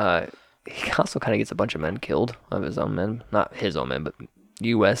kind of gets a bunch of men killed, of his own men. Not his own men, but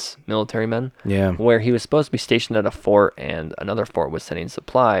U.S. military men. Yeah. Where he was supposed to be stationed at a fort, and another fort was sending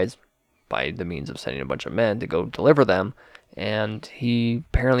supplies by the means of sending a bunch of men to go deliver them. And he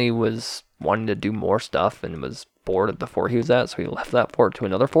apparently was wanting to do more stuff and was bored at the fort he was at, so he left that fort to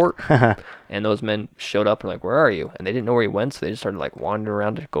another fort. And those men showed up and like, where are you? And they didn't know where he went, so they just started like wandering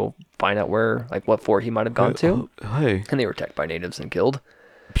around to go find out where, like, what fort he might have gone to. Hey. And they were attacked by natives and killed.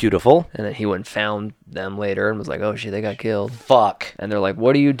 Beautiful. And then he went and found them later and was like, oh shit, they got killed. Fuck. And they're like,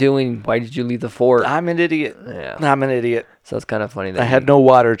 what are you doing? Why did you leave the fort? I'm an idiot. Yeah. I'm an idiot. So it's kind of funny that I had no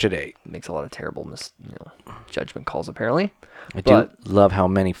water today. he makes a lot of terrible judgment calls, apparently. I do love how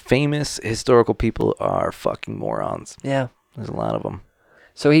many famous historical people are fucking morons. Yeah. There's a lot of them.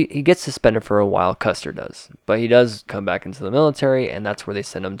 So he gets suspended for a while, Custer does. But he does come back into the military, and that's where they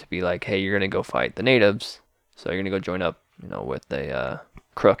send him to be like, hey, you're going to go fight the natives. So you're going to go join up, with the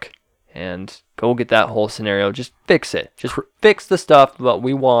Crook and go get that whole scenario. Just fix it. Just fix the stuff that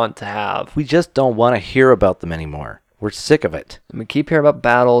we want to have. We just don't want to hear about them anymore. We're sick of it. And we keep hearing about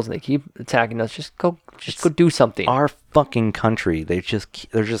battles, and they keep attacking us. Just go do something. Our fucking country. They're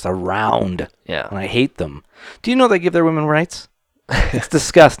just around. Yeah. And I hate them. Do you know they give their women rights? It's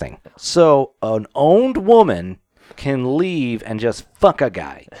disgusting. So an owned woman can leave and just fuck a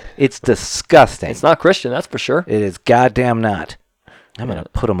guy. It's disgusting. It's not Christian, that's for sure. It is goddamn not. I'm going to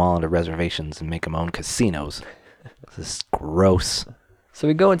put them all into reservations and make them own casinos. This is gross. So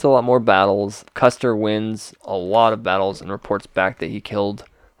we go into a lot more battles. Custer wins a lot of battles and reports back that he killed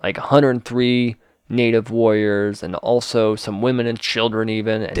like 103 native warriors and also some women and children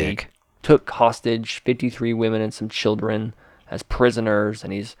even. And Dick. he took hostage 53 women and some children as prisoners,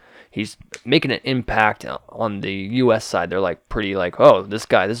 and he's making an impact on the U.S. side. They're like pretty like, oh, this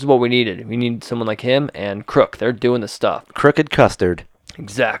is what we needed. We need someone like him and Crook. They're doing the stuff. Crooked Custard.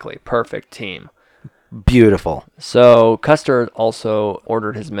 Exactly. Perfect team. Beautiful. So Custer also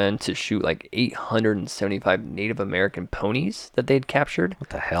ordered his men to shoot like 875 Native American ponies that they'd captured.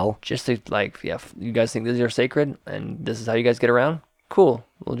 What the hell? Just to like, yeah, you guys think these are sacred and this is how you guys get around? Cool.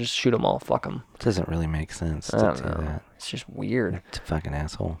 We'll just shoot them all. Fuck them. It doesn't really make sense to I don't do know. that. It's just weird. It's a fucking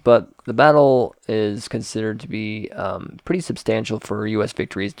asshole. But the battle is considered to be pretty substantial for U.S.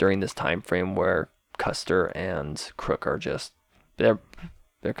 victories during this time frame where Custer and Crook are just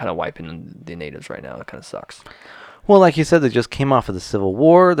they're kind of wiping the natives right now. It kind of sucks. Well, like you said, they just came off of the Civil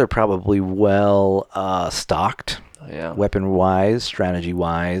War. They're probably well stocked, Yeah. weapon-wise,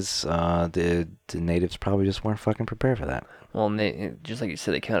 strategy-wise. The natives probably just weren't fucking prepared for that. Well, and they, just like you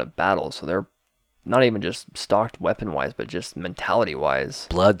said, they came out of battle, so they're not even just stocked weapon-wise, but just mentality-wise.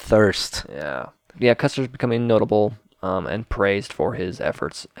 Bloodthirst. Yeah. Yeah, Custer's becoming notable and praised for his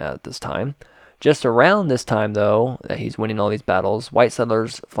efforts at this time. Just around this time, though, that he's winning all these battles, white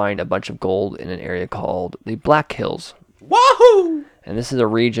settlers find a bunch of gold in an area called the Black Hills. Wahoo! And this is a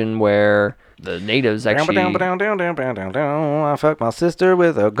region where the natives actually... I fucked my sister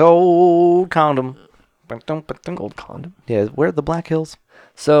with a gold condom. Gold condom? Yeah, where are the Black Hills?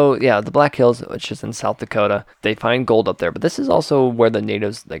 So, yeah, the Black Hills, which is in South Dakota, they find gold up there. But this is also where the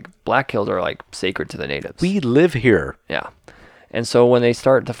natives, like, Black Hills are, like, sacred to the natives. We live here. Yeah. And so when they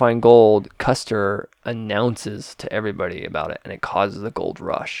start to find gold, Custer announces to everybody about it, and it causes a gold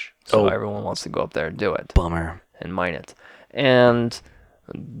rush. So everyone wants to go up there and do it. Bummer. And mine it. And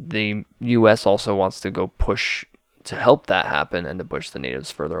the U.S. also wants to go push to help that happen and to push the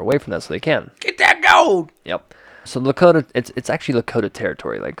natives further away from that so they can. Get that gold! Yep. So Lakota, it's actually Lakota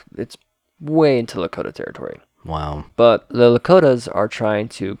territory. Like, it's way into Lakota territory. Wow. But the Lakotas are trying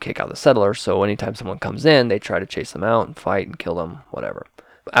to kick out the settlers, so anytime someone comes in, they try to chase them out and fight and kill them, whatever.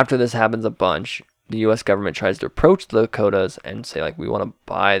 After this happens a bunch, the U.S. government tries to approach the Lakotas and say, like, we want to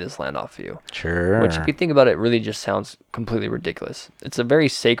buy this land off you. Sure. Which, if you think about it, really just sounds completely ridiculous. It's a very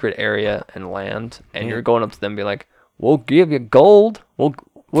sacred area and land, and you're going up to them and be like, we'll give you gold. What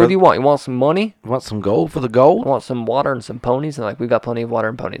do you want? You want some money? You want some gold for the You gold? want some water and some ponies? And like, we got plenty of water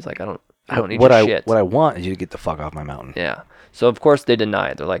and ponies. Like, I don't need your shit. What I want is you to get the fuck off my mountain. Yeah. So of course they deny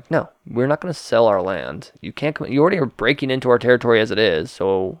it. They're like, no, we're not going to sell our land. You can't. You already are breaking into our territory as it is.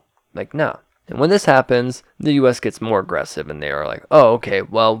 So like, no. And when this happens, the U.S. gets more aggressive, and they are like, oh, okay,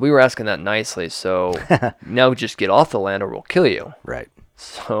 well, we were asking that nicely, so now just get off the land or we'll kill you. Right.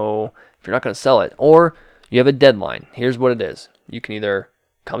 So if you're not going to sell it, or you have a deadline, here's what it is. You can either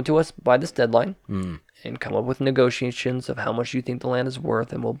come to us by this deadline and come up with negotiations of how much you think the land is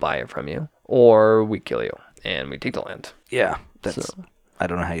worth, and we'll buy it from you, or we kill you and we take the land. Yeah. I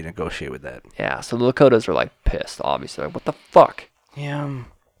don't know how you negotiate with that. Yeah, so the Lakotas are like pissed, obviously. Like, what the fuck? Yeah.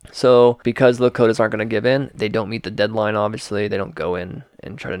 So because the Lakotas aren't going to give in, they don't meet the deadline, obviously. They don't go in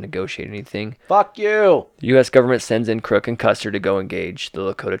and try to negotiate anything. Fuck you. The U.S. government sends in Crook and Custer to go engage the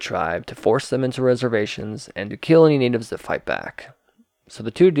Lakota tribe, to force them into reservations, and to kill any natives that fight back. So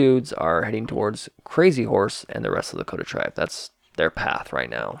the two dudes are heading towards Crazy Horse and the rest of the Lakota tribe. That's their path right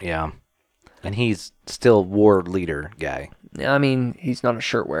now. Yeah. And he's still war leader guy. I mean, he's not a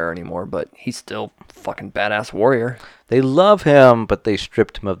shirt wearer anymore, but he's still fucking badass warrior. They love him, but they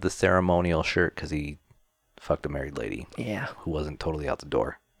stripped him of the ceremonial shirt because he fucked a married lady Yeah. who wasn't totally out the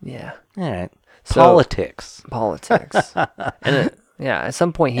door. Yeah. All right. So- Politics. Politics. And at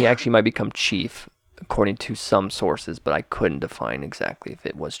some point he actually might become chief, according to some sources, but I couldn't define exactly if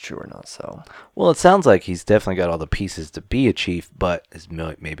it was true or not. So Well, it sounds like he's definitely got all the pieces to be a chief, but is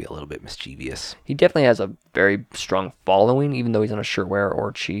maybe a little bit mischievous. he definitely has a very strong following, even though he's not a shirt wearer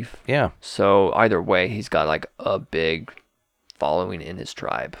or chief. Yeah. So either way, he's got like a big following in his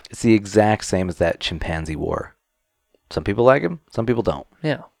tribe. It's the exact same as that chimpanzee war. Some people like him, some people don't.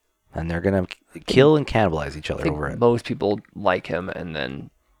 Yeah. And they're going to kill and cannibalize each I other think over it. most people like him, and then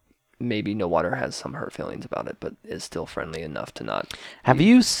maybe No Water has some hurt feelings about it, but is still friendly enough to not. Have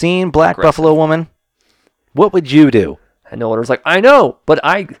you seen Black aggressive. Buffalo Woman? What would you do? And No Water's like, I know, but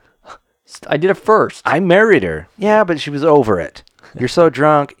I did it first. I married her. Yeah, but she was over it. You're so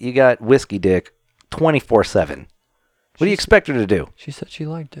drunk, you got whiskey dick 24/7. What do you expect her to do? She said she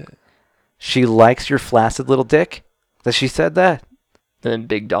liked it. She likes your flaccid little dick? That she said that? And then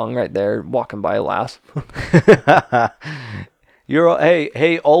Big Dong right there walking by laughs.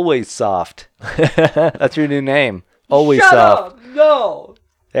 Hey, always soft. That's your new name. Always soft. No!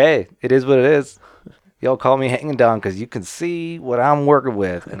 Hey, it is what it is. Y'all call me hanging down because you can see what I'm working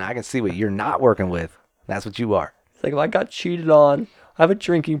with, and I can see what you're not working with. That's what you are. It's like if I got cheated on, I have a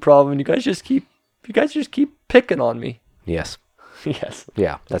drinking problem, and you guys just keep picking on me. Yes. Yes.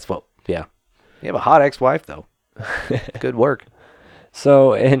 Yeah, that's what. Yeah. You have a hot ex-wife, though. Good work.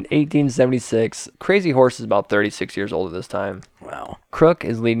 So in 1876, Crazy Horse is about 36 years old at this time. Wow. Crook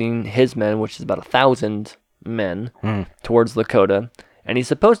is leading his men, which is about 1,000 men, towards Lakota. And he's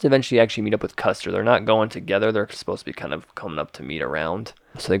supposed to eventually actually meet up with Custer. They're not going together. They're supposed to be kind of coming up to meet around.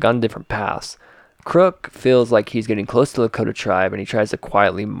 So they've gone different paths. Crook feels like he's getting close to the Lakota tribe, and he tries to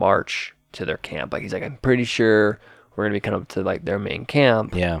quietly march to their camp. Like he's like, I'm pretty sure we're gonna be coming up to like their main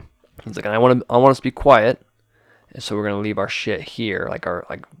camp. Yeah. He's like, I want us to be quiet, and so we're gonna leave our shit here. Like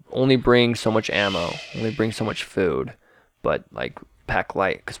only bring so much ammo, only bring so much food, but like pack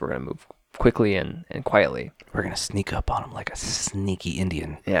light because we're gonna move quickly and quietly. We're going to sneak up on him like a sneaky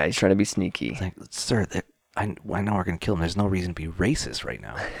Indian. Yeah, he's trying to be sneaky. It's like, sir, I know we're going to kill him. There's no reason to be racist right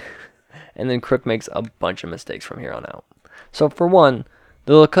now. And then Crook makes a bunch of mistakes from here on out. So for one,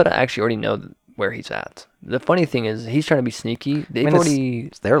 the Lakota actually already know where he's at. The funny thing is, he's trying to be sneaky. They've already...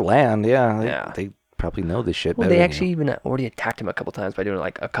 It's their land, yeah. Yeah. They probably know this shit Well, better they than actually you. even already attacked him a couple times by doing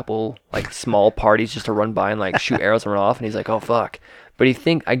like a couple like small parties just to run by and like shoot arrows and run off. And he's like, oh, fuck. But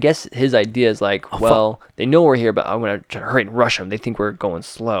I guess his idea is like, they know we're here, but I'm going to try to hurry and rush them. They think we're going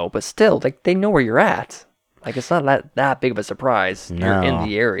slow. But still, like, they know where you're at. Like, it's not that big of a surprise. No. You're in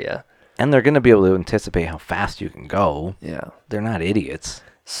the area. And they're going to be able to anticipate how fast you can go. Yeah. They're not idiots.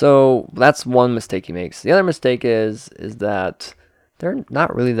 So that's one mistake he makes. The other mistake is that they're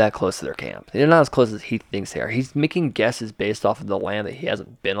not really that close to their camp. They're not as close as he thinks they are. He's making guesses based off of the land that he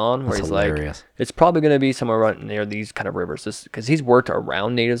hasn't been on, where That's he's hilarious. like, it's probably going to be somewhere right near these kind of rivers. Because he's worked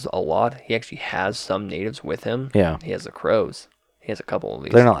around natives a lot. He actually has some natives with him. Yeah. He has the Crows. He has a couple of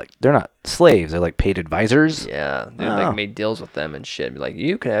these. They're not slaves. They're like paid advisors. Yeah, they Oh. like made deals with them and shit. Be like,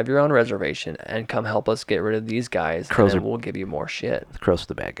 you can have your own reservation and come help us get rid of these guys, Crows and then are- we'll give you more shit. The Crows are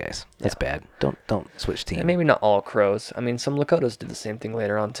the bad guys. That's bad. Don't switch teams. And maybe not all Crows. I mean, some Lakotas did the same thing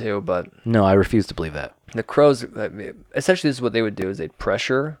later on too, but No, I refuse to believe that. the Crows, essentially this is what they would do, is they'd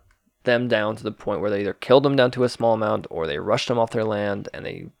pressure them down to the point where they either killed them down to a small amount or they rushed them off their land and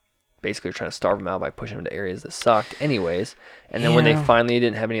they basically were trying to starve them out by pushing them to areas that sucked anyways. And then when they Yeah. finally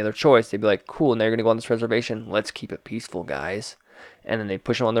didn't have any other choice, they'd be like, cool, now you're going to go on this reservation. Let's keep it peaceful, guys. And then they'd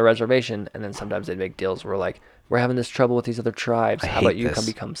push them on the reservation, and then sometimes they'd make deals where like, we're having this trouble with these other tribes. I How about hate you this. come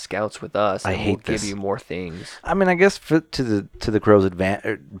become scouts with us, I and we'll hate give this. you more things. I mean, I guess to the Crows'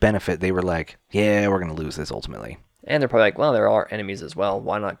 benefit, they were like, yeah, we're gonna lose this ultimately. And they're probably like, well, there are enemies as well.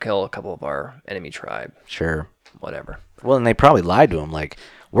 Why not kill a couple of our enemy tribe? Sure. Whatever. Well, and they probably lied to him, like,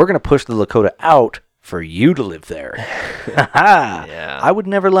 we're gonna push the Lakota out for you to live there. Yeah. I would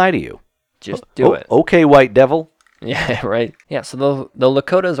never lie to you. Just do it. Okay, white devil. Yeah, right. Yeah, so the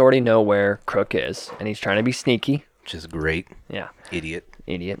Lakotas already know where Crook is, and he's trying to be sneaky. Which is great. Yeah, Idiot.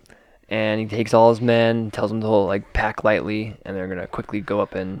 idiot. And he takes all his men, tells them to like pack lightly, and they're gonna quickly go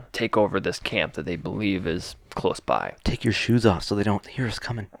up and take over this camp that they believe is close by. Take your shoes off so they don't hear us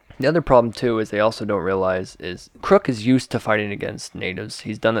coming. The other problem too is they also don't realize is Crook is used to fighting against natives.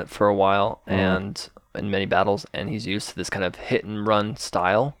 He's done it for a while and in many battles, and he's used to this kind of hit and run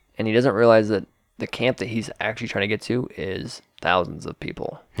style. And he doesn't realize that the camp that he's actually trying to get to is thousands of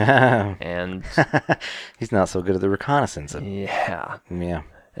people. And He's not so good at the reconnaissance. yeah. Yeah.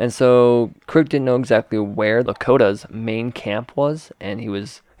 And so Crook didn't know exactly where Lakota's main camp was, and he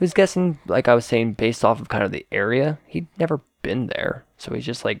was guessing, like I was saying, based off of kind of the area. He'd never been there, so he's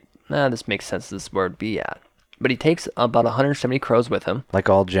just like, nah, this makes sense. This is where it'd be at. But he takes about 170 crows with him. Like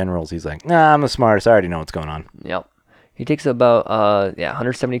all generals, he's like, nah, I'm the smartest. I already know what's going on. Yep. He takes about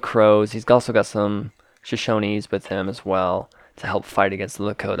 170 crows. He's also got some Shoshones with him as well to help fight against the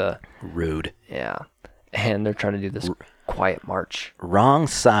Lakota. Rude. Yeah. And they're trying to do this quiet march. Wrong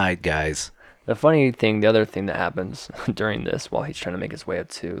side, guys. The funny thing, the other thing that happens during this while he's trying to make his way up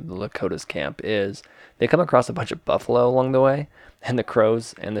to the Lakota's camp is they come across a bunch of buffalo along the way, and the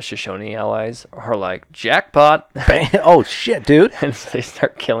Crows and the Shoshone allies are like, jackpot! Oh, shit, dude. And so they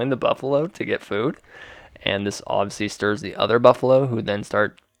start killing the buffalo to get food. And this obviously stirs the other buffalo, who then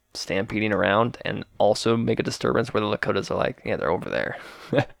start stampeding around and also make a disturbance where the Lakotas are like, yeah, they're over there.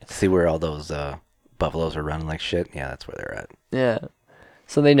 See where all those buffaloes are running like shit? Yeah, that's where they're at. Yeah.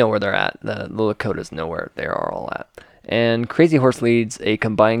 So they know where they're at. The Lakotas know where they are all at. And Crazy Horse leads a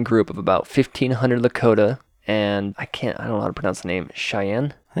combined group of about 1,500 Lakota, and I don't know how to pronounce the name,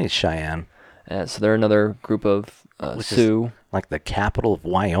 Cheyenne? I think it's Cheyenne. So they're another group of Sioux. Like the capital of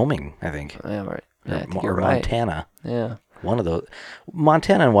Wyoming, I think. Yeah, right. Yeah, I think Or you're right. Montana. Yeah. One of those.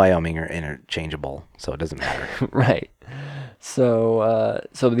 Montana and Wyoming are interchangeable, so it doesn't matter. Right. So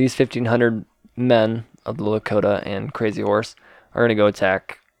these 1,500 men of the Lakota and Crazy Horse are going to go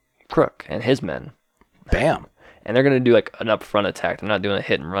attack Crook and his men. Bam. And they're going to do like an upfront attack. They're not doing a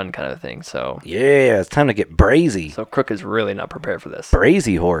hit and run kind of thing. So Yeah, it's time to get brazy. So Crook is really not prepared for this.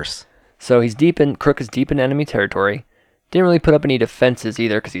 Brazy horse. So Crook is deep in enemy territory. Didn't really put up any defenses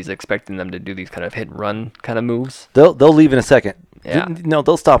either because he's expecting them to do these kind of hit and run kind of moves. They'll leave in a second. Yeah. No,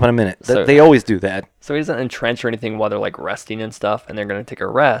 they'll stop in a minute. So- They always do that. So he doesn't entrench or anything while they're like resting and stuff, and they're going to take a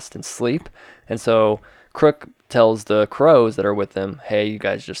rest and sleep. And so Crook tells the crows that are with them, hey, you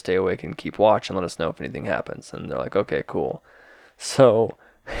guys just stay awake and keep watch and let us know if anything happens. And they're like, okay, cool. So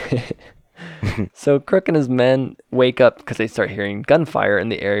so Crook and his men wake up because they start hearing gunfire in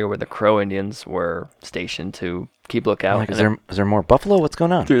the area where the Crow Indians were stationed to keep lookout. Like, And is there more buffalo? What's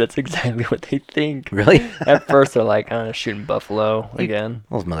going on? dude, that's exactly what they think. Really? At first, they're like, shooting buffalo again.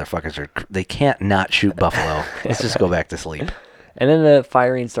 Those motherfuckers they can't not shoot buffalo. Let's just go back to sleep. And then the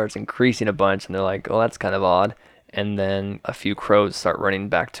firing starts increasing a bunch, and they're like, oh, that's kind of odd. And then a few crows start running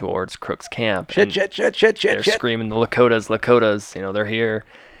back towards Crook's camp. Shit. They're screaming, the Lakotas, they're here.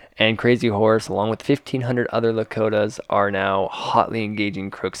 And Crazy Horse, along with 1,500 other Lakotas, are now hotly engaging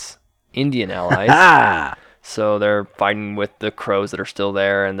Crook's Indian allies. Ah! So they're fighting with the Crows that are still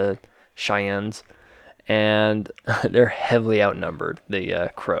there and the Cheyennes. And they're heavily outnumbered, the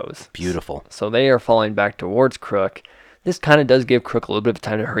Crows. Beautiful. So they are falling back towards Crook. This kind of does give Crook a little bit of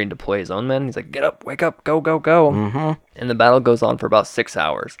time to hurry and deploy his own men. He's like, get up, wake up, go, go, go. Mm-hmm. And the battle goes on for about 6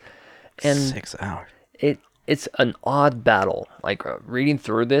 hours. And 6 hours. it's an odd battle. Like, reading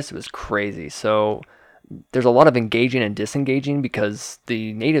through this, it was crazy. So there's a lot of engaging and disengaging because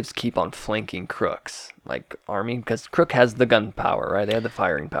the natives keep on flanking Crook's army, because Crook has the gun power, right? They have the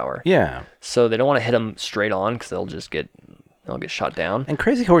firing power. Yeah. So they don't want to hit them straight on because they'll get shot down. And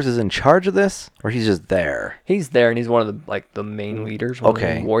Crazy Horse is in charge of this, or he's just there? He's there, and he's one of the main leaders, one of the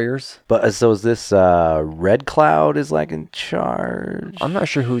main warriors. But so is this Red Cloud is in charge? I'm not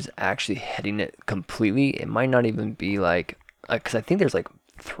sure who's actually heading it completely. It might not even be because I think there's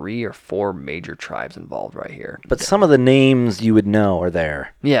 3 or 4 major tribes involved right here. But some of the names you would know are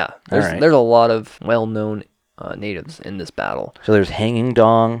there. Yeah, there's a lot of well-known natives in this battle. So there's Hanging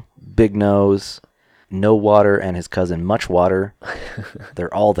Dong, Big Nose, No Water, and his cousin Much Water.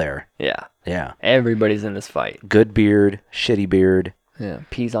 They're all there. Yeah. Yeah. Everybody's in this fight. Good Beard, Shitty Beard. Yeah.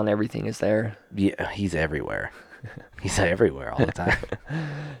 Peas on everything is there. Yeah, he's everywhere. He's everywhere all the time.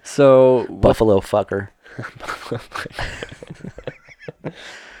 So Buffalo fucker.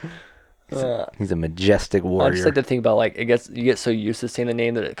 He's a majestic warrior. I just like to think about you get so used to saying the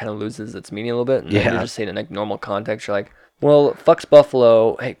name that it kind of loses its meaning a little bit. And then you're just saying it in normal context. You're like, well, fucks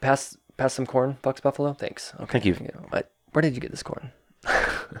buffalo. Hey, pass some corn. Fucks buffalo. Thanks. Okay. Thank you. Where did you get this corn?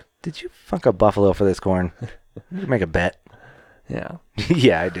 Did you fuck a buffalo for this corn? You make a bet. Yeah.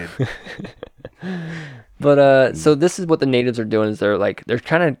 Yeah, I did. But so this is what the natives are doing is they're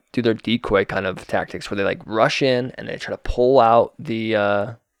trying to do their decoy kind of tactics where they rush in and they try to pull out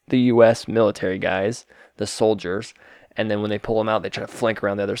the U.S. military guys, the soldiers, and then when they pull them out, they try to flank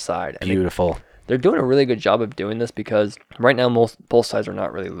around the other side. And Beautiful. They're doing a really good job of doing this because right now both sides are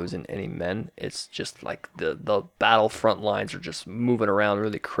not really losing any men. It's just the battle front lines are just moving around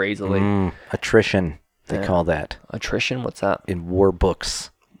really crazily. Attrition. They Yeah. call that Attrition? What's that? in war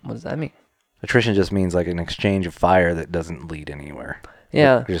books. What does that mean? Attrition just means like an exchange of fire that doesn't lead anywhere.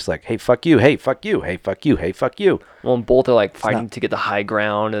 Yeah. You're just like, hey, fuck you, hey, fuck you, hey, fuck you, hey, fuck you. Well, and both are like fighting not- to get the high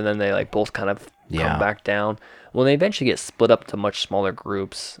ground, and then they like both kind of Yeah. come back down. Well, they eventually get split up to much smaller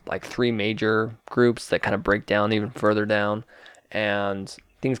groups, like 3 major groups that kind of break down even further down, and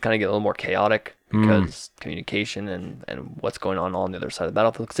things kind of get a little more chaotic because communication and what's going on the other side of the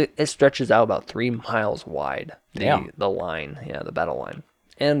battlefield, because it stretches out about 3 miles wide. The line, the battle line,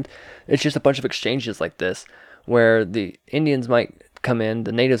 and it's just a bunch of exchanges like this, where the Indians might come in,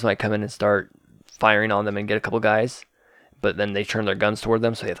 the natives might come in and start firing on them and get a couple guys, but then they turn their guns toward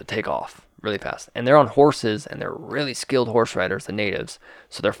them, so they have to take off really fast. And they're on horses, and they're really skilled horse riders, the natives.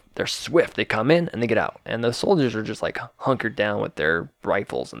 So they're swift. They come in and they get out. And the soldiers are just like hunkered down with their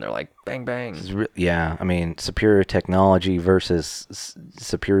rifles, and they're like bang bang. Yeah, I mean, superior technology versus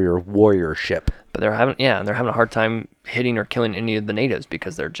superior warriorship. But they're having a hard time hitting or killing any of the natives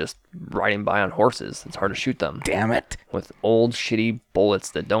because they're just riding by on horses. It's hard to shoot them Damn it. with old shitty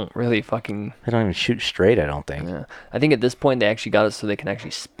bullets that don't really fucking. They don't even shoot straight, I don't think. Yeah. I think at this point they actually got it so they can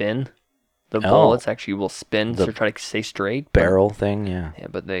actually spin. The Oh. bullets actually will spin The to try to stay straight. but- Barrel thing, yeah. Yeah,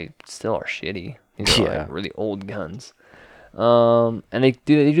 but they still are shitty. These are Yeah. like really old guns. And they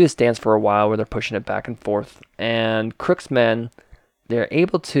do this dance for a while where they're pushing it back and forth. And Crook's men, they're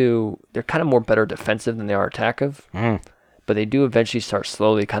kind of more better defensive than they are attackive. But they do eventually start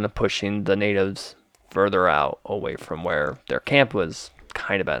slowly kind of pushing the natives further out away from where their camp was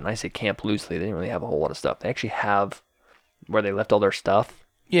kind of at. And I say camp loosely, they didn't really have a whole lot of stuff. They actually have where they left all their stuff.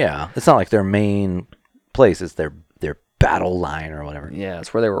 Yeah, it's not like their main place. It's their battle line or whatever. Yeah,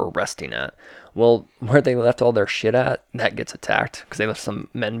 it's where they were resting at. Well, where they left all their shit at, that gets attacked because they left some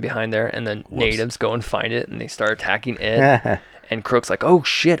men behind there, and then natives go and find it, and they start attacking it. And Crook's like, oh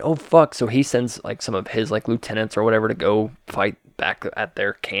shit, oh fuck. So he sends like some of his like lieutenants or whatever to go fight back at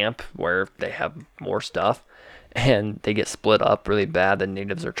their camp where they have more stuff. And they get split up really bad. The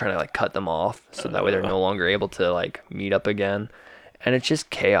natives are trying to like cut them off, so that way they're no longer able to like meet up again. And it's just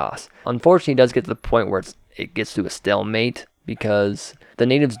chaos. Unfortunately, it does get to the point where it gets to a stalemate because the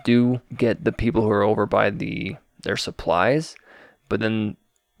natives do get the people who are over by their supplies, but then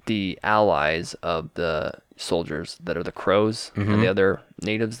the allies of the soldiers that are the Crows and the other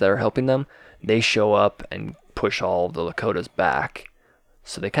natives that are helping them, they show up and push all of the Lakotas back.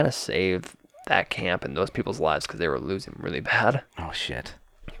 So they kind of save that camp and those people's lives because they were losing really bad. Oh, shit.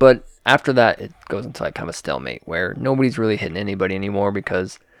 But after that, it goes into like kind of a stalemate where nobody's really hitting anybody anymore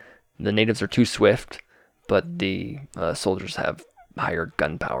because the natives are too swift, but the soldiers have higher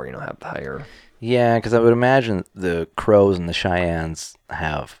gunpowder, have higher... Yeah, because I would imagine the Crows and the Cheyennes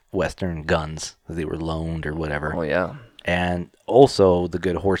have Western guns that they were loaned or whatever. Oh, yeah. And also the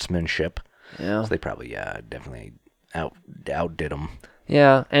good horsemanship. Yeah. So they probably, definitely outdid them.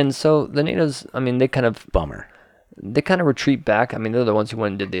 Yeah, and so the natives, they kind of Bummer. retreat back. They're the ones who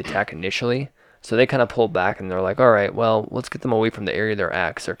went and did the attack initially. So they kind of pull back and they're like, all right, well, let's get them away from the area they're at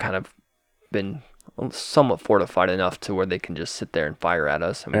because they're kind of been somewhat fortified enough to where they can just sit there and fire at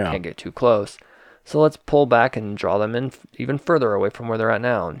us and we can't get too close. So let's pull back and draw them in even further away from where they're at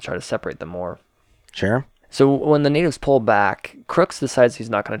now and try to separate them more. Sure. So when the natives pull back, Crooks decides he's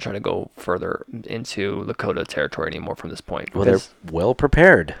not going to try to go further into Lakota territory anymore from this point. Well, they're well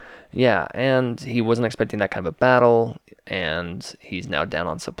prepared. Yeah, and he wasn't expecting that kind of a battle, and he's now down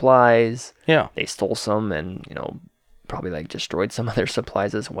on supplies. Yeah. They stole some and, probably like destroyed some of their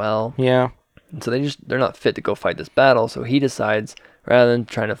supplies as well. Yeah. And so they're not fit to go fight this battle, so he decides, rather than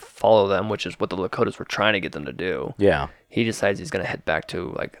trying to follow them, which is what the Lakotas were trying to get them to do, Yeah. he decides he's going to head back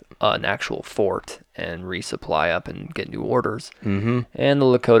to like an actual fort and resupply up and get new orders. Mm-hmm. And the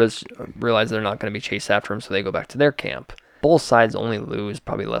Lakotas realize they're not going to be chased after him, so they go back to their camp. Both sides only lose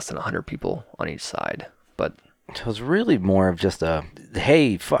probably less than 100 people on each side. But So it's really more of just a,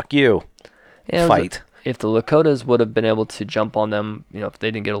 hey, fuck you, yeah, fight. If the Lakotas would have been able to jump on them, if they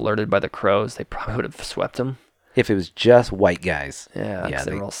didn't get alerted by the Crows, they probably would have swept them. If it was just white guys, Yeah, because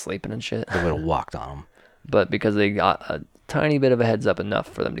they were all sleeping and shit. they would have walked on them. But because they got a tiny bit of a heads up enough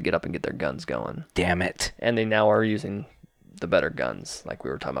for them to get up and get their guns going. Damn it. And they now are using the better guns, like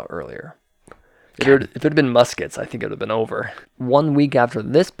we were talking about earlier. If it had been muskets, I think it would have been over. 1 week after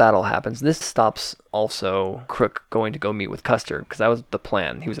this battle happens, this stops also Crook going to go meet with Custer, because that was the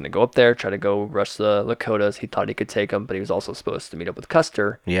plan. He was going to go up there, try to go rush the Lakotas. He thought he could take them, but he was also supposed to meet up with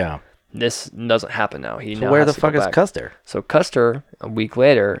Custer. Yeah. This doesn't happen now. He So now where has the to go fuck is back. Custer? So Custer, a week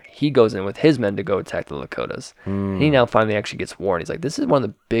later, he goes in with his men to go attack the Lakotas. He now finally actually gets warned. He's like, this is one of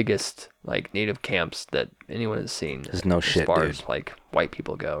the biggest like native camps that anyone has seen. There's no as shit, far dude. as like white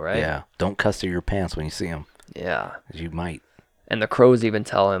people go, right? Yeah. Don't Custer your pants when you see him. Yeah. You might. And the Crows even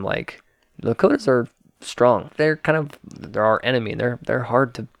tell him like, the Lakotas are strong. They're our enemy. They're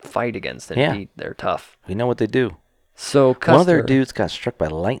hard to fight against and Yeah. beat. They're tough. We know what they do. So Custer, One of their dudes got struck by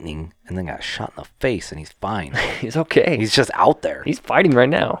lightning and then got shot in the face, and he's fine. he's okay. He's just out there. He's fighting right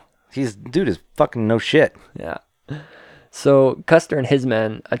now. Dude is fucking no shit. Yeah. So Custer and his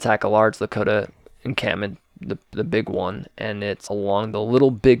men attack a large Lakota encampment, the big one, and it's along the Little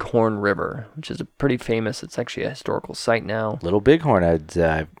Bighorn River, which is a pretty famous. It's actually a historical site now. Little Bighorn,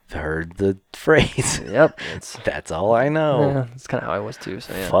 I've heard the phrase. Yep. It's That's all I know. yeah, it's kind of how I was too.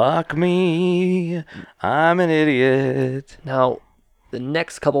 So yeah. Fuck me. I'm an idiot. Now, the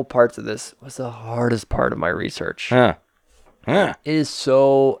next couple parts of this was the hardest part of my research. Huh. Huh. It is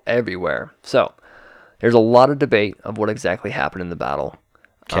so everywhere. So, there's a lot of debate of what exactly happened in the battle.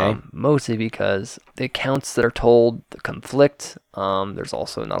 Okay. Mostly because the accounts that are told conflict. There's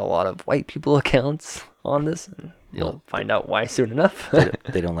also not a lot of white people accounts on this. And you'll find out why soon enough.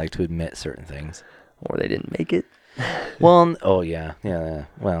 They don't like to admit certain things. Or they didn't make it. Well, oh yeah.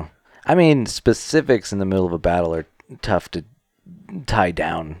 Well, I mean, specifics in the middle of a battle are tough to tie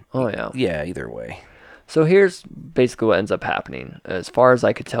down. Oh, yeah. Yeah, either way. So here's basically what ends up happening. As far as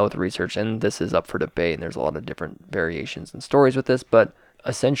I could tell with the research, and this is up for debate, and there's a lot of different variations and stories with this, but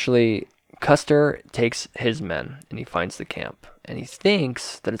essentially Custer takes his men and he finds the camp. And he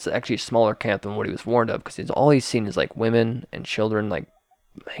thinks that it's actually a smaller camp than what he was warned of, because all he's seen is like women and children like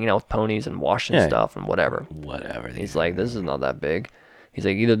hanging out with ponies and washing Yeah. stuff and whatever. Whatever. He's like, this is not that big. He's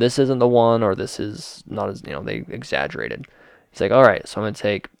like, either this isn't the one or this is not as, they exaggerated. He's like, all right, so I'm going to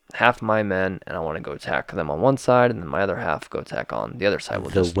take half my men and I want to go attack them on one side, and then my other half go attack on the other side. We'll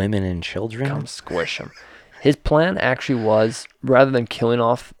the just women and children. come squish them. His plan actually was, rather than killing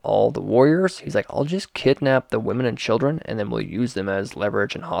off all the warriors, he's like, I'll just kidnap the women and children, and then we'll use them as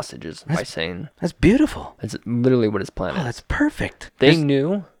leverage and hostages by saying, That's beautiful. that's literally what his plan Oh, is. that's perfect. They There's-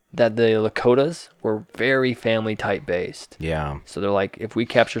 knew that the Lakotas were very family type based. Yeah. So they're like, if we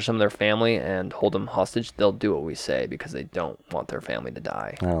capture some of their family and hold them hostage, they'll do what we say because they don't want their family to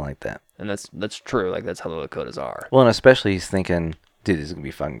die. I don't like that. And that's true. Like, that's how the Lakotas are. Well, and especially he's thinking, dude, this is gonna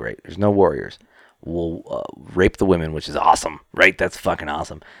be fucking great. There's no warriors. We'll rape the women, which is awesome, right? That's fucking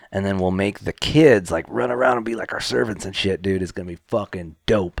awesome. And then we'll make the kids like run around and be like our servants and shit, dude. It's gonna be fucking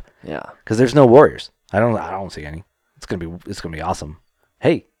dope. Yeah. Because there's no warriors. I don't see any. It's gonna be awesome.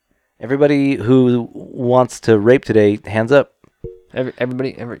 Hey, everybody who wants to rape today, hands up.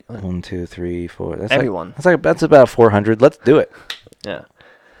 Everybody. 1, 2, 3, 4. That's Everyone. That's about 400. Let's do it. Yeah.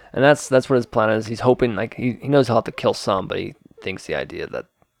 And that's what his plan is. He's hoping, like, he knows he'll have to kill some, but he thinks the idea that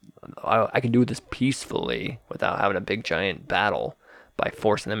I can do this peacefully without having a big giant battle by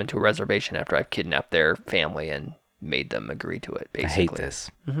forcing them into a reservation after I've kidnapped their family and made them agree to it, basically. I hate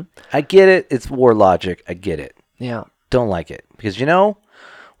this. I get it. It's war logic. I get it. Yeah. Don't like it because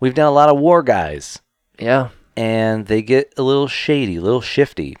we've done a lot of war guys, Yeah. and they get a little shady, a little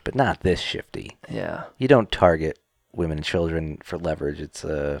shifty, but not this shifty. Yeah. You don't target women and children for leverage.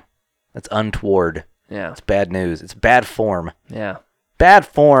 That's untoward. Yeah. It's bad news. It's bad form. Yeah. Bad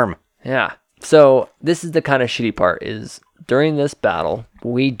form. Yeah. So this is the kind of shitty part is during this battle,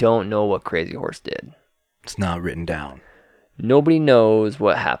 we don't know what Crazy Horse did. It's not written down. Nobody knows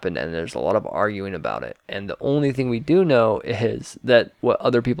what happened, and there's a lot of arguing about it. And the only thing we do know is that what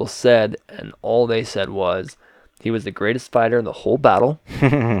other people said, and all they said was he was the greatest fighter in the whole battle,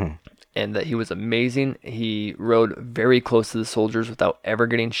 and that he was amazing. He rode very close to the soldiers without ever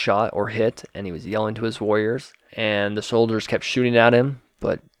getting shot or hit, and he was yelling to his warriors. And the soldiers kept shooting at him,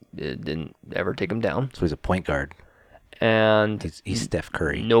 but it didn't ever take him down. So he's a point guard. And He's Steph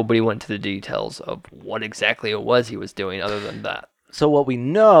Curry. nobody went to the details of what exactly it was he was doing other than that. So what we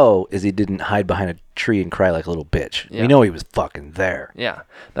know is he didn't hide behind a tree and cry like a little bitch. Yeah. We know he was fucking there. Yeah.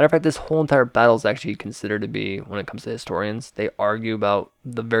 Matter of fact, this whole entire battle is actually considered to be, when it comes to historians, they argue about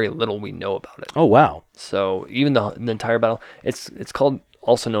the very little we know about it. Oh, wow. So even the entire battle, it's called,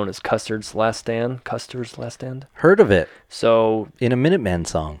 also known as Custer's Last Stand. Custer's Last Stand. Heard of it So in a Minutemen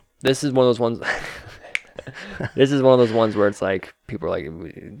song. this is one of those ones. This is one of those ones where it's like people are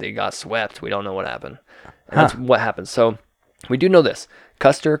like, they got swept. We don't know what happened. And that's what happened. So we do know this.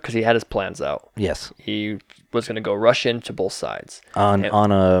 Custer, because he had his plans out, Yes. he was going to go rush into both sides. On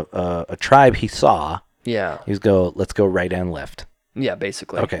a tribe he saw, Yeah. let's go right and left. Yeah,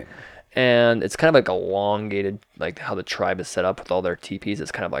 basically. Okay. And it's kind of like elongated, like how the tribe is set up with all their teepees.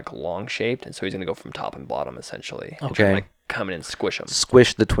 It's kind of like long shaped, and so he's gonna go from top and bottom essentially. And try to, Okay. like come in and squish them.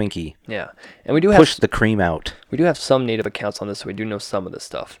 Squish the Twinkie. Yeah, and we do Push have the cream out. some native accounts on this, so we do know some of this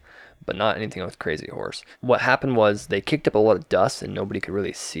stuff, but not anything with Crazy Horse. What happened was they kicked up a lot of dust, and nobody could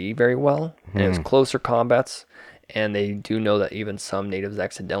really see very well, and it was closer combats. And they do know that even some natives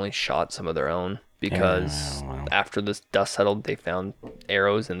accidentally shot some of their own because after this dust settled, they found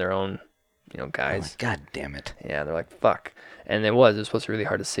arrows in their own, guys. God damn it. Yeah, they're like, fuck. And it was supposed to be really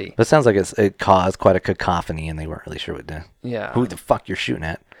hard to see. But it sounds like it caused quite a cacophony, and they weren't really sure what to. Yeah. Who the fuck you're shooting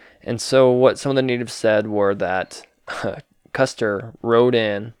at? And so what some of the natives said were that Custer rode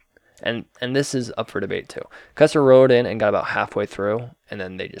in, and this is up for debate too. Custer rode in and got about halfway through, and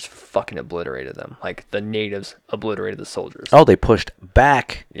then they just fucking obliterated them. Like the natives obliterated the soldiers. Oh, they pushed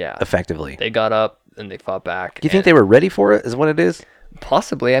back. Yeah. Effectively. They got up and they fought back. Do you think they were ready for it? Is what it is?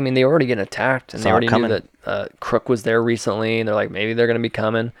 Possibly. I mean, they were already getting attacked, and Saw they it already coming. knew that Crook was there recently, and they're like, maybe they're going to be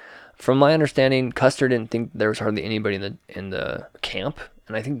coming. From my understanding, Custer didn't think there was hardly anybody in the camp,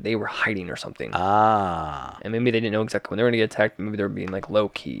 and I think they were hiding or something. Ah. And maybe they didn't know exactly when they were going to get attacked. Maybe they were being like low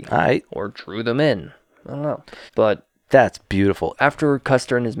key, All right. or drew them in. I don't know. But That's beautiful. after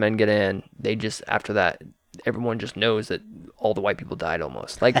Custer and his men get in, after that, everyone just knows that all the white people died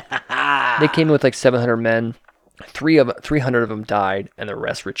almost. Like they came in with like 700 men. 300 of them died, and the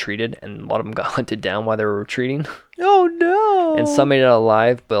rest retreated, and a lot of them got hunted down while they were retreating. Oh no. And some made it out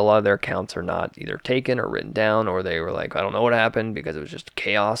alive, but a lot of their accounts are not either taken or written down, or they were like, I don't know what happened because it was just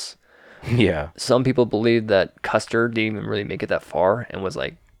chaos. Yeah. Some people believe that Custer didn't even really make it that far and was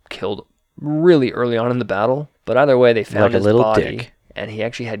like killed really early on in the battle. But either way, they found Like a his little body, dick. and he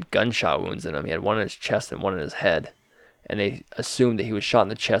actually had gunshot wounds in him. He had one in his chest and one in his head, and they assumed that he was shot in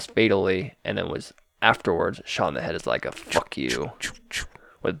the chest fatally, and then was afterwards shot in the head as like a fuck you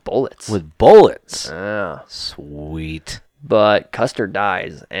with bullets. With bullets. Yeah. Sweet. But Custer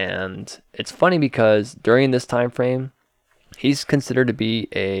dies, and it's funny because during this time frame, he's considered to be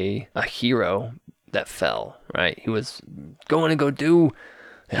a hero that fell, right? He was going to go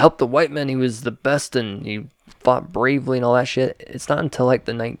help the white men. He was the best, and he fought bravely and all that shit. It's not until like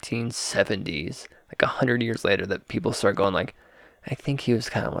the 1970s, like 100 years later, that people start going like, I think he was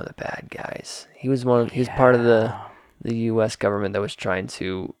kind of one of the bad guys. He was part of the U.S. government that was trying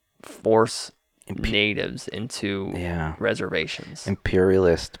to force natives into reservations.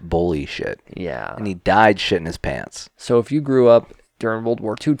 Imperialist bully shit. Yeah. And he died shitting his pants. So if you grew up during World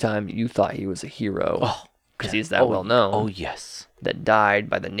War II time, you thought he was a hero because he's that well known. Oh yes. That died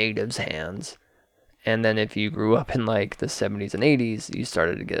by the natives' hands. And then if you grew up in like the 70s and 80s, you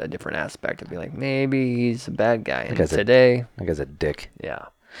started to get a different aspect of being like, maybe he's a bad guy. And today, that guy's a dick. yeah.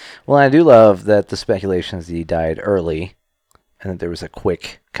 Well, I do love that the speculation is he died early, and that there was a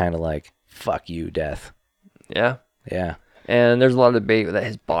quick kind of like "fuck you" death. Yeah. Yeah. And there's a lot of debate that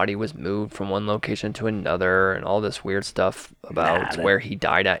his body was moved from one location to another, and all this weird stuff about where he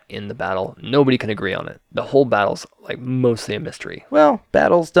died at in the battle. Nobody can agree on it. The whole battle's like mostly a mystery. Well,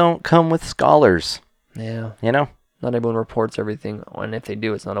 battles don't come with scholars. Yeah. You know? Not everyone reports everything, and if they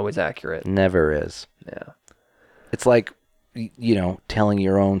do, it's not always accurate. Never is. Yeah. It's like, telling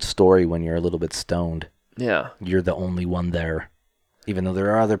your own story when you're a little bit stoned. Yeah. You're the only one there. Even though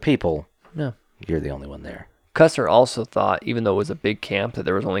there are other people, Yeah. you're the only one there. Custer also thought, even though it was a big camp, that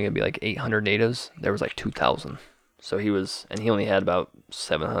there was only going to be like 800 natives. There was like 2,000. So he only had about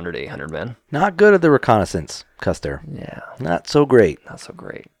 700, 800 men. Not good at the reconnaissance, Custer. Yeah. Not so great. Not so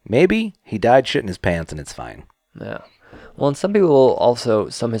great. Maybe he died shitting his pants and it's fine. Yeah. Well, and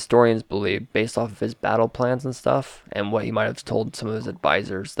some historians believe, based off of his battle plans and stuff, and what he might have told some of his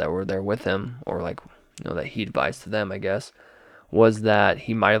advisors that were there with him, or like, that he advised to them, I guess, was that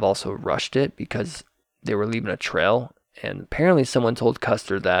he might have also rushed it because they were leaving a trail. And apparently someone told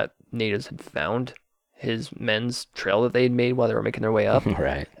Custer that natives had found his men's trail that they had made while they were making their way up.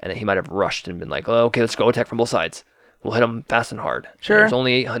 Right. And that he might have rushed and been like, oh, okay, let's go attack from both sides. We'll hit them fast and hard. Sure. And there's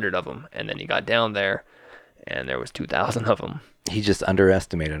only 800 of them. And then he got down there, and there was 2,000 of them. He just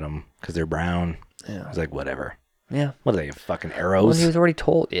underestimated them because they're brown. Yeah. He was like, whatever. Yeah. What are they, fucking Well, arrows? he was already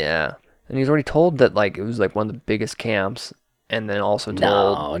told, yeah. And he was already told that, like, it was, like, one of the biggest camps. And then also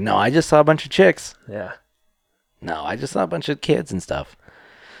told... No, I just saw a bunch of chicks. Yeah. No, I just saw a bunch of kids and stuff.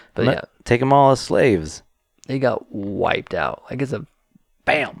 But yeah, Take them all as slaves. they got wiped out. Like, it's a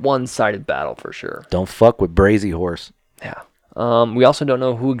Bam. one-sided battle for sure. Don't fuck with Brazy Horse. Yeah. We also don't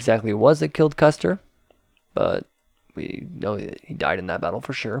know who exactly it was that killed Custer. But we know that he died in that battle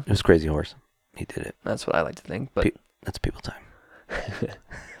for sure. It was Crazy Horse. He did it. That's what I like to think. But That's people time.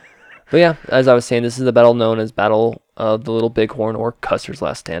 But yeah, as I was saying, this is the battle known as Battle of the Little Bighorn or Custer's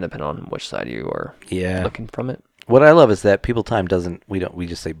Last Stand, depending on which side you are Yeah. looking from it. What I love is that People Time doesn't. We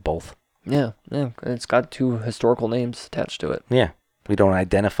just say both. Yeah, it's got 2 historical names attached to it. Yeah. We don't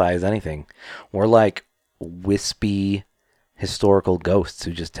identify as anything. We're like wispy historical ghosts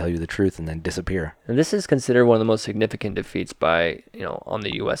who just tell you the truth and then disappear. And this is considered one of the most significant defeats by, on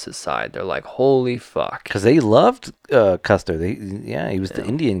the U.S.'s side. They're like, holy fuck. Because they loved Custer. He was the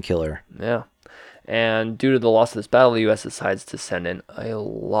Indian killer. Yeah. And due to the loss of this battle, the U.S. decides to send in a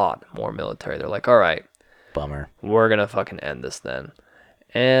lot more military. They're like, all right, Bummer. we're going to fucking end this then.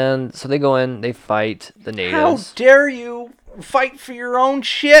 And so they go in, they fight the How natives. dare you fight for your own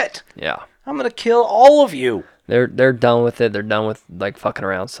shit? Yeah. I'm going to kill all of you. They're done with it. They're done with, like, fucking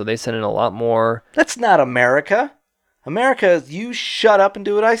around. So they send in a lot more. That's not America. America is you shut up and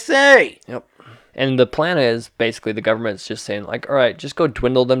do what I say. Yep. And the plan is basically the government's just saying, like, all right, just go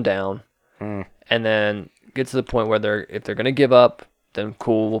dwindle them down. And then get to the point where if they're going to give up, then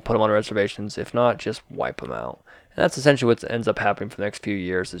cool, we'll put them on reservations. If not, just wipe them out. And that's essentially what ends up happening for the next few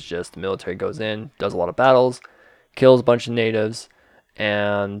years is just the military goes in, does a lot of battles, kills a bunch of natives,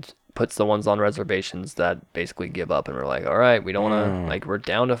 and puts the ones on reservations that basically give up. And we're like, all right, we don't want to, like, we're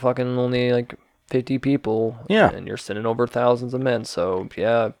down to fucking only, like, 50 people. Yeah. And you're sending over thousands of men. So,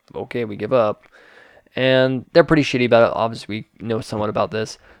 yeah, okay, we give up. And they're pretty shitty about it. Obviously, we know somewhat about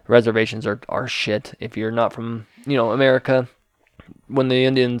this. Reservations are shit. If you're not from, America, when the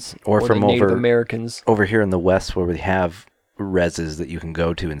Indians Or from the Native over- Americans, Over here in the West where we have reses that you can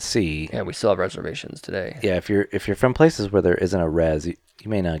go to and see. yeah, we still have reservations today. Yeah, if you're from places where there isn't a res, you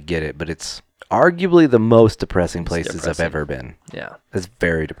may not get it, but it's arguably the most depressing places I've depressing. ever been. Yeah. It's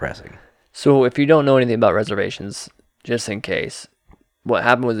very depressing. So if you don't know anything about reservations, just in case, what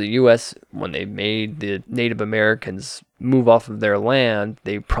happened was the U.S., when they made the Native Americans move off of their land,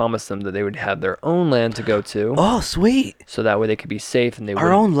 they promised them that they would have their own land to go to. Oh, sweet. So that way they could be safe and they Our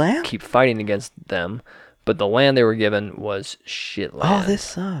would own land? keep fighting against them. But the land they were given was shit land. Oh, this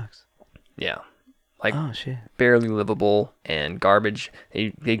sucks. Yeah. Like, Oh, shit. barely livable and garbage.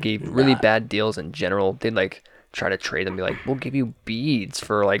 They gave really bad deals in general. They'd, like, try to trade them, be like, we'll give you beads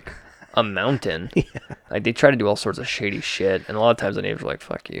for, like, a mountain. Like, they try to do all sorts of shady shit. And a lot of times the natives were like,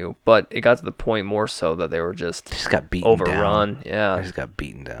 fuck you. But it got to the point more so that they were just Got beaten overrun. down. Yeah. I just got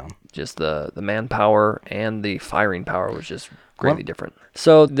beaten down. Just the manpower and the firing power was just greatly different.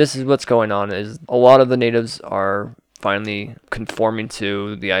 So this is what's going on is a lot of the natives are finally conforming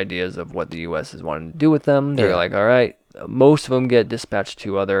to the ideas of what the U.S. is wanting to do with them. They're Yeah. like, all right, most of them get dispatched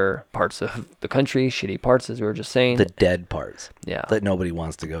to other parts of the country, shitty parts, as we were just saying. The dead parts Yeah. that nobody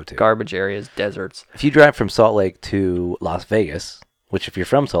wants to go to. Garbage areas, deserts. If you drive from Salt Lake to Las Vegas, which if you're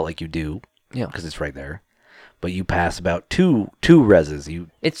from Salt Lake, you do, Yeah. because it's right there, but you pass about two reses.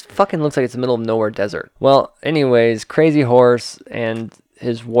 It fucking looks like it's the middle of nowhere desert. Well, anyways, Crazy Horse and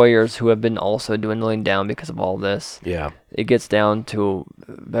his warriors who have been also dwindling down because of all this. Yeah. It gets down to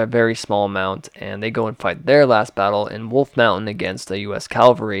a very small amount, and they go and fight their last battle in Wolf Mountain against the U.S.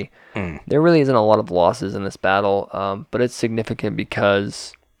 cavalry. There really isn't a lot of losses in this battle, but it's significant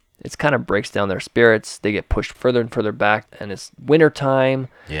because it kind of breaks down their spirits. They get pushed further and further back, and it's wintertime.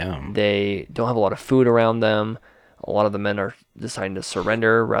 Yeah. They don't have a lot of food around them. A lot of the men are deciding to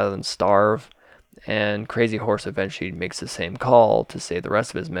surrender rather than starve. And Crazy Horse eventually makes the same call to save the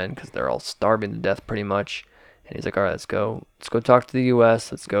rest of his men because they're all starving to death pretty much. And he's like, all right, let's go talk to the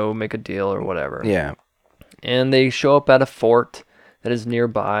U.S. Let's go make a deal or whatever. Yeah. And they show up at a fort that is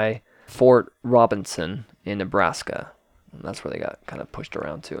nearby, Fort Robinson in Nebraska. And that's where they got kind of pushed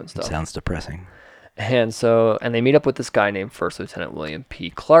around to and stuff. Sounds depressing. And they meet up with this guy named First Lieutenant William P.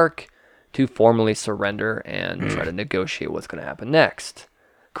 Clark to formally surrender and try to negotiate what's going to happen next.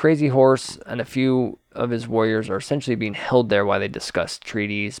 Crazy Horse and a few of his warriors are essentially being held there while they discuss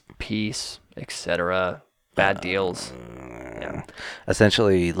treaties, peace, etc., bad deals. Yeah.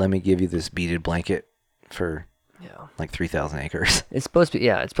 Essentially, let me give you this beaded blanket for Yeah. like 3,000 acres. It's supposed to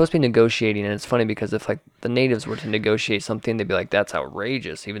be negotiating, and it's funny because if like the natives were to negotiate something, they'd be like, that's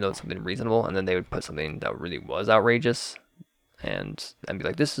outrageous, even though it's something reasonable, and then they would put something that really was outrageous and be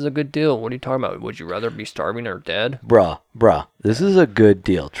like, this is a good deal. What are you talking about? Would you rather be starving or dead? Bruh, this is a good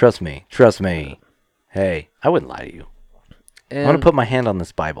deal. Trust me. Hey, I wouldn't lie to you. And I want to put my hand on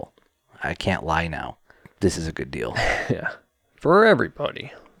this Bible. I can't lie now. This is a good deal. yeah, for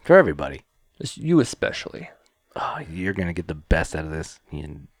everybody, For everybody. you especially. Oh, you're going to get the best out of this,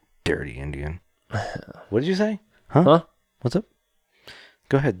 you dirty Indian. What did you say? Huh? What's up?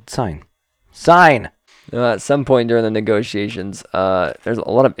 Go ahead, sign. Sign! At some point during the negotiations, there's a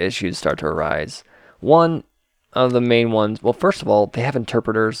lot of issues start to arise. One, of the main ones, well, first of all, they have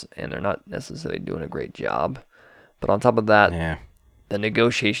interpreters, and they're not necessarily doing a great job. But on top of that, Yeah. the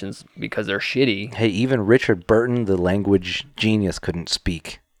negotiations, because they're shitty. Hey, even Richard Burton, the language genius, couldn't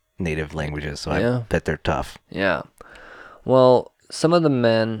speak native languages, so Yeah. I bet they're tough. Yeah. Well, some of the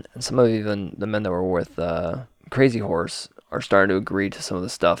men, and some of even the men that were with Crazy Horse, are starting to agree to some of the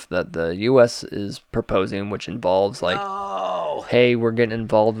stuff that the U.S. is proposing, which involves like, hey, we're getting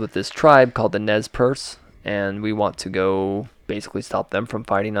involved with this tribe called the Nez Perce, and we want to go basically stop them from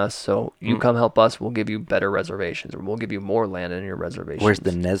fighting us. So you come help us, we'll give you better reservations, or we'll give you more land in your reservations. Where's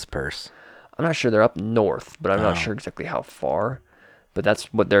the Nez Perce? I'm not sure. They're up north, but I'm not Oh. sure exactly how far. But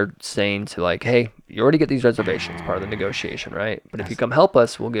that's what they're saying to like, hey, you already get these reservations, part of the negotiation, right? But if you come help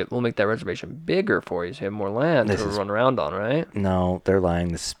us, we'll make that reservation bigger for you, so you have more land to run around on, right? No, they're lying.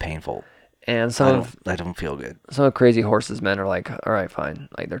 This is painful. And I don't feel good. some of Crazy Horse's men are like, all right, fine,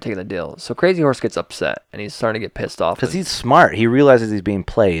 like they're taking the deal. So Crazy Horse gets upset, and he's starting to get pissed off. Because he's smart. He realizes he's being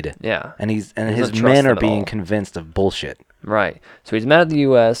played. yeah, And his doesn't men trust are them at being all. convinced of bullshit. right. So he's mad at the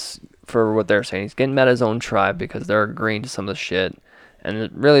U.S. for what they're saying. He's getting mad at his own tribe because they're agreeing to some of the shit.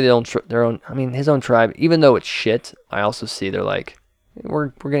 And really, his own tribe, even though it's shit, I also see they're like, we're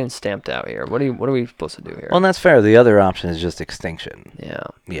getting stamped out here. What are we supposed to do here? Well, and that's fair. The other option is just extinction. Yeah.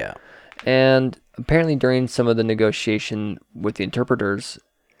 Yeah. And apparently during some of the negotiation with the interpreters,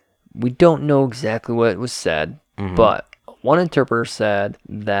 we don't know exactly what was said, but one interpreter said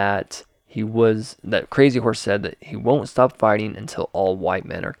that Crazy Horse said that he won't stop fighting until all white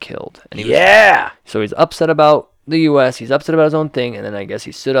men are killed. And so he's upset about the U.S., he's upset about his own thing, and then I guess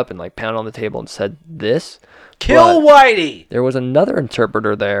he stood up and like pounded on the table and said this. Kill Whitey! There was another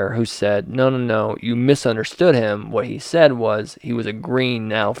interpreter there who said, no, you misunderstood him. What he said was he was agreeing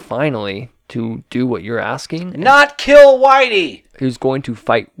now finally to do what you're asking. Not kill Whitey! He was going to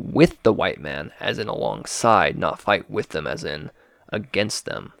fight with the white man, as in alongside, not fight with them as in against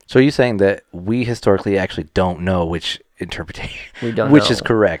them. So are you saying that we historically actually don't know which interpretation, We don't which know. is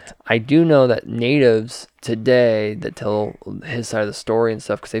correct? I do know that natives today that tell his side of the story and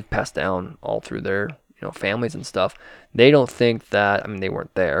stuff, because they've passed down all through their families and stuff, they don't think that, I mean, they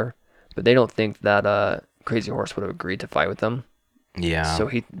weren't there, but they don't think that Crazy Horse would have agreed to fight with them. Yeah. So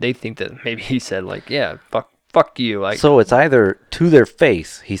they think that maybe he said like, yeah, fuck you. Like, So it's either to their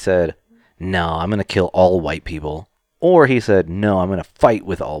face, he said, no, I'm going to kill all white people. Or he said, no, I'm going to fight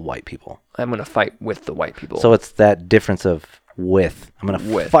with all white people. I'm going to fight with the white people. So it's that difference of with. I'm going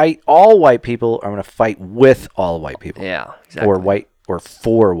to With. fight all white people, or I'm going to fight with all white people. yeah, exactly. Or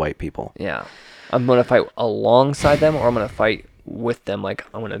for white people. Yeah. I'm going to fight alongside them, or I'm going to fight with them. Like,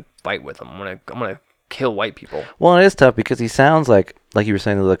 I'm going to fight with them. I'm going to kill white people. Well, it is tough because he sounds like you were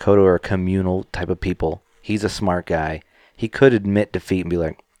saying, the Lakota are a communal type of people. He's a smart guy. He could admit defeat and be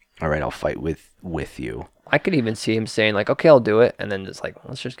like, all right, I'll fight with you. I could even see him saying like, okay, I'll do it. And then just like,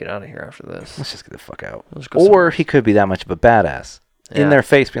 let's just get out of here after this. Let's just get the fuck out. Let's go Or somewhere. he could be that much of a badass. Yeah. In their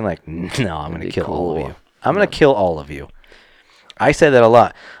face being like, no, I'm going to be kill all of cool. you. I'm going to kill all of you. I say that a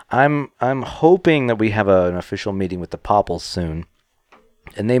lot. I'm hoping that we have an official meeting with the Popples soon.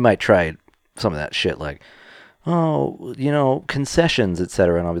 And they might try some of that shit like, oh, concessions,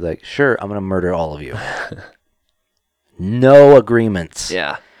 etc. And I'll be like, sure, I'm going to murder all of you. No agreements.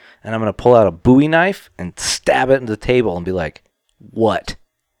 Yeah. And I'm going to pull out a Bowie knife and stab it into the table and be like, what?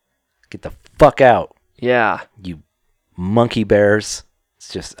 Get the fuck out, Yeah. you monkey bears.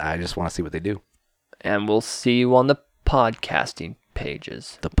 I just want to see what they do. And we'll see you on the podcasting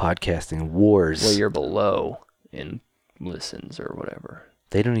pages The podcasting wars. where you're below in listens or whatever.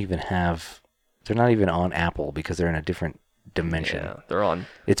 They don't even have, they're not even on Apple because they're in a different dimension. Yeah. They're on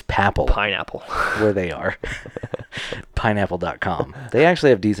It's Papple Pineapple. where they are. Pineapple.com. They actually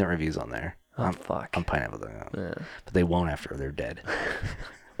have decent reviews on there. Oh, fuck. On Pineapple.com. Yeah. But they won't after they're dead.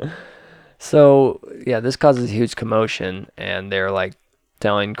 So, yeah, this causes a huge commotion, and they're like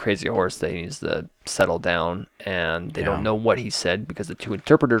telling Crazy Horse that he needs to settle down, and they don't know what he said because the two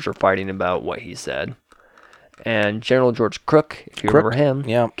interpreters are fighting about what he said. And General George Crook, if you remember him,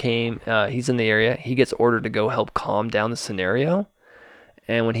 yeah. came. He's in the area. He gets ordered to go help calm down the scenario.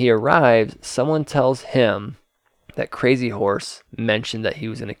 And when he arrives, someone tells him that Crazy Horse mentioned that he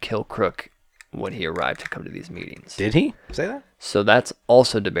was going to kill Crook when he arrived to come to these meetings. Did he say that? So that's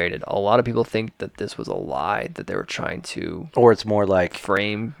also debated. A lot of people think that this was a lie, that they were trying to Or it's more like,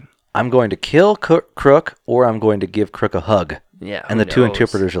 frame. I'm going to kill Crook, or I'm going to give Crook a hug. Yeah, And who the two knows?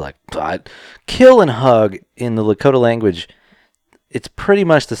 interpreters are like, kill and hug in the Lakota language It's pretty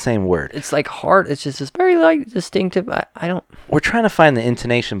much the same word. It's like hard. It's just this very like distinctive. I don't. We're trying to find the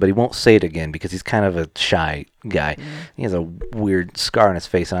intonation, but he won't say it again because he's kind of a shy guy. He has a weird scar on his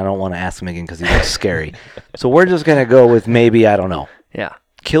face, and I don't want to ask him again because he looks scary. So we're just going to go with maybe, I don't know, Yeah,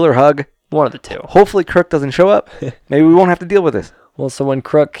 killer hug. one of the two. Hopefully Crook doesn't show up. Maybe we won't have to deal with this. Well, so when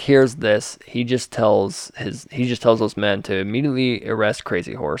Crook hears this, he just tells those men to immediately arrest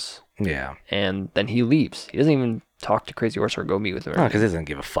Crazy Horse, Yeah. and then he leaves. He doesn't even talk to Crazy Horse or go meet with him. No, because he doesn't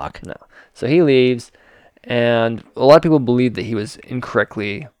give a fuck. No. So he leaves, and a lot of people believe that he was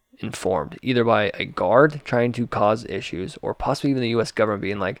incorrectly informed, either by a guard trying to cause issues, or possibly even the U.S. government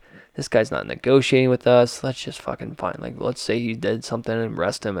being like, this guy's not negotiating with us. Let's just fucking find, like, let's say he did something and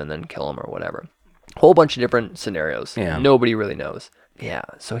arrest him and then kill him or whatever. Whole bunch of different scenarios. Yeah. Nobody really knows. Yeah.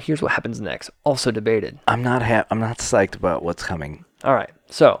 So here's what happens next. Also debated. I'm not psyched about what's coming. All right.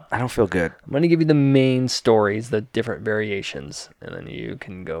 So I don't feel good. I'm going to give you the main stories, the different variations, and then you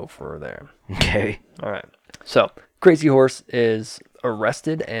can go for there. Okay. All right. So Crazy Horse is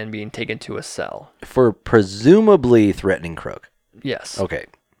arrested and being taken to a cell. For presumably threatening Crook. Yes. Okay.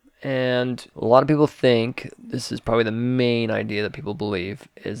 And a lot of people think, this is probably the main idea that people believe,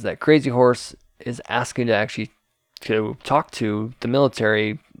 is that Crazy Horse is asking to talk to the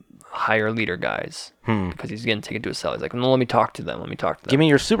military higher leader guys. Because he's getting taken to a cell. He's like, no, let me talk to them. Give me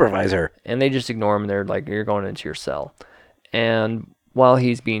your supervisor. And they just ignore him. And they're like, you're going into your cell. And while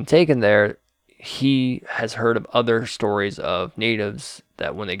he's being taken there, he has heard of other stories of natives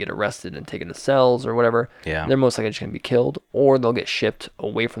that when they get arrested and taken to cells or whatever, Yeah. they're most likely just going to be killed, or they'll get shipped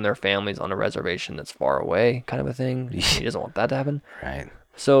away from their families on a reservation that's far away, kind of a thing. He doesn't want that to happen. Right.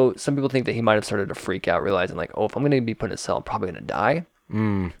 So some people think that he might have started to freak out, realizing like, oh, if I'm going to be put in a cell, I'm probably going to die.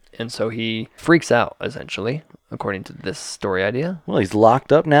 And so he freaks out, essentially, according to this story idea. Well, he's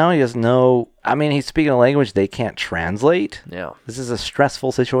locked up now. He has no... I mean, he's speaking a language they can't translate. Yeah. This is a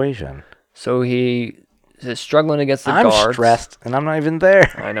stressful situation. So he is struggling against the I'm guards. stressed, and I'm not even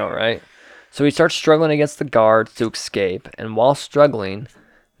there. I know, right? So he starts struggling against the guards to escape, and while struggling,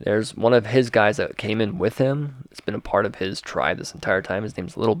 there's one of his guys that came in with him. It's been a part of his tribe this entire time. His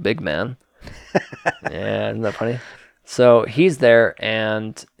name's Little Big Man. Yeah, isn't that funny? So he's there,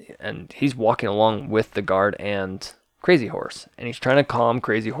 and he's walking along with the guard and Crazy Horse, and he's trying to calm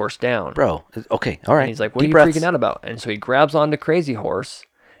Crazy Horse down. Bro, okay, all right. And he's like, what Deep are you breaths. freaking out about? And so he grabs onto Crazy Horse,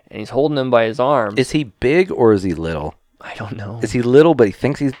 and he's holding him by his arms. Is he big or is he little? I don't know. Is he little but he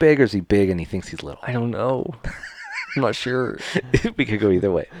thinks he's big, or is he big and he thinks he's little? I don't know. I'm not sure. We could go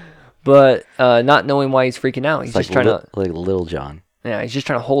either way. But not knowing why he's freaking out. He's It's just trying to... like Little John. Yeah, he's just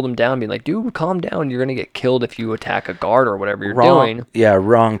trying to hold him down, being like, dude, calm down. You're going to get killed if you attack a guard or whatever you're doing. Yeah,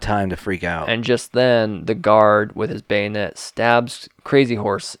 wrong time to freak out. And just then, the guard, with his bayonet, stabs Crazy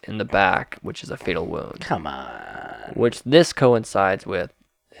Horse in the back, which is a fatal wound. Come on. Which this coincides with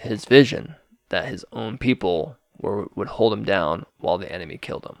his vision that his own people would hold him down while the enemy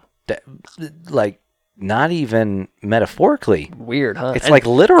killed him. Like, not even metaphorically. Weird, huh? It's like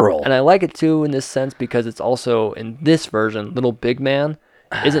literal. And I like it too in this sense because it's also, in this version, Little Big Man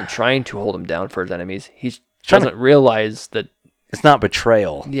isn't trying to hold him down for his enemies. He doesn't realize that... It's not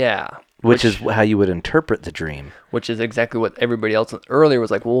betrayal. Yeah. Which is how you would interpret the dream. Which is exactly what everybody else earlier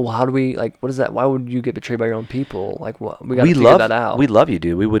was like, well, how do we, like, what is that? Why would you get betrayed by your own people? Like, what? We got to figure that out. We love you,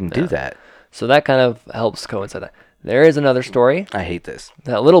 dude. We wouldn't do that. So that kind of helps coincide that. There is another story. I hate this.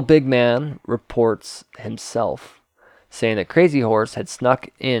 That Little Big Man reports himself, saying that Crazy Horse had snuck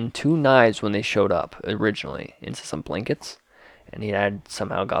in 2 knives when they showed up originally into some blankets, and he had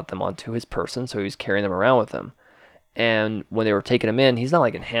somehow got them onto his person, so he was carrying them around with him. And when they were taking him in, he's not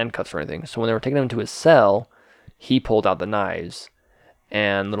like in handcuffs or anything, so when they were taking him into his cell, he pulled out the knives,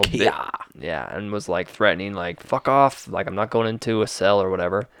 and and was like threatening, like, fuck off, like, I'm not going into a cell or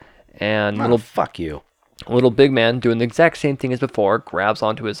whatever. And fuck you. Little Big Man, doing the exact same thing as before, grabs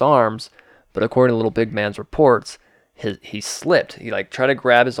onto his arms, but according to Little Big Man's reports, he slipped. He like tried to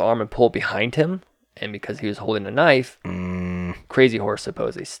grab his arm and pull behind him, and because he was holding a knife, Crazy Horse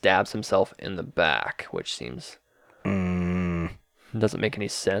supposedly stabs himself in the back, which seems doesn't make any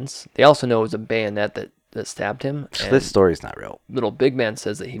sense. They also know it was a bayonet that stabbed him. So this story's not real. Little Big Man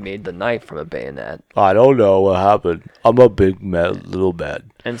says that he made the knife from a bayonet. I don't know what happened. I'm a big man, little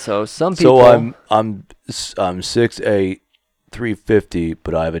man. And so some people... So I'm 6'8", 350,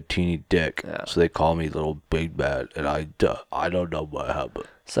 but I have a teeny dick. Yeah. So they call me Little Big Man, and I don't know what happened.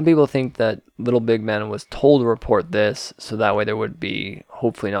 Some people think that Little Big Man was told to report this, so that way there would be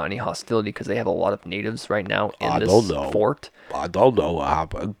hopefully not any hostility, because they have a lot of natives right now in this fort. I don't know what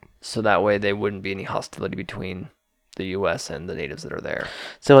happened. So that way there wouldn't be any hostility between the U.S. and the natives that are there.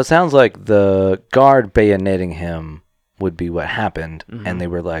 So it sounds like the guard bayoneting him would be what happened, and they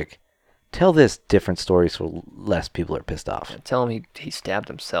were like, tell this different story so less people are pissed off. Tell him he stabbed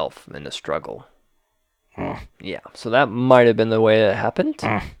himself in the struggle. Yeah, so that might have been the way it happened.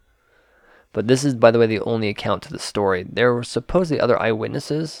 But this is, by the way, the only account to the story. There were supposedly other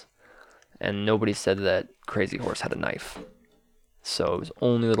eyewitnesses, and nobody said that Crazy Horse had a knife. So it was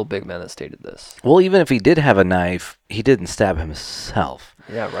only Little Big Man that stated this. Well, even if he did have a knife, he didn't stab himself.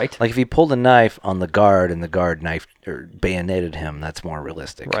 Yeah, right? Like if he pulled a knife on the guard and the guard knifed or bayoneted him, that's more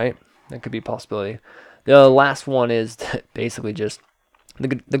realistic. Right? That could be a possibility. The last one is basically just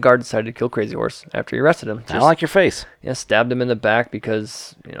the guard decided to kill Crazy Horse after he arrested him. I don't like your face. Yeah, stabbed him in the back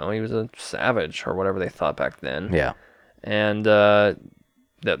because, he was a savage or whatever they thought back then. Yeah. And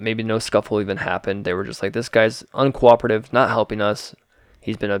that maybe no scuffle even happened. They were just like, this guy's uncooperative, not helping us.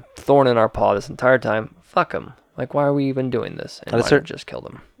 He's been a thorn in our paw this entire time. Fuck him. Like, why are we even doing this? And why not just kill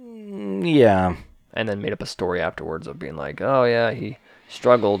him? Yeah. And then made up a story afterwards of being like, oh yeah, he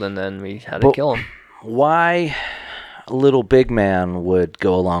struggled and then we had to kill him. Why Little Big Man would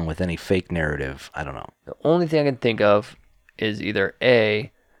go along with any fake narrative, I don't know. The only thing I can think of is either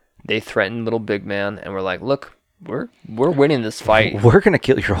A, they threatened Little Big Man and were like, look, we're winning this fight. We're going to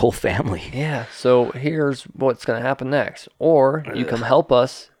kill your whole family. Yeah, so here's what's going to happen next. Or you come help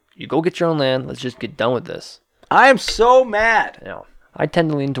us, you go get your own land, let's just get done with this. I am so mad. I tend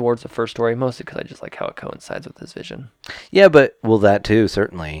to lean towards the first story, mostly because I just like how it coincides with his vision. Yeah, but, well, that too,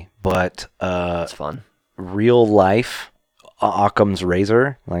 certainly. But It's fun. real life, Occam's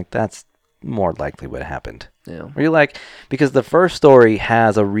razor, like that's more likely what happened. Yeah. Where you're like, because the first story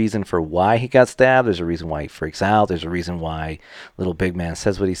has a reason for why he got stabbed. There's a reason why he freaks out. There's a reason why Little Big Man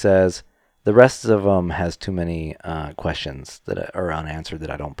says what he says. The rest of them has too many questions that are unanswered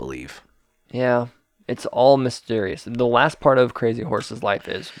that I don't believe. Yeah, it's all mysterious. The last part of Crazy Horse's life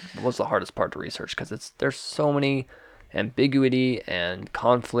was the hardest part to research because there's so many ambiguity and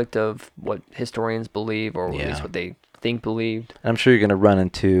conflict of what historians believe, or at least what they think believed. And I'm sure you're going to run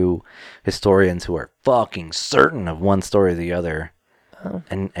into historians who are fucking certain of one story or the other. Oh.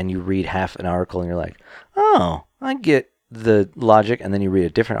 And you read half an article and you're like, oh, I get the logic. And then you read a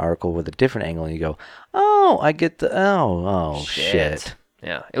different article with a different angle and you go, oh, I get shit.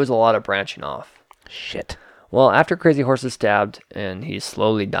 Yeah, it was a lot of branching off. Shit. Well, after Crazy Horse is stabbed and he's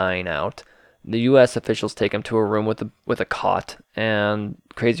slowly dying out, the U.S. officials take him to a room with a cot, and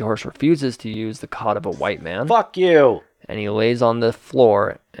Crazy Horse refuses to use the cot of a white man. Fuck you. And he lays on the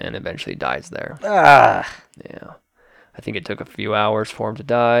floor and eventually dies there. Ah. Yeah. I think it took a few hours for him to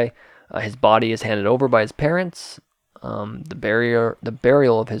die. His body is handed over by his parents. The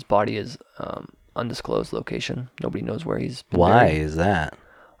burial of his body is undisclosed location. Nobody knows where he's been Why buried. is that?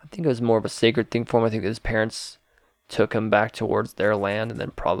 I think it was more of a sacred thing for him. I think his parents took him back towards their land and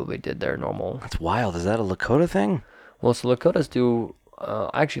then probably did their normal. That's wild. Is that a Lakota thing? Well, so Lakotas do.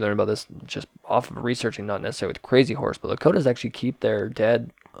 I actually learned about this just off of researching, not necessarily with Crazy Horse, but Lakotas actually keep their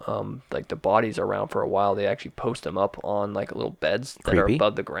dead, like the bodies around for a while. They actually post them up on like little beds that are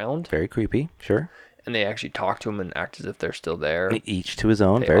above the ground. Very creepy. Sure. And they actually talk to them and act as if they're still there. Each to his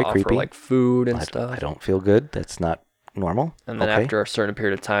own. They Very offer, creepy. like food and stuff. I don't feel good. That's not normal. And then after a certain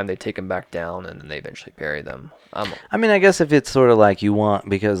period of time, they take them back down and then they eventually bury them. I mean, I guess if it's sort of like you want,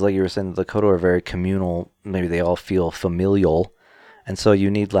 because like you were saying, the Lakota are very communal. Maybe they all feel familial. And so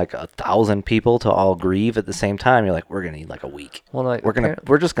you need like 1,000 people to all grieve at the same time. You're like, we're going to need like a week. Well,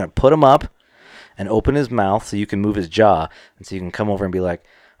 we're just going to put him up and open his mouth so you can move his jaw. And so you can come over and be like,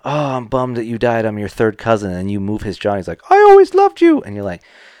 oh, I'm bummed that you died. I'm your third cousin. And you move his jaw. And he's like, I always loved you. And you're like,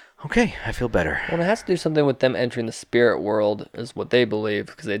 okay, I feel better. Well, it has to do something with them entering the spirit world is what they believe,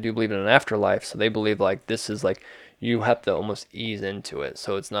 because they do believe in an afterlife. So they believe like this is like you have to almost ease into it.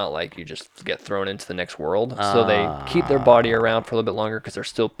 So it's not like you just get thrown into the next world. So they keep their body around for a little bit longer because they're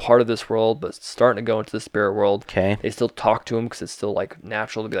still part of this world, but starting to go into the spirit world. Okay. They still talk to him because it's still like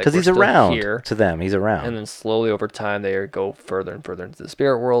natural to be like, because he's still around here. To them. He's around. And then slowly over time, they go further and further into the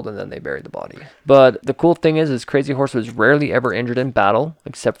spirit world, and then they bury the body. But the cool thing is Crazy Horse was rarely ever injured in battle,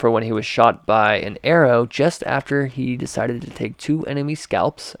 except for when he was shot by an arrow just after he decided to take 2 enemy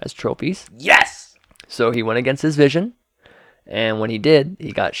scalps as trophies. Yes! So he went against his vision, and when he did,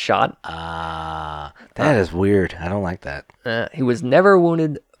 he got shot. That is weird. I don't like that. He was never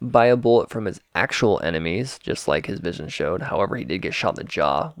wounded by a bullet from his actual enemies, just like his vision showed. However, he did get shot in the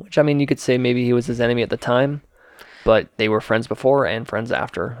jaw, which, I mean, you could say maybe he was his enemy at the time, but they were friends before and friends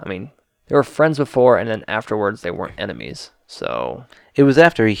after. I mean, they were friends before, and then afterwards they weren't enemies. So it was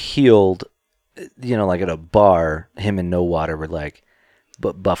after he healed, like at a bar, him and No Water were like,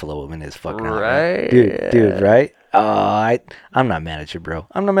 but Buffalo Woman is fucking hot, right? Dude, right? I'm not mad at you, bro.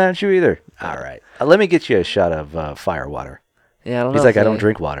 I'm not mad at you either. All right. Let me get you a shot of fire water. Yeah, I don't know. He's like, if I don't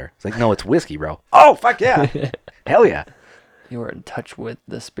drink water. It's like, no, it's whiskey, bro. Oh, fuck yeah. Hell yeah. You are in touch with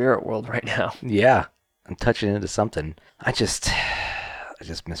the spirit world right now. Yeah. I'm touching into something. I just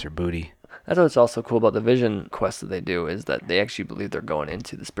miss her booty. That's what's also cool about the vision quest that they do is that they actually believe they're going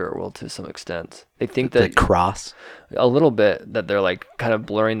into the spirit world to some extent. They think The that cross. a little bit that they're like kind of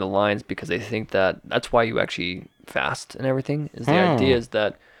blurring the lines because they think that that's why you actually fast and everything. Is the idea is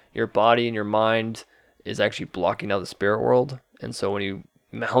that your body and your mind is actually blocking out the spirit world, and so when you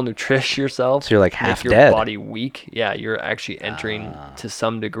malnutrish yourself, So you're like make half your dead. body weak. Yeah, you're actually entering to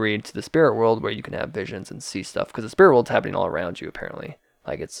some degree into the spirit world where you can have visions and see stuff because the spirit world's happening all around you apparently.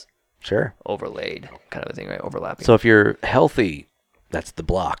 Like it's Sure. overlaid kind of a thing, right? Overlapping. So if you're healthy, that's the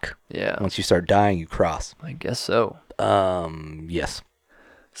block. Yeah, Once you start dying, you cross. I guess so. Yes.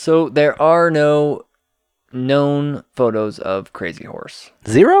 So there are no known photos of Crazy Horse.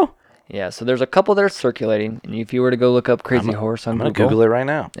 0? Yeah, so there's a couple that are circulating, and if you were to go look up Crazy Horse on I'm gonna Google, Google it right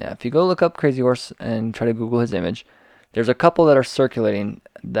now. yeah, if you go look up Crazy Horse and try to Google his image, there's a couple that are circulating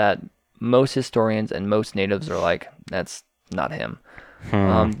that most historians and most natives are like, that's not him.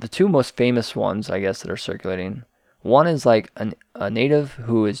 The two most famous ones, I guess, that are circulating, one is like a native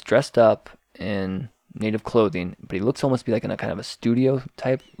who is dressed up in native clothing, but he looks almost be like in a kind of a studio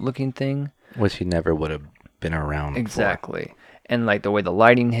type looking thing. Which he never would have been around Exactly. And like the way the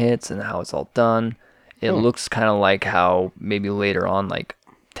lighting hits and how it's all done, it looks kind of like how maybe later on, like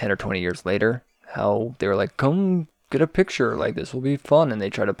 10 or 20 years later, how they were like, come get a picture, like this will be fun. And they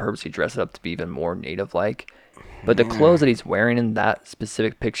try to purposely dress it up to be even more native-like. But the clothes that he's wearing in that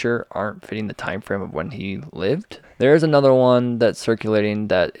specific picture aren't fitting the time frame of when he lived. There's another one that's circulating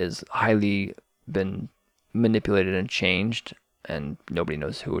that is highly been manipulated and changed, and nobody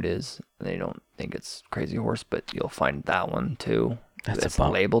knows who it is. They don't think it's Crazy Horse, but you'll find that one too. That's a It's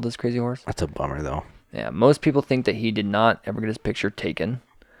bummer. labeled as Crazy Horse. That's a bummer, though. Yeah, most people think that he did not ever get his picture taken,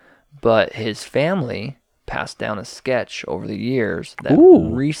 but his family passed down a sketch over the years that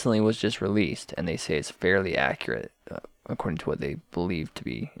recently was just released, and they say it's fairly accurate according to what they believe to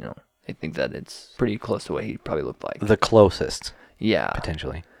be. You know, they think that it's pretty close to what he probably looked like. The closest, Yeah,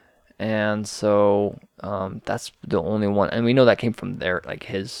 potentially. and so that's the only one, and we know that came from their like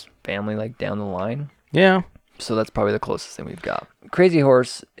his family, like down the line. Yeah. So that's probably the closest thing we've got. Crazy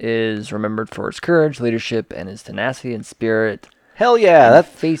Horse is remembered for his courage, leadership, and his tenacity and spirit. Hell yeah. In the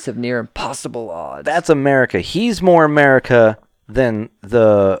face of near impossible odds. That's America. He's more America than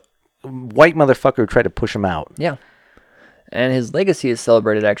the white motherfucker who tried to push him out. Yeah. And his legacy is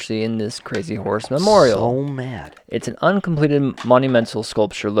celebrated actually in this Crazy Horse Memorial. So mad. It's an uncompleted monumental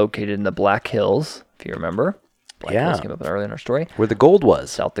sculpture located in the Black Hills, if you remember. Black Yeah. Hills came up early in our story. Where the gold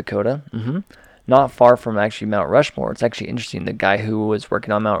was. South Dakota. Not far from actually Mount Rushmore. It's actually interesting. The guy who was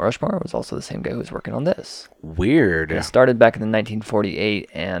working on Mount Rushmore was also the same guy who was working on this. Weird. It started back in the 1948,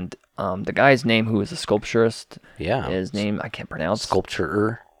 and the guy's name, who is a sculpturist, Yeah. his name I can't pronounce.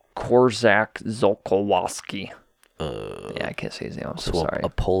 Sculpturer. Korzak Zolkowski. Yeah, I can't say his name. I'm so sorry. A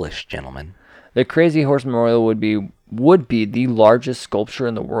Polish gentleman. The Crazy Horse Memorial would be the largest sculpture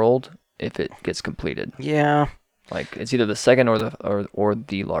in the world if it gets completed. Yeah. Like it's either the second or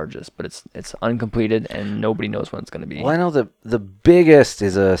the largest, but it's uncompleted and nobody knows when it's going to be. Well, I know the biggest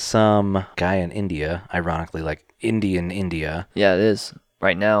is some guy in India, ironically, like Indian India, Yeah, it is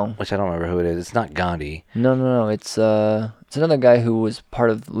right now. which I don't remember who it is. It's not Gandhi. No. It's another guy who was part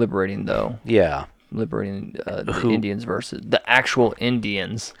of liberating Yeah. the Indians versus the actual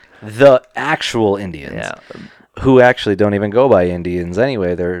Indians. The actual Indians. Yeah. Who actually don't even go by Indians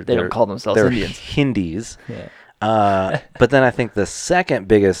anyway. They don't call themselves they're Indians. Hindis. Yeah. But then I think the second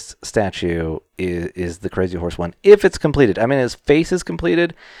biggest statue is the Crazy Horse one, if it's completed. I mean, his face is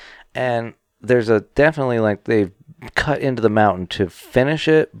completed, and there's definitely like they've cut into the mountain to finish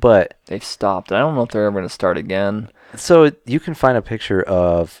it, but They've stopped. I don't know if they're ever going to start again. so you can find a picture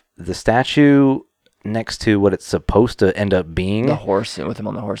of the statue next to what it's supposed to end up being. The horse, with him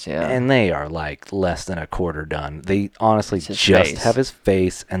on the horse, yeah. And they are like less than a quarter done. They honestly It's his just face. have his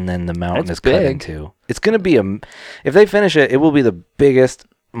face, and then the mountain It's is cut big. into. It's gonna be if they finish it, it will be the biggest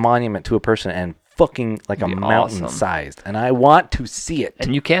monument to a person and fucking like a It'd be mountain awesome. sized. And I want to see it.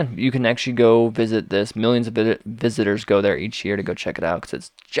 And you can actually go visit this. Millions of visitors go there each year to go check it out because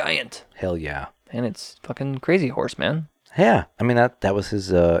it's giant. Hell yeah, And it's fucking Crazy Horse, man. yeah. I mean that was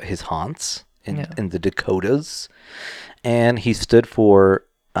his haunts in the Dakotas, and he stood for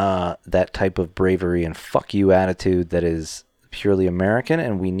that type of bravery and fuck you attitude that is purely American,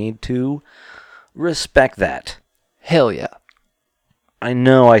 and we need to respect that. Hell yeah. I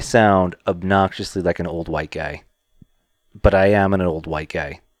know I sound obnoxiously like an old white guy. but I am an old white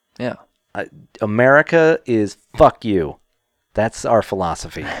guy. Yeah. America is fuck you. That's our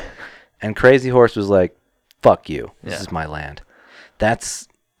philosophy. And Crazy Horse was like, fuck you. This is my land. That's,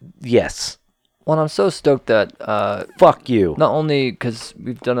 yes. Well, I'm so stoked that Fuck you. not only because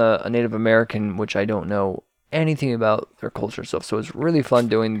we've done a Native American, which I don't know anything about their culture stuff, so it's really fun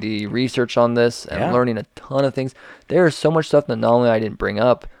doing the research on this and learning a ton of things. There's so much stuff that not only I didn't bring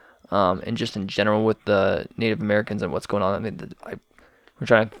up, and just in general with the Native Americans and what's going on. I mean, we're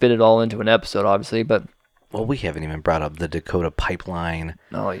trying to fit it all into an episode, obviously, but... Well, we haven't even brought up the Dakota Pipeline.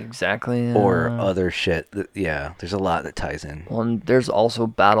 No, exactly. Or other shit. Yeah, there's a lot that ties in. Well, and there's also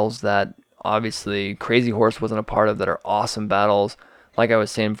battles that obviously Crazy Horse wasn't a part of that are awesome battles. Like I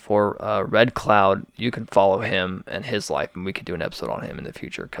was saying before, Red Cloud, you can follow him and his life, and we could do an episode on him in the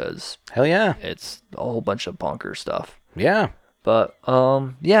future because... Hell yeah. It's a whole bunch of bonkers stuff. Yeah. But,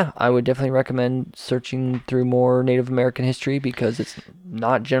 yeah, I would definitely recommend searching through more Native American history because it's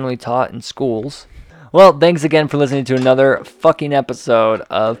not generally taught in schools. Well, thanks again for listening to another fucking episode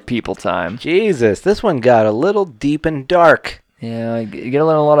of People Time. Jesus, this one got a little deep and dark. Yeah, you get to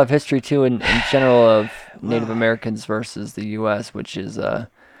learn a lot of history, too, in general of Native Americans versus the U.S., which is,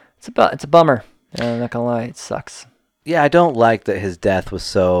 it's a bummer. I'm not gonna lie, it sucks. Yeah, I don't like that his death was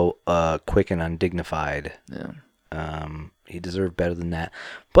so quick and undignified. Yeah. He deserved better than that.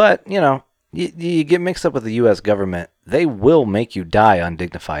 But, you know, you get mixed up with the U.S. government. They will make you die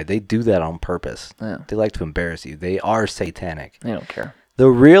undignified. They do that on purpose. Yeah. They like to embarrass you. They are satanic. They don't care. The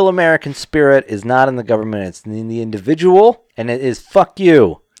real American spirit is not in the government. It's in the individual, and it is fuck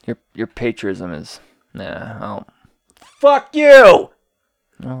you. Your patriotism is... Nah, Fuck you!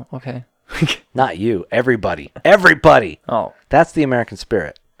 oh, okay. Not you. Everybody. Everybody. Oh. That's the American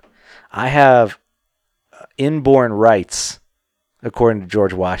spirit. I have inborn rights, according to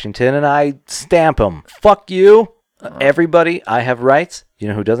George Washington, and I stamp them. Fuck you. Everybody, I have rights. You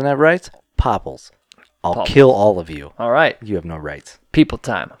know who doesn't have rights? Popples. I'll kill all of you. All right. You have no rights. People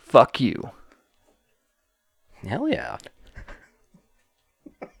time. Fuck you. Hell yeah.